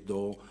Charlie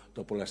Hebdo,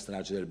 dopo la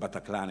strage del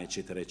Bataclan,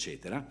 eccetera,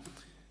 eccetera,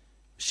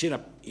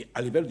 a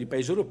livello di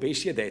paesi europei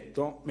si è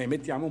detto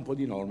mettiamo un po'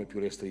 di norme più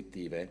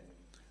restrittive.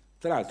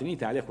 Tra l'altro in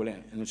Italia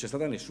non c'è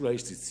stata nessuna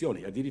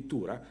restrizione,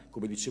 addirittura,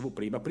 come dicevo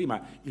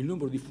prima il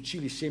numero di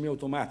fucili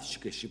semiautomatici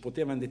che si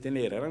potevano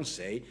detenere erano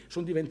 6,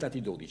 sono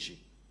diventati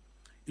 12.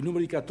 Il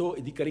numero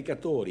di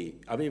caricatori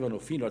avevano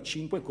fino a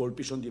 5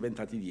 colpi, sono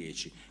diventati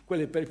 10.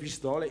 Quelle per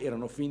pistole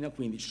erano fino a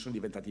 15, sono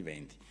diventati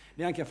 20.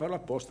 Neanche a farlo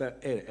apposta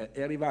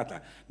è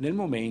arrivata nel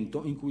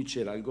momento in cui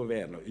c'era il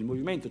governo, il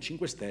Movimento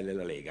 5 Stelle e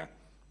la Lega.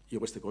 Io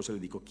queste cose le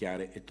dico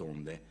chiare e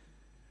tonde.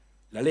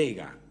 La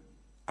Lega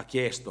ha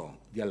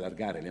chiesto di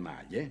allargare le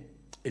maglie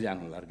e le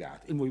hanno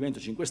allargate. Il Movimento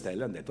 5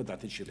 Stelle ha detto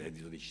dateci il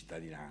reddito di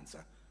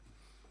cittadinanza.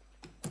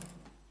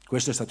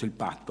 Questo è stato il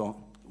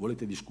patto.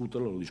 Volete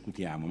discuterlo, lo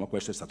discutiamo, ma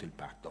questo è stato il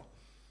patto.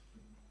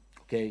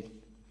 Ok?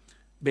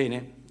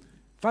 Bene,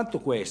 fatto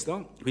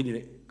questo,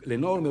 quindi le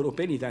norme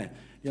europee in Italia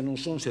non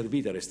sono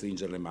servite a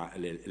restringere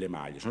le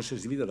maglie, sono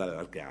servite ad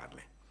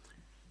allargarle.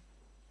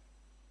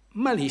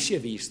 Ma lì si è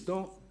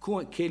visto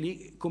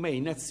com'è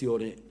in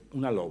azione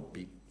una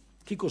lobby.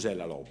 Che cos'è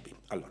la lobby?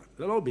 Allora,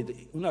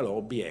 una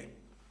lobby è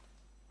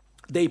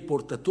dei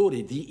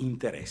portatori di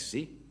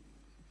interessi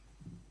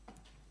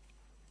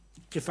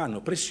che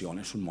fanno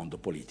pressione sul mondo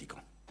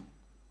politico.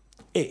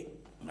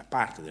 E una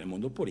parte del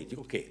mondo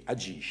politico che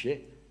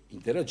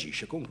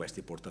interagisce con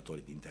questi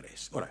portatori di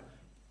interessi. Ora,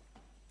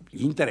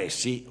 gli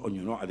interessi,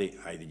 ognuno ha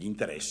degli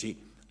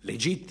interessi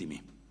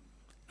legittimi,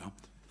 no?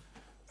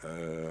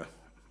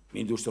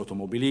 L'industria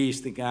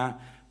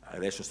automobilistica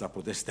adesso sta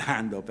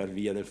protestando per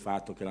via del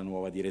fatto che la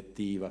nuova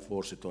direttiva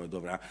forse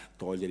dovrà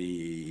togliere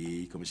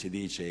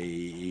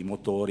i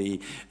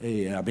motori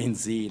a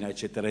benzina,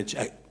 eccetera,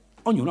 eccetera.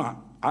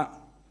 Ognuno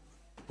ha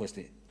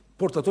questi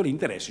portatori di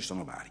interessi,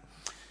 sono vari.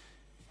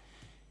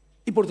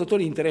 I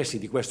portatori di interessi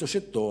di questo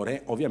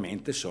settore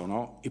ovviamente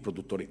sono i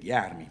produttori di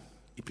armi,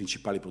 i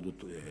principali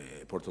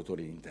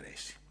portatori di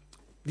interessi,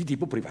 di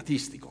tipo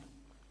privatistico.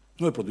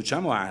 Noi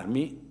produciamo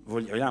armi,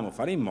 vogliamo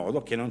fare in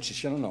modo che non ci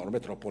siano norme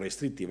troppo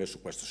restrittive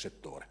su questo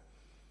settore.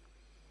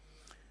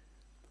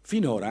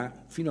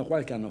 Finora, fino a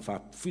qualche anno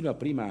fa, fino a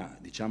prima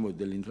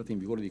dell'entrata in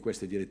vigore di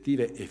queste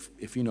direttive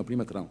e fino a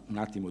prima, tra un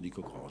attimo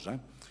dico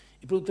cosa,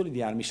 i produttori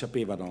di armi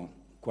sapevano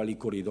quali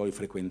corridoi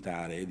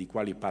frequentare, di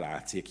quali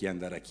palazzi e chi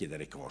andare a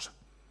chiedere cosa,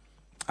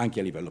 anche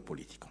a livello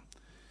politico.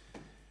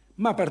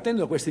 Ma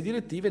partendo da queste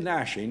direttive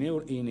nasce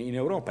in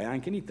Europa e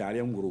anche in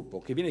Italia un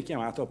gruppo che viene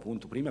chiamato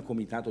appunto prima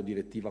Comitato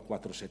Direttiva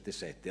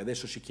 477,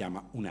 adesso si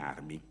chiama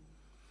UNARMI,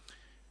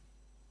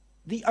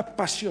 di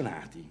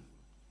appassionati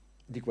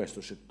di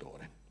questo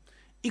settore,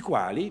 i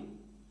quali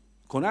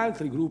con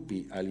altri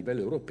gruppi a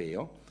livello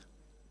europeo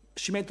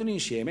si mettono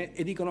insieme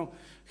e dicono,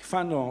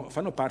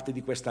 fanno parte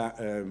di questa,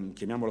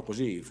 chiamiamola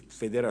così,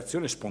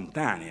 federazione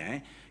spontanea,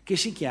 che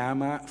si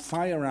chiama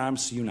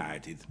Firearms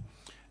United,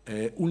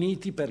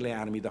 Uniti per le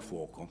armi da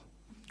fuoco,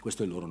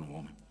 questo è il loro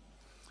nome,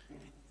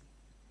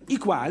 i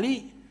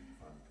quali,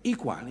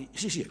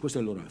 sì, questo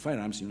è il loro nome,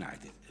 Firearms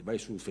United, vai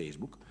su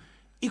Facebook,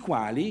 i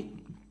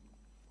quali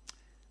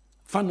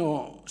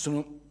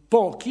sono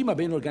pochi ma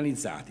ben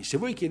organizzati. Se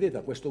voi chiedete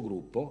a questo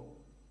gruppo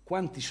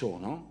quanti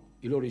sono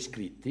i loro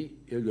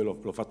iscritti, io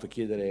l'ho fatto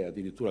chiedere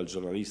addirittura al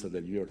giornalista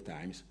del New York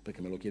Times,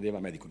 perché me lo chiedeva a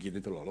me, dico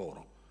chiedetelo a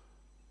loro.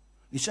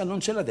 Dice, non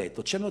ce l'ha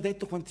detto, ci hanno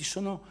detto quanti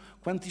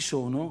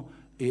sono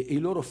e i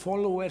loro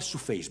follower su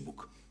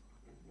Facebook.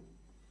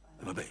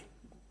 Vabbè,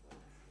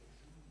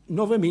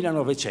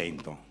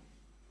 9.900.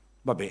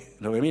 Vabbè,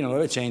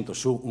 9.900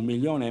 su 1,5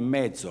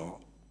 milioni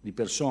di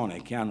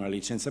persone che hanno la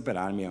licenza per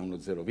armi è uno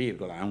 0,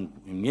 è un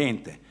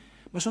niente.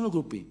 Ma sono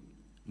gruppi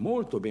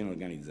molto ben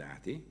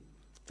organizzati,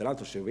 tra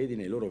l'altro se vedi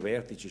nei loro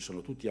vertici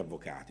sono tutti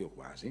avvocati o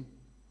quasi,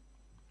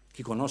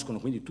 che conoscono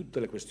quindi tutte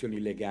le questioni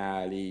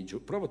legali.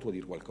 Prova tu a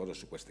dire qualcosa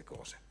su queste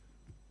cose,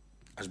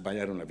 a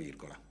sbagliare una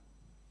virgola.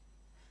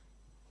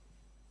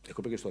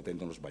 Ecco perché sto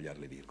attento a non sbagliare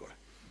le virgole,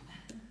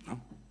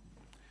 no?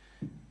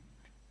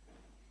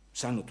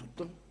 Sanno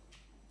tutto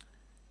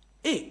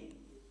e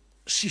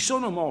si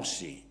sono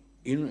mossi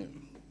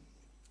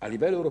a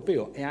livello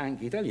europeo e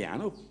anche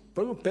italiano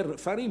proprio per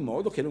fare in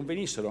modo che non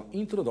venissero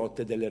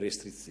introdotte delle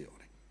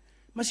restrizioni,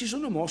 ma si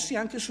sono mossi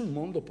anche sul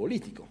mondo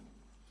politico.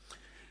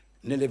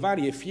 Nelle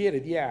varie fiere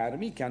di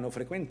armi che hanno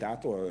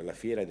frequentato, la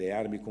fiera delle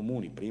armi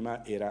comuni,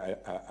 prima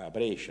era a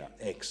Brescia,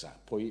 EXA,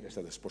 poi è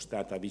stata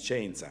spostata a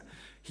Vicenza,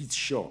 Hit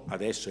Show,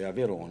 adesso è a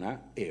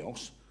Verona,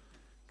 EOS,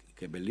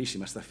 che è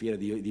bellissima sta fiera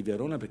di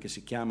Verona perché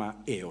si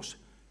chiama EOS,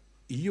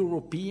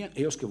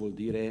 EOS che vuol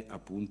dire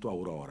appunto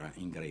aurora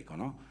in greco,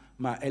 no?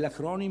 Ma è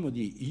l'acronimo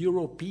di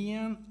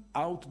European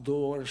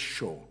Outdoor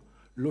Show,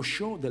 lo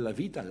show della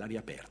vita all'aria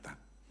aperta.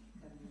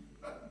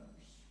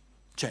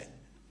 Cioè,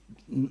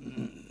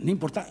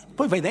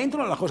 poi vai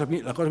dentro, la cosa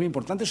più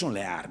importante sono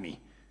le armi,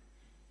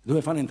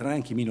 dove fanno entrare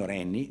anche i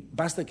minorenni,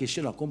 basta che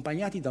siano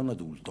accompagnati da un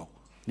adulto,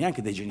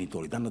 neanche dai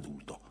genitori, da un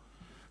adulto.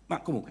 Ma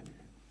comunque,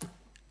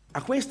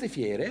 a queste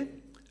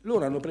fiere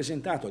loro hanno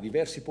presentato a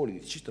diversi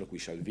politici, tra cui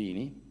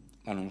Salvini,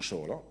 ma non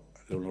solo,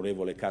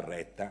 l'onorevole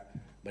Carretta,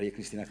 Maria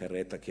Cristina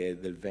Carretta che è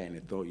del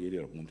Veneto, ieri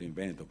ero appunto in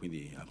Veneto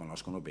quindi la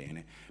conoscono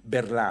bene,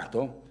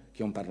 Berlato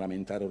che è un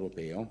parlamentare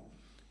europeo,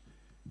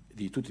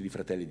 di tutti i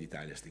Fratelli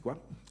d'Italia sti qua,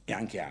 e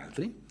anche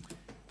altri,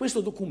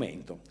 questo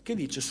documento che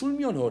dice: sul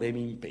mio onore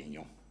mi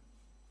impegno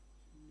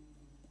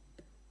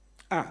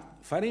a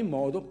fare in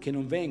modo che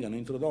non vengano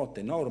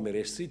introdotte norme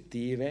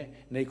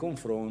restrittive nei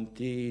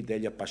confronti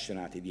degli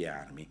appassionati di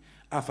armi,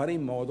 a fare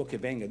in modo che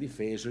venga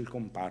difeso il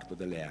comparto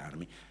delle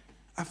armi,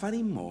 a fare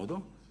in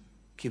modo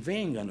che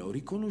vengano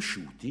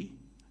riconosciuti,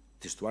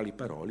 testuali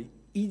parole,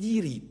 i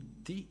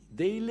diritti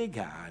dei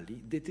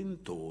legali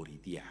detentori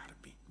di armi.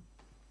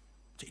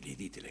 Cioè, i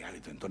diritti legali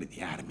detentori di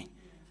armi.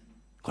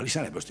 Quali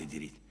sarebbero questi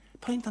diritti?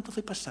 Però intanto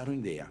fai passare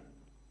un'idea.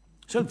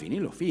 Salvini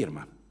lo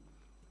firma.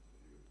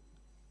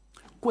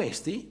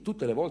 Questi,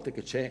 tutte le volte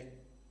che c'è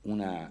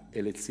una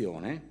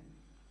elezione,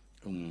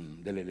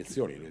 delle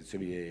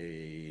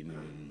elezioni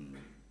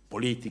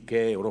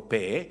politiche,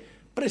 europee,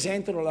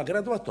 presentano la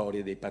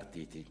graduatoria dei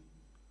partiti.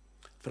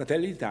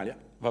 Fratelli d'Italia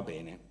va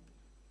bene,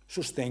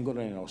 sostengono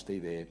le nostre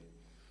idee.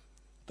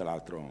 Tra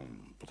l'altro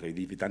potrei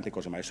dirvi tante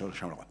cose, ma adesso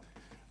lasciamolo qua.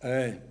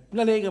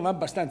 La Lega va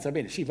abbastanza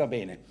bene, sì va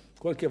bene,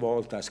 qualche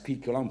volta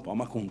scricchiola un po',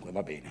 ma comunque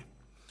va bene.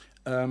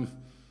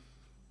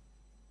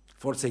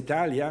 Forza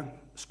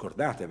Italia,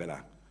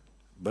 scordatevela,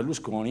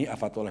 Berlusconi ha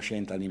fatto la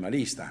scelta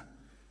animalista,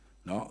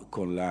 no?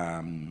 con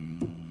la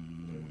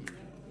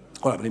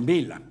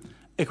Brembilla,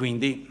 e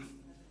quindi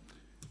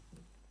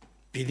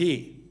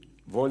PD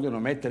vogliono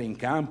mettere in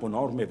campo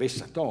norme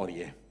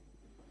vessatorie.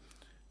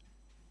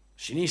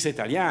 Sinistra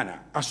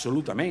italiana,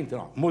 assolutamente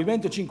no.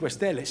 Movimento 5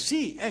 Stelle,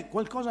 sì,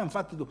 qualcosa hanno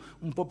fatto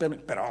un po'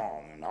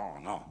 però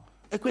no.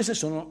 E queste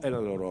sono la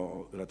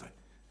loro.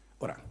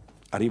 Ora,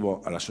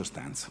 arrivo alla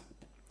sostanza.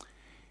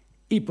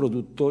 I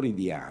produttori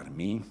di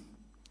armi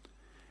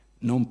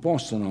non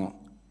possono,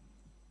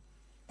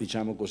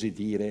 diciamo così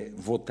dire,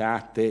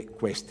 votate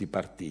questi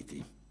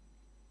partiti.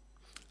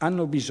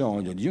 Hanno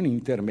bisogno di un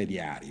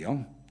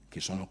intermediario, che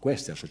sono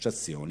queste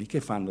associazioni, che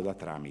fanno da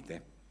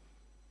tramite.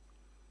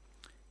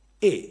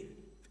 E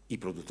i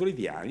produttori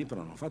di armi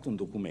però hanno fatto un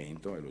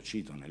documento, e lo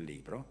cito nel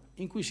libro,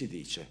 in cui si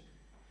dice: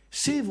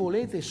 se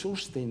volete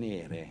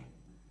sostenere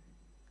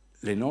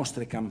le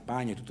nostre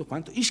campagne e tutto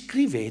quanto,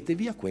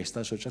 iscrivetevi a questa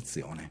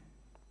associazione,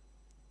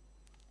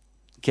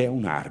 che è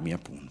un'armi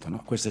appunto,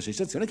 no? Questa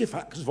associazione che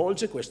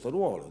svolge questo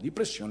ruolo di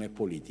pressione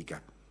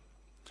politica.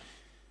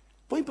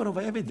 Poi però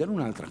vai a vedere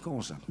un'altra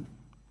cosa,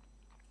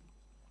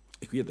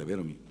 e qui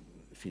davvero mi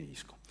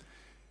finisco.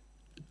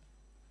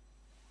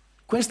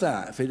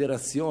 Questa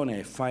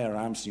federazione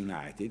Firearms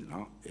United,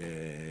 no?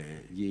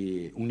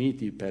 Gli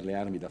Uniti per le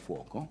armi da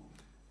fuoco,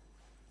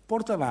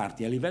 porta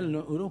avanti a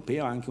livello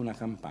europeo anche una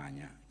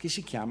campagna che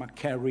si chiama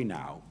Carry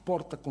Now,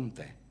 porta con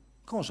te.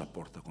 Cosa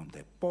porta con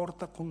te?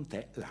 Porta con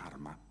te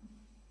l'arma.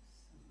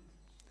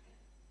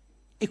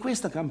 E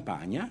questa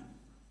campagna,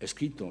 è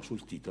scritto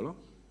sul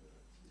titolo,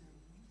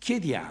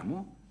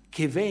 chiediamo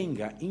che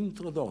venga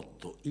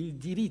introdotto il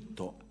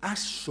diritto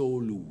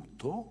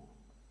assoluto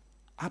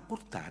a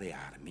portare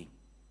armi.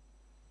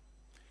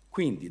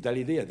 Quindi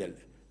dall'idea del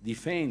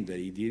difendere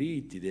i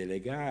diritti dei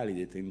legali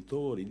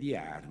detentori di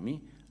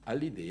armi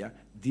all'idea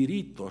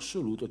diritto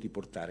assoluto di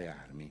portare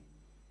armi.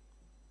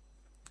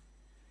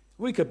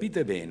 Voi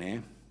capite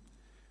bene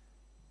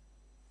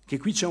che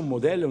qui c'è un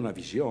modello e una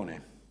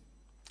visione.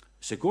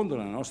 secondo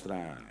il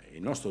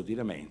nostro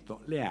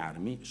ordinamento, le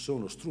armi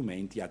sono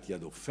strumenti atti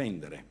ad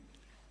offendere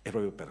e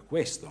proprio per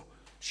questo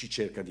si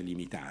cerca di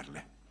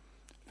limitarle.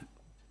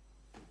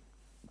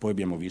 Poi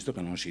abbiamo visto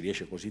che non si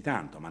riesce così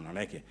tanto, ma non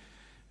è che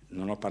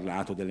non ho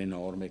parlato delle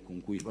norme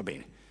con cui va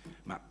bene,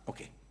 ma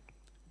ok.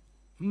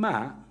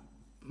 Ma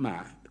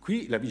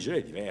qui la visione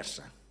è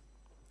diversa.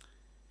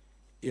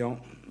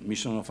 Io mi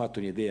sono fatto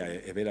un'idea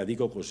e ve la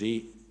dico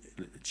così,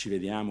 ci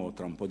vediamo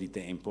tra un po' di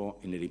tempo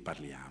e ne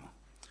riparliamo.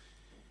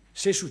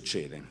 Se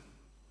succede,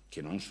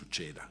 che non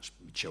succeda,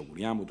 ci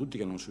auguriamo tutti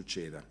che non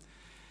succeda,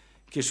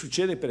 che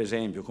succede per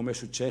esempio come è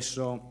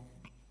successo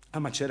a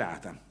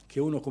Macerata,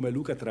 che uno come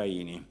Luca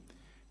Traini,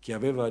 che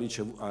aveva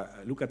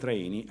Luca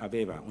Traini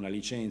aveva una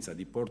licenza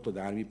di porto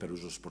d'armi per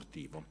uso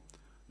sportivo,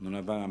 non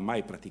aveva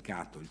mai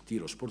praticato il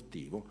tiro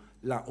sportivo,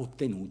 l'ha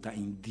ottenuta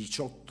in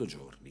 18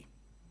 giorni.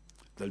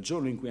 Dal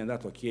giorno in cui è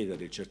andato a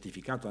chiedere il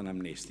certificato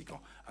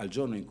anamnestico al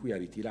giorno in cui ha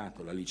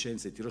ritirato la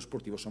licenza di tiro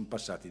sportivo sono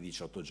passati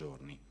 18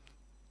 giorni.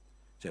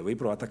 Cioè voi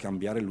provate a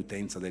cambiare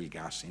l'utenza del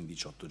gas in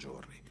 18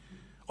 giorni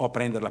o a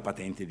prendere la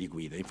patente di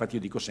guida. Infatti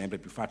io dico sempre è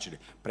più facile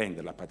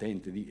prendere la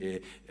patente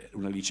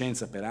una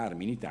licenza per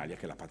armi in Italia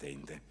che la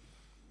patente.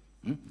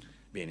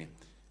 Bene,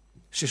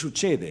 se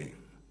succede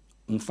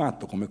un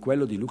fatto come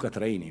quello di Luca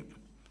Traini,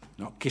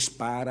 no, che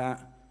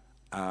spara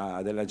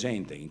a della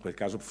gente, in quel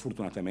caso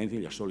fortunatamente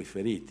gli ha solo i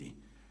feriti,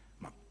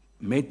 ma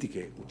metti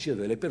che uccide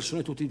delle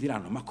persone, tutti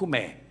diranno ma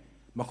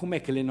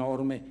com'è che le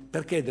norme,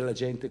 perché della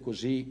gente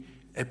così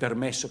è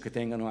permesso che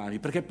tengano armi,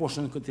 perché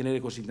possono contenere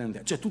così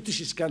tante, cioè tutti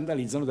si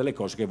scandalizzano delle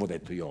cose che avevo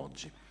detto io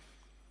oggi.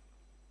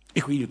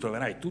 E quindi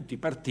troverai tutti i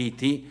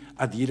partiti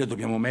a dire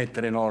dobbiamo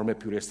mettere norme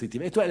più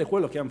restrittive. E è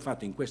quello che hanno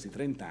fatto in questi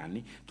 30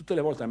 anni, tutte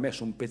le volte hanno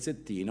messo un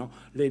pezzettino,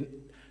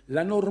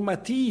 la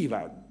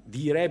normativa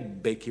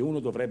direbbe che uno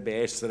dovrebbe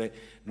essere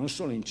non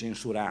solo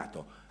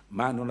incensurato,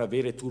 ma non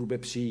avere turbe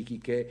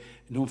psichiche,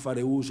 non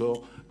fare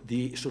uso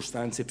di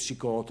sostanze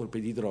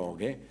psicotrope, di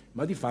droghe,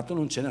 ma di fatto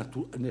non c'è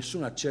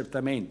nessun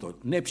accertamento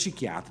né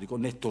psichiatrico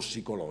né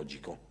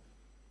tossicologico.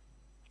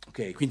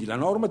 Okay? Quindi la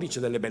norma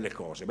dice delle belle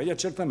cose, ma gli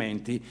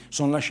accertamenti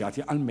sono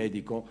lasciati al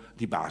medico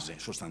di base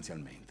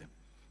sostanzialmente.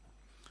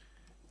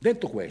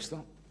 Detto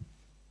questo,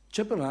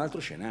 c'è però un altro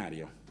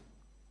scenario.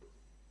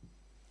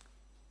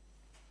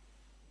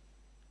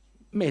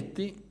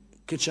 Metti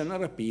che c'è una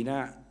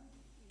rapina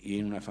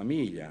in una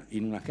famiglia,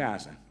 in una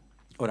casa.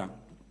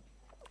 Ora,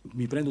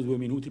 mi prendo 2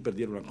 minuti per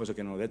dire una cosa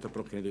che non ho detto,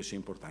 però credo sia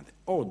importante.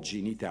 Oggi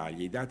in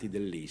Italia i dati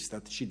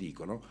dell'Istat ci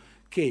dicono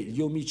che gli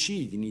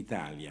omicidi in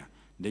Italia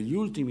negli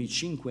ultimi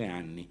 5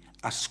 anni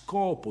a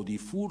scopo di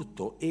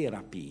furto e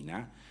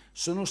rapina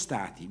sono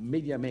stati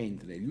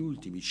mediamente negli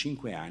ultimi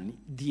 5 anni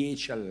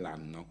 10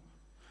 all'anno,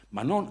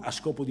 ma non a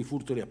scopo di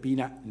furto e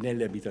rapina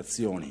nelle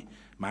abitazioni,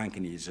 ma anche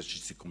negli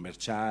esercizi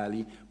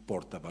commerciali,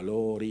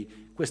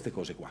 portavalori, queste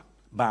cose qua,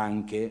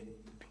 banche,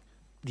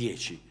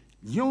 10.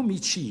 Gli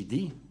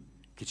omicidi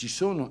che ci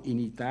sono in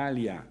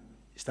Italia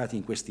stati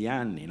in questi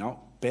anni,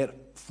 no,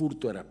 per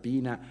furto e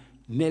rapina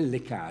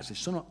nelle case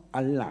sono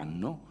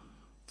all'anno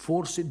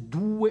forse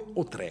 2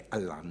 o 3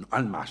 all'anno,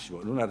 al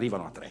massimo, non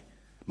arrivano a 3,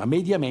 ma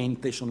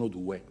mediamente sono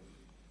 2.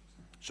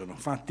 Sono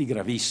fatti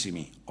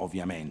gravissimi,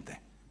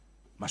 ovviamente,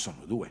 ma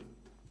sono 2.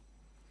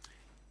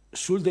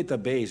 Sul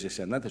database,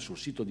 se andate sul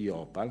sito di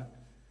Opal,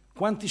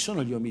 quanti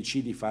sono gli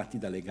omicidi fatti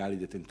da legali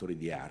detentori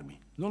di armi?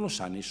 Non lo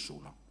sa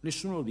nessuno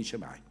lo dice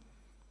mai.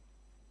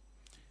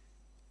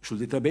 Sul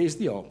database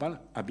di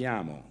Opal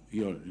abbiamo,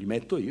 li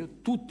metto io,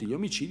 tutti gli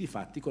omicidi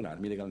fatti con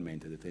armi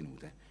legalmente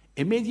detenute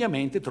e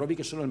mediamente trovi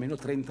che sono almeno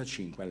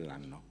 35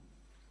 all'anno.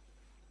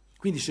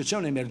 Quindi se c'è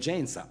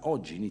un'emergenza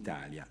oggi in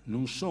Italia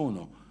non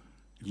sono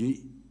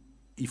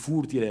i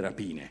furti e le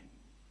rapine,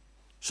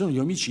 sono gli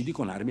omicidi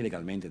con armi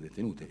legalmente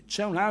detenute.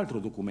 C'è un altro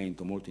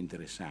documento molto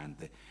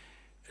interessante.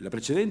 La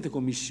precedente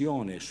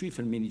commissione sui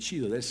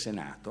femminicidio del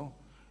Senato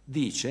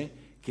dice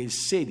che il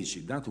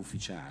 16, dato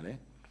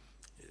ufficiale,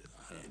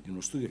 di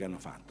uno studio che hanno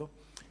fatto,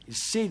 il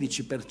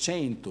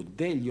 16%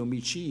 degli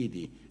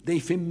omicidi, dei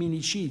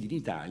femminicidi in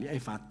Italia è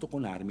fatto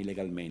con armi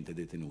legalmente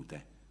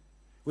detenute.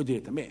 Voi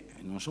direte,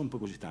 non sono poi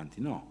così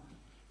tanti. No.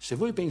 Se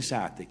voi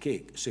pensate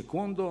che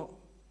secondo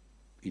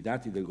i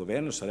dati del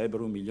governo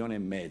sarebbero 1,5 milioni,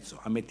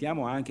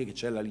 ammettiamo anche che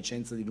c'è la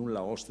licenza di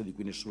nulla osta di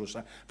cui nessuno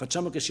sa,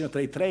 facciamo che siano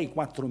tra i 3 e i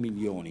 4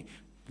 milioni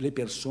le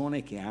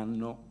persone che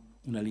hanno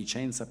una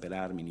licenza per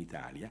armi in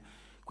Italia,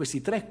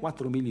 questi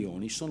 3-4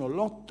 milioni sono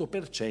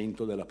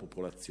l'8% della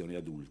popolazione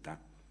adulta.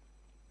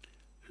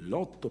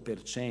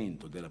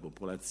 L'8% della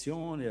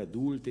popolazione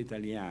adulta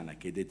italiana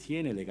che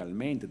detiene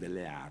legalmente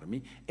delle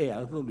armi è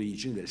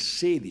all'origine del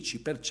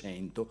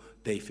 16%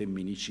 dei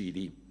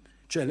femminicidi,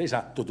 cioè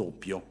l'esatto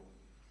doppio.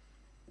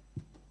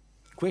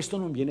 Questo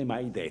non viene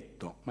mai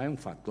detto, ma è un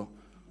fatto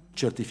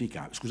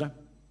certificato. Scusa?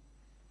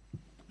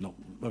 No,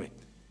 vabbè.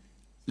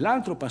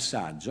 L'altro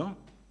passaggio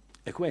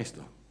è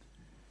questo.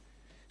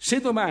 Se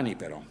domani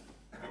però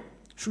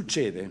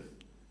succede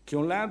che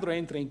un ladro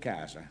entra in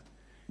casa,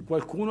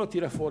 qualcuno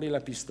tira fuori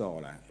la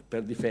pistola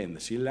per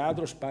difendersi, il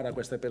ladro spara a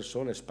questa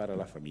persona e spara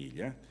alla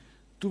famiglia,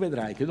 tu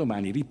vedrai che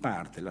domani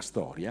riparte la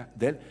storia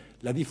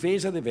la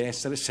difesa deve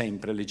essere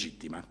sempre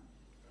legittima,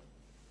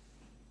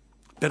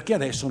 perché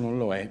adesso non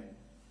lo è,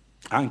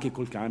 anche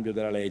col cambio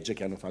della legge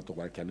che hanno fatto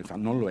qualche anno fa,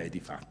 non lo è di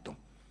fatto.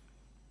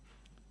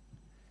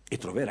 E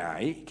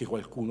troverai che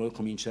qualcuno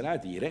comincerà a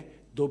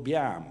dire: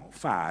 dobbiamo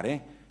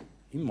fare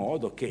in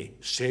modo che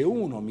se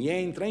uno mi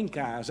entra in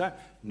casa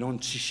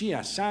non ci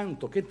sia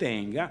santo che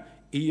tenga,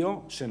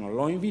 io se non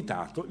l'ho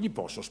invitato gli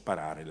posso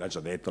sparare. L'ha già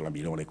detto la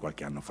Milone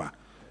qualche anno fa,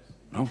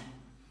 no?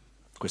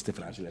 Queste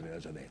frasi le aveva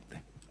già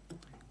dette.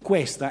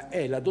 Questa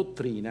è la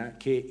dottrina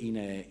che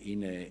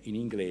in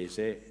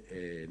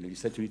inglese negli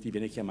Stati Uniti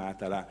viene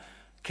chiamata la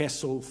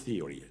Castle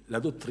Theory, la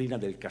dottrina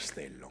del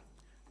castello.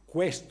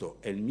 Questo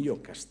è il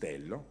mio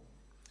castello,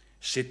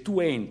 se tu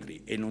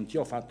entri e non ti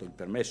ho fatto il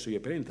permesso io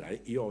per entrare,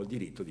 io ho il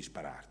diritto di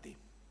spararti.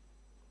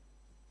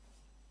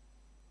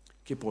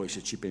 Che poi,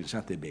 se ci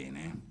pensate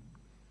bene,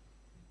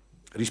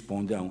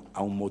 risponde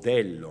a un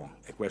modello,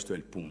 e questo è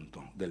il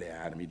punto delle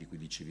armi di cui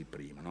dicevi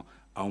prima, no?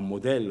 A un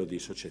modello di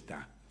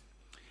società,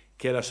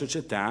 che è la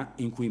società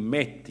in cui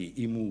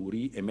metti i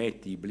muri e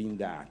metti i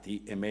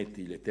blindati e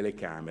metti le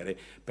telecamere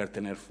per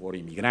tenere fuori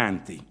i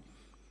migranti,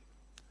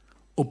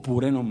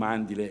 oppure non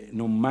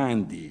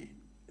mandi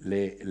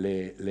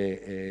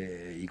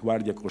i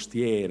guardie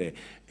costiere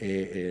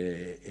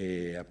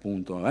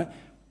appunto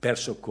per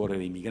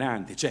soccorrere i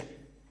migranti. Cioè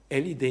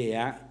è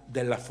l'idea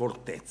della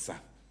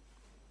fortezza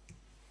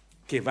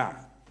che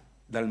va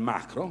dal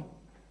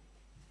macro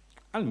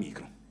al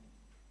micro.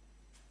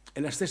 È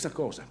la stessa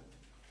cosa.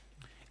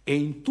 E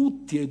in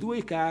tutti e due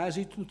i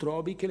casi tu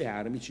trovi che le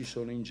armi ci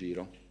sono in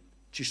giro,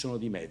 ci sono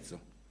di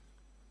mezzo.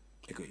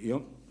 Ecco,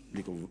 io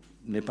dico,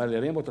 ne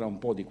parleremo tra un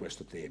po' di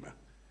questo tema.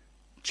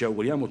 Ci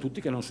auguriamo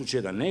tutti che non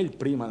succeda né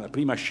la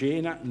prima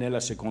scena né la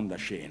seconda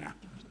scena,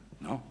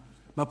 no?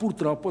 Ma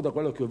purtroppo, da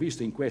quello che ho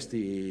visto in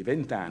questi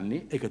 20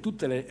 anni, è che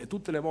tutte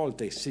le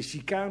volte se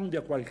si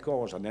cambia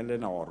qualcosa nelle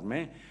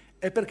norme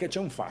è perché c'è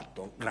un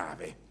fatto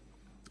grave.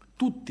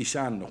 Tutti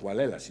sanno qual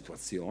è la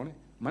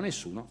situazione, ma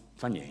nessuno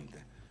fa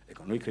niente.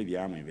 Ecco, noi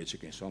crediamo invece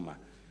che, insomma,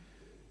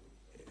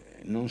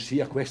 non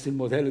sia questo il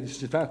modello di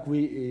società a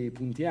cui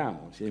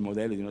puntiamo, sia il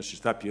modello di una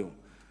società più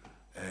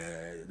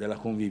della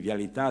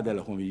convivialità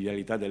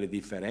delle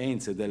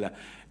differenze,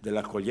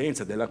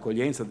 dell'accoglienza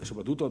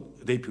soprattutto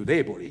dei più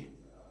deboli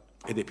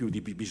e dei più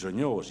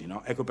bisognosi,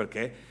 no? Ecco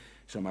perché,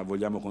 insomma,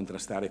 vogliamo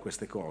contrastare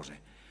queste cose.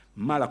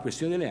 Ma la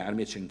questione delle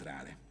armi è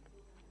centrale,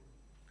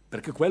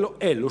 perché quello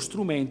è lo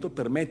strumento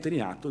per mettere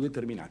in atto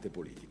determinate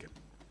politiche.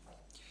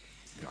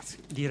 Grazie.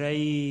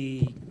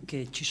 Direi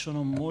che ci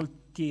sono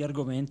molti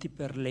argomenti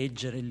per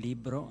leggere il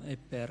libro e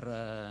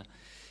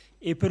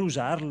per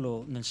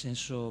usarlo, nel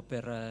senso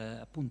per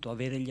appunto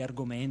avere gli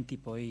argomenti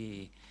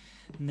poi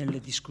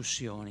nelle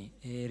discussioni.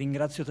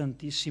 Ringrazio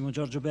tantissimo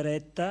Giorgio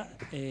Beretta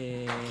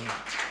e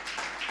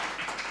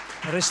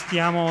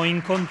restiamo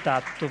in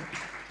contatto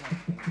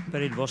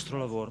per il vostro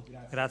lavoro.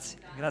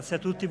 Grazie a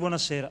tutti,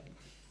 buonasera.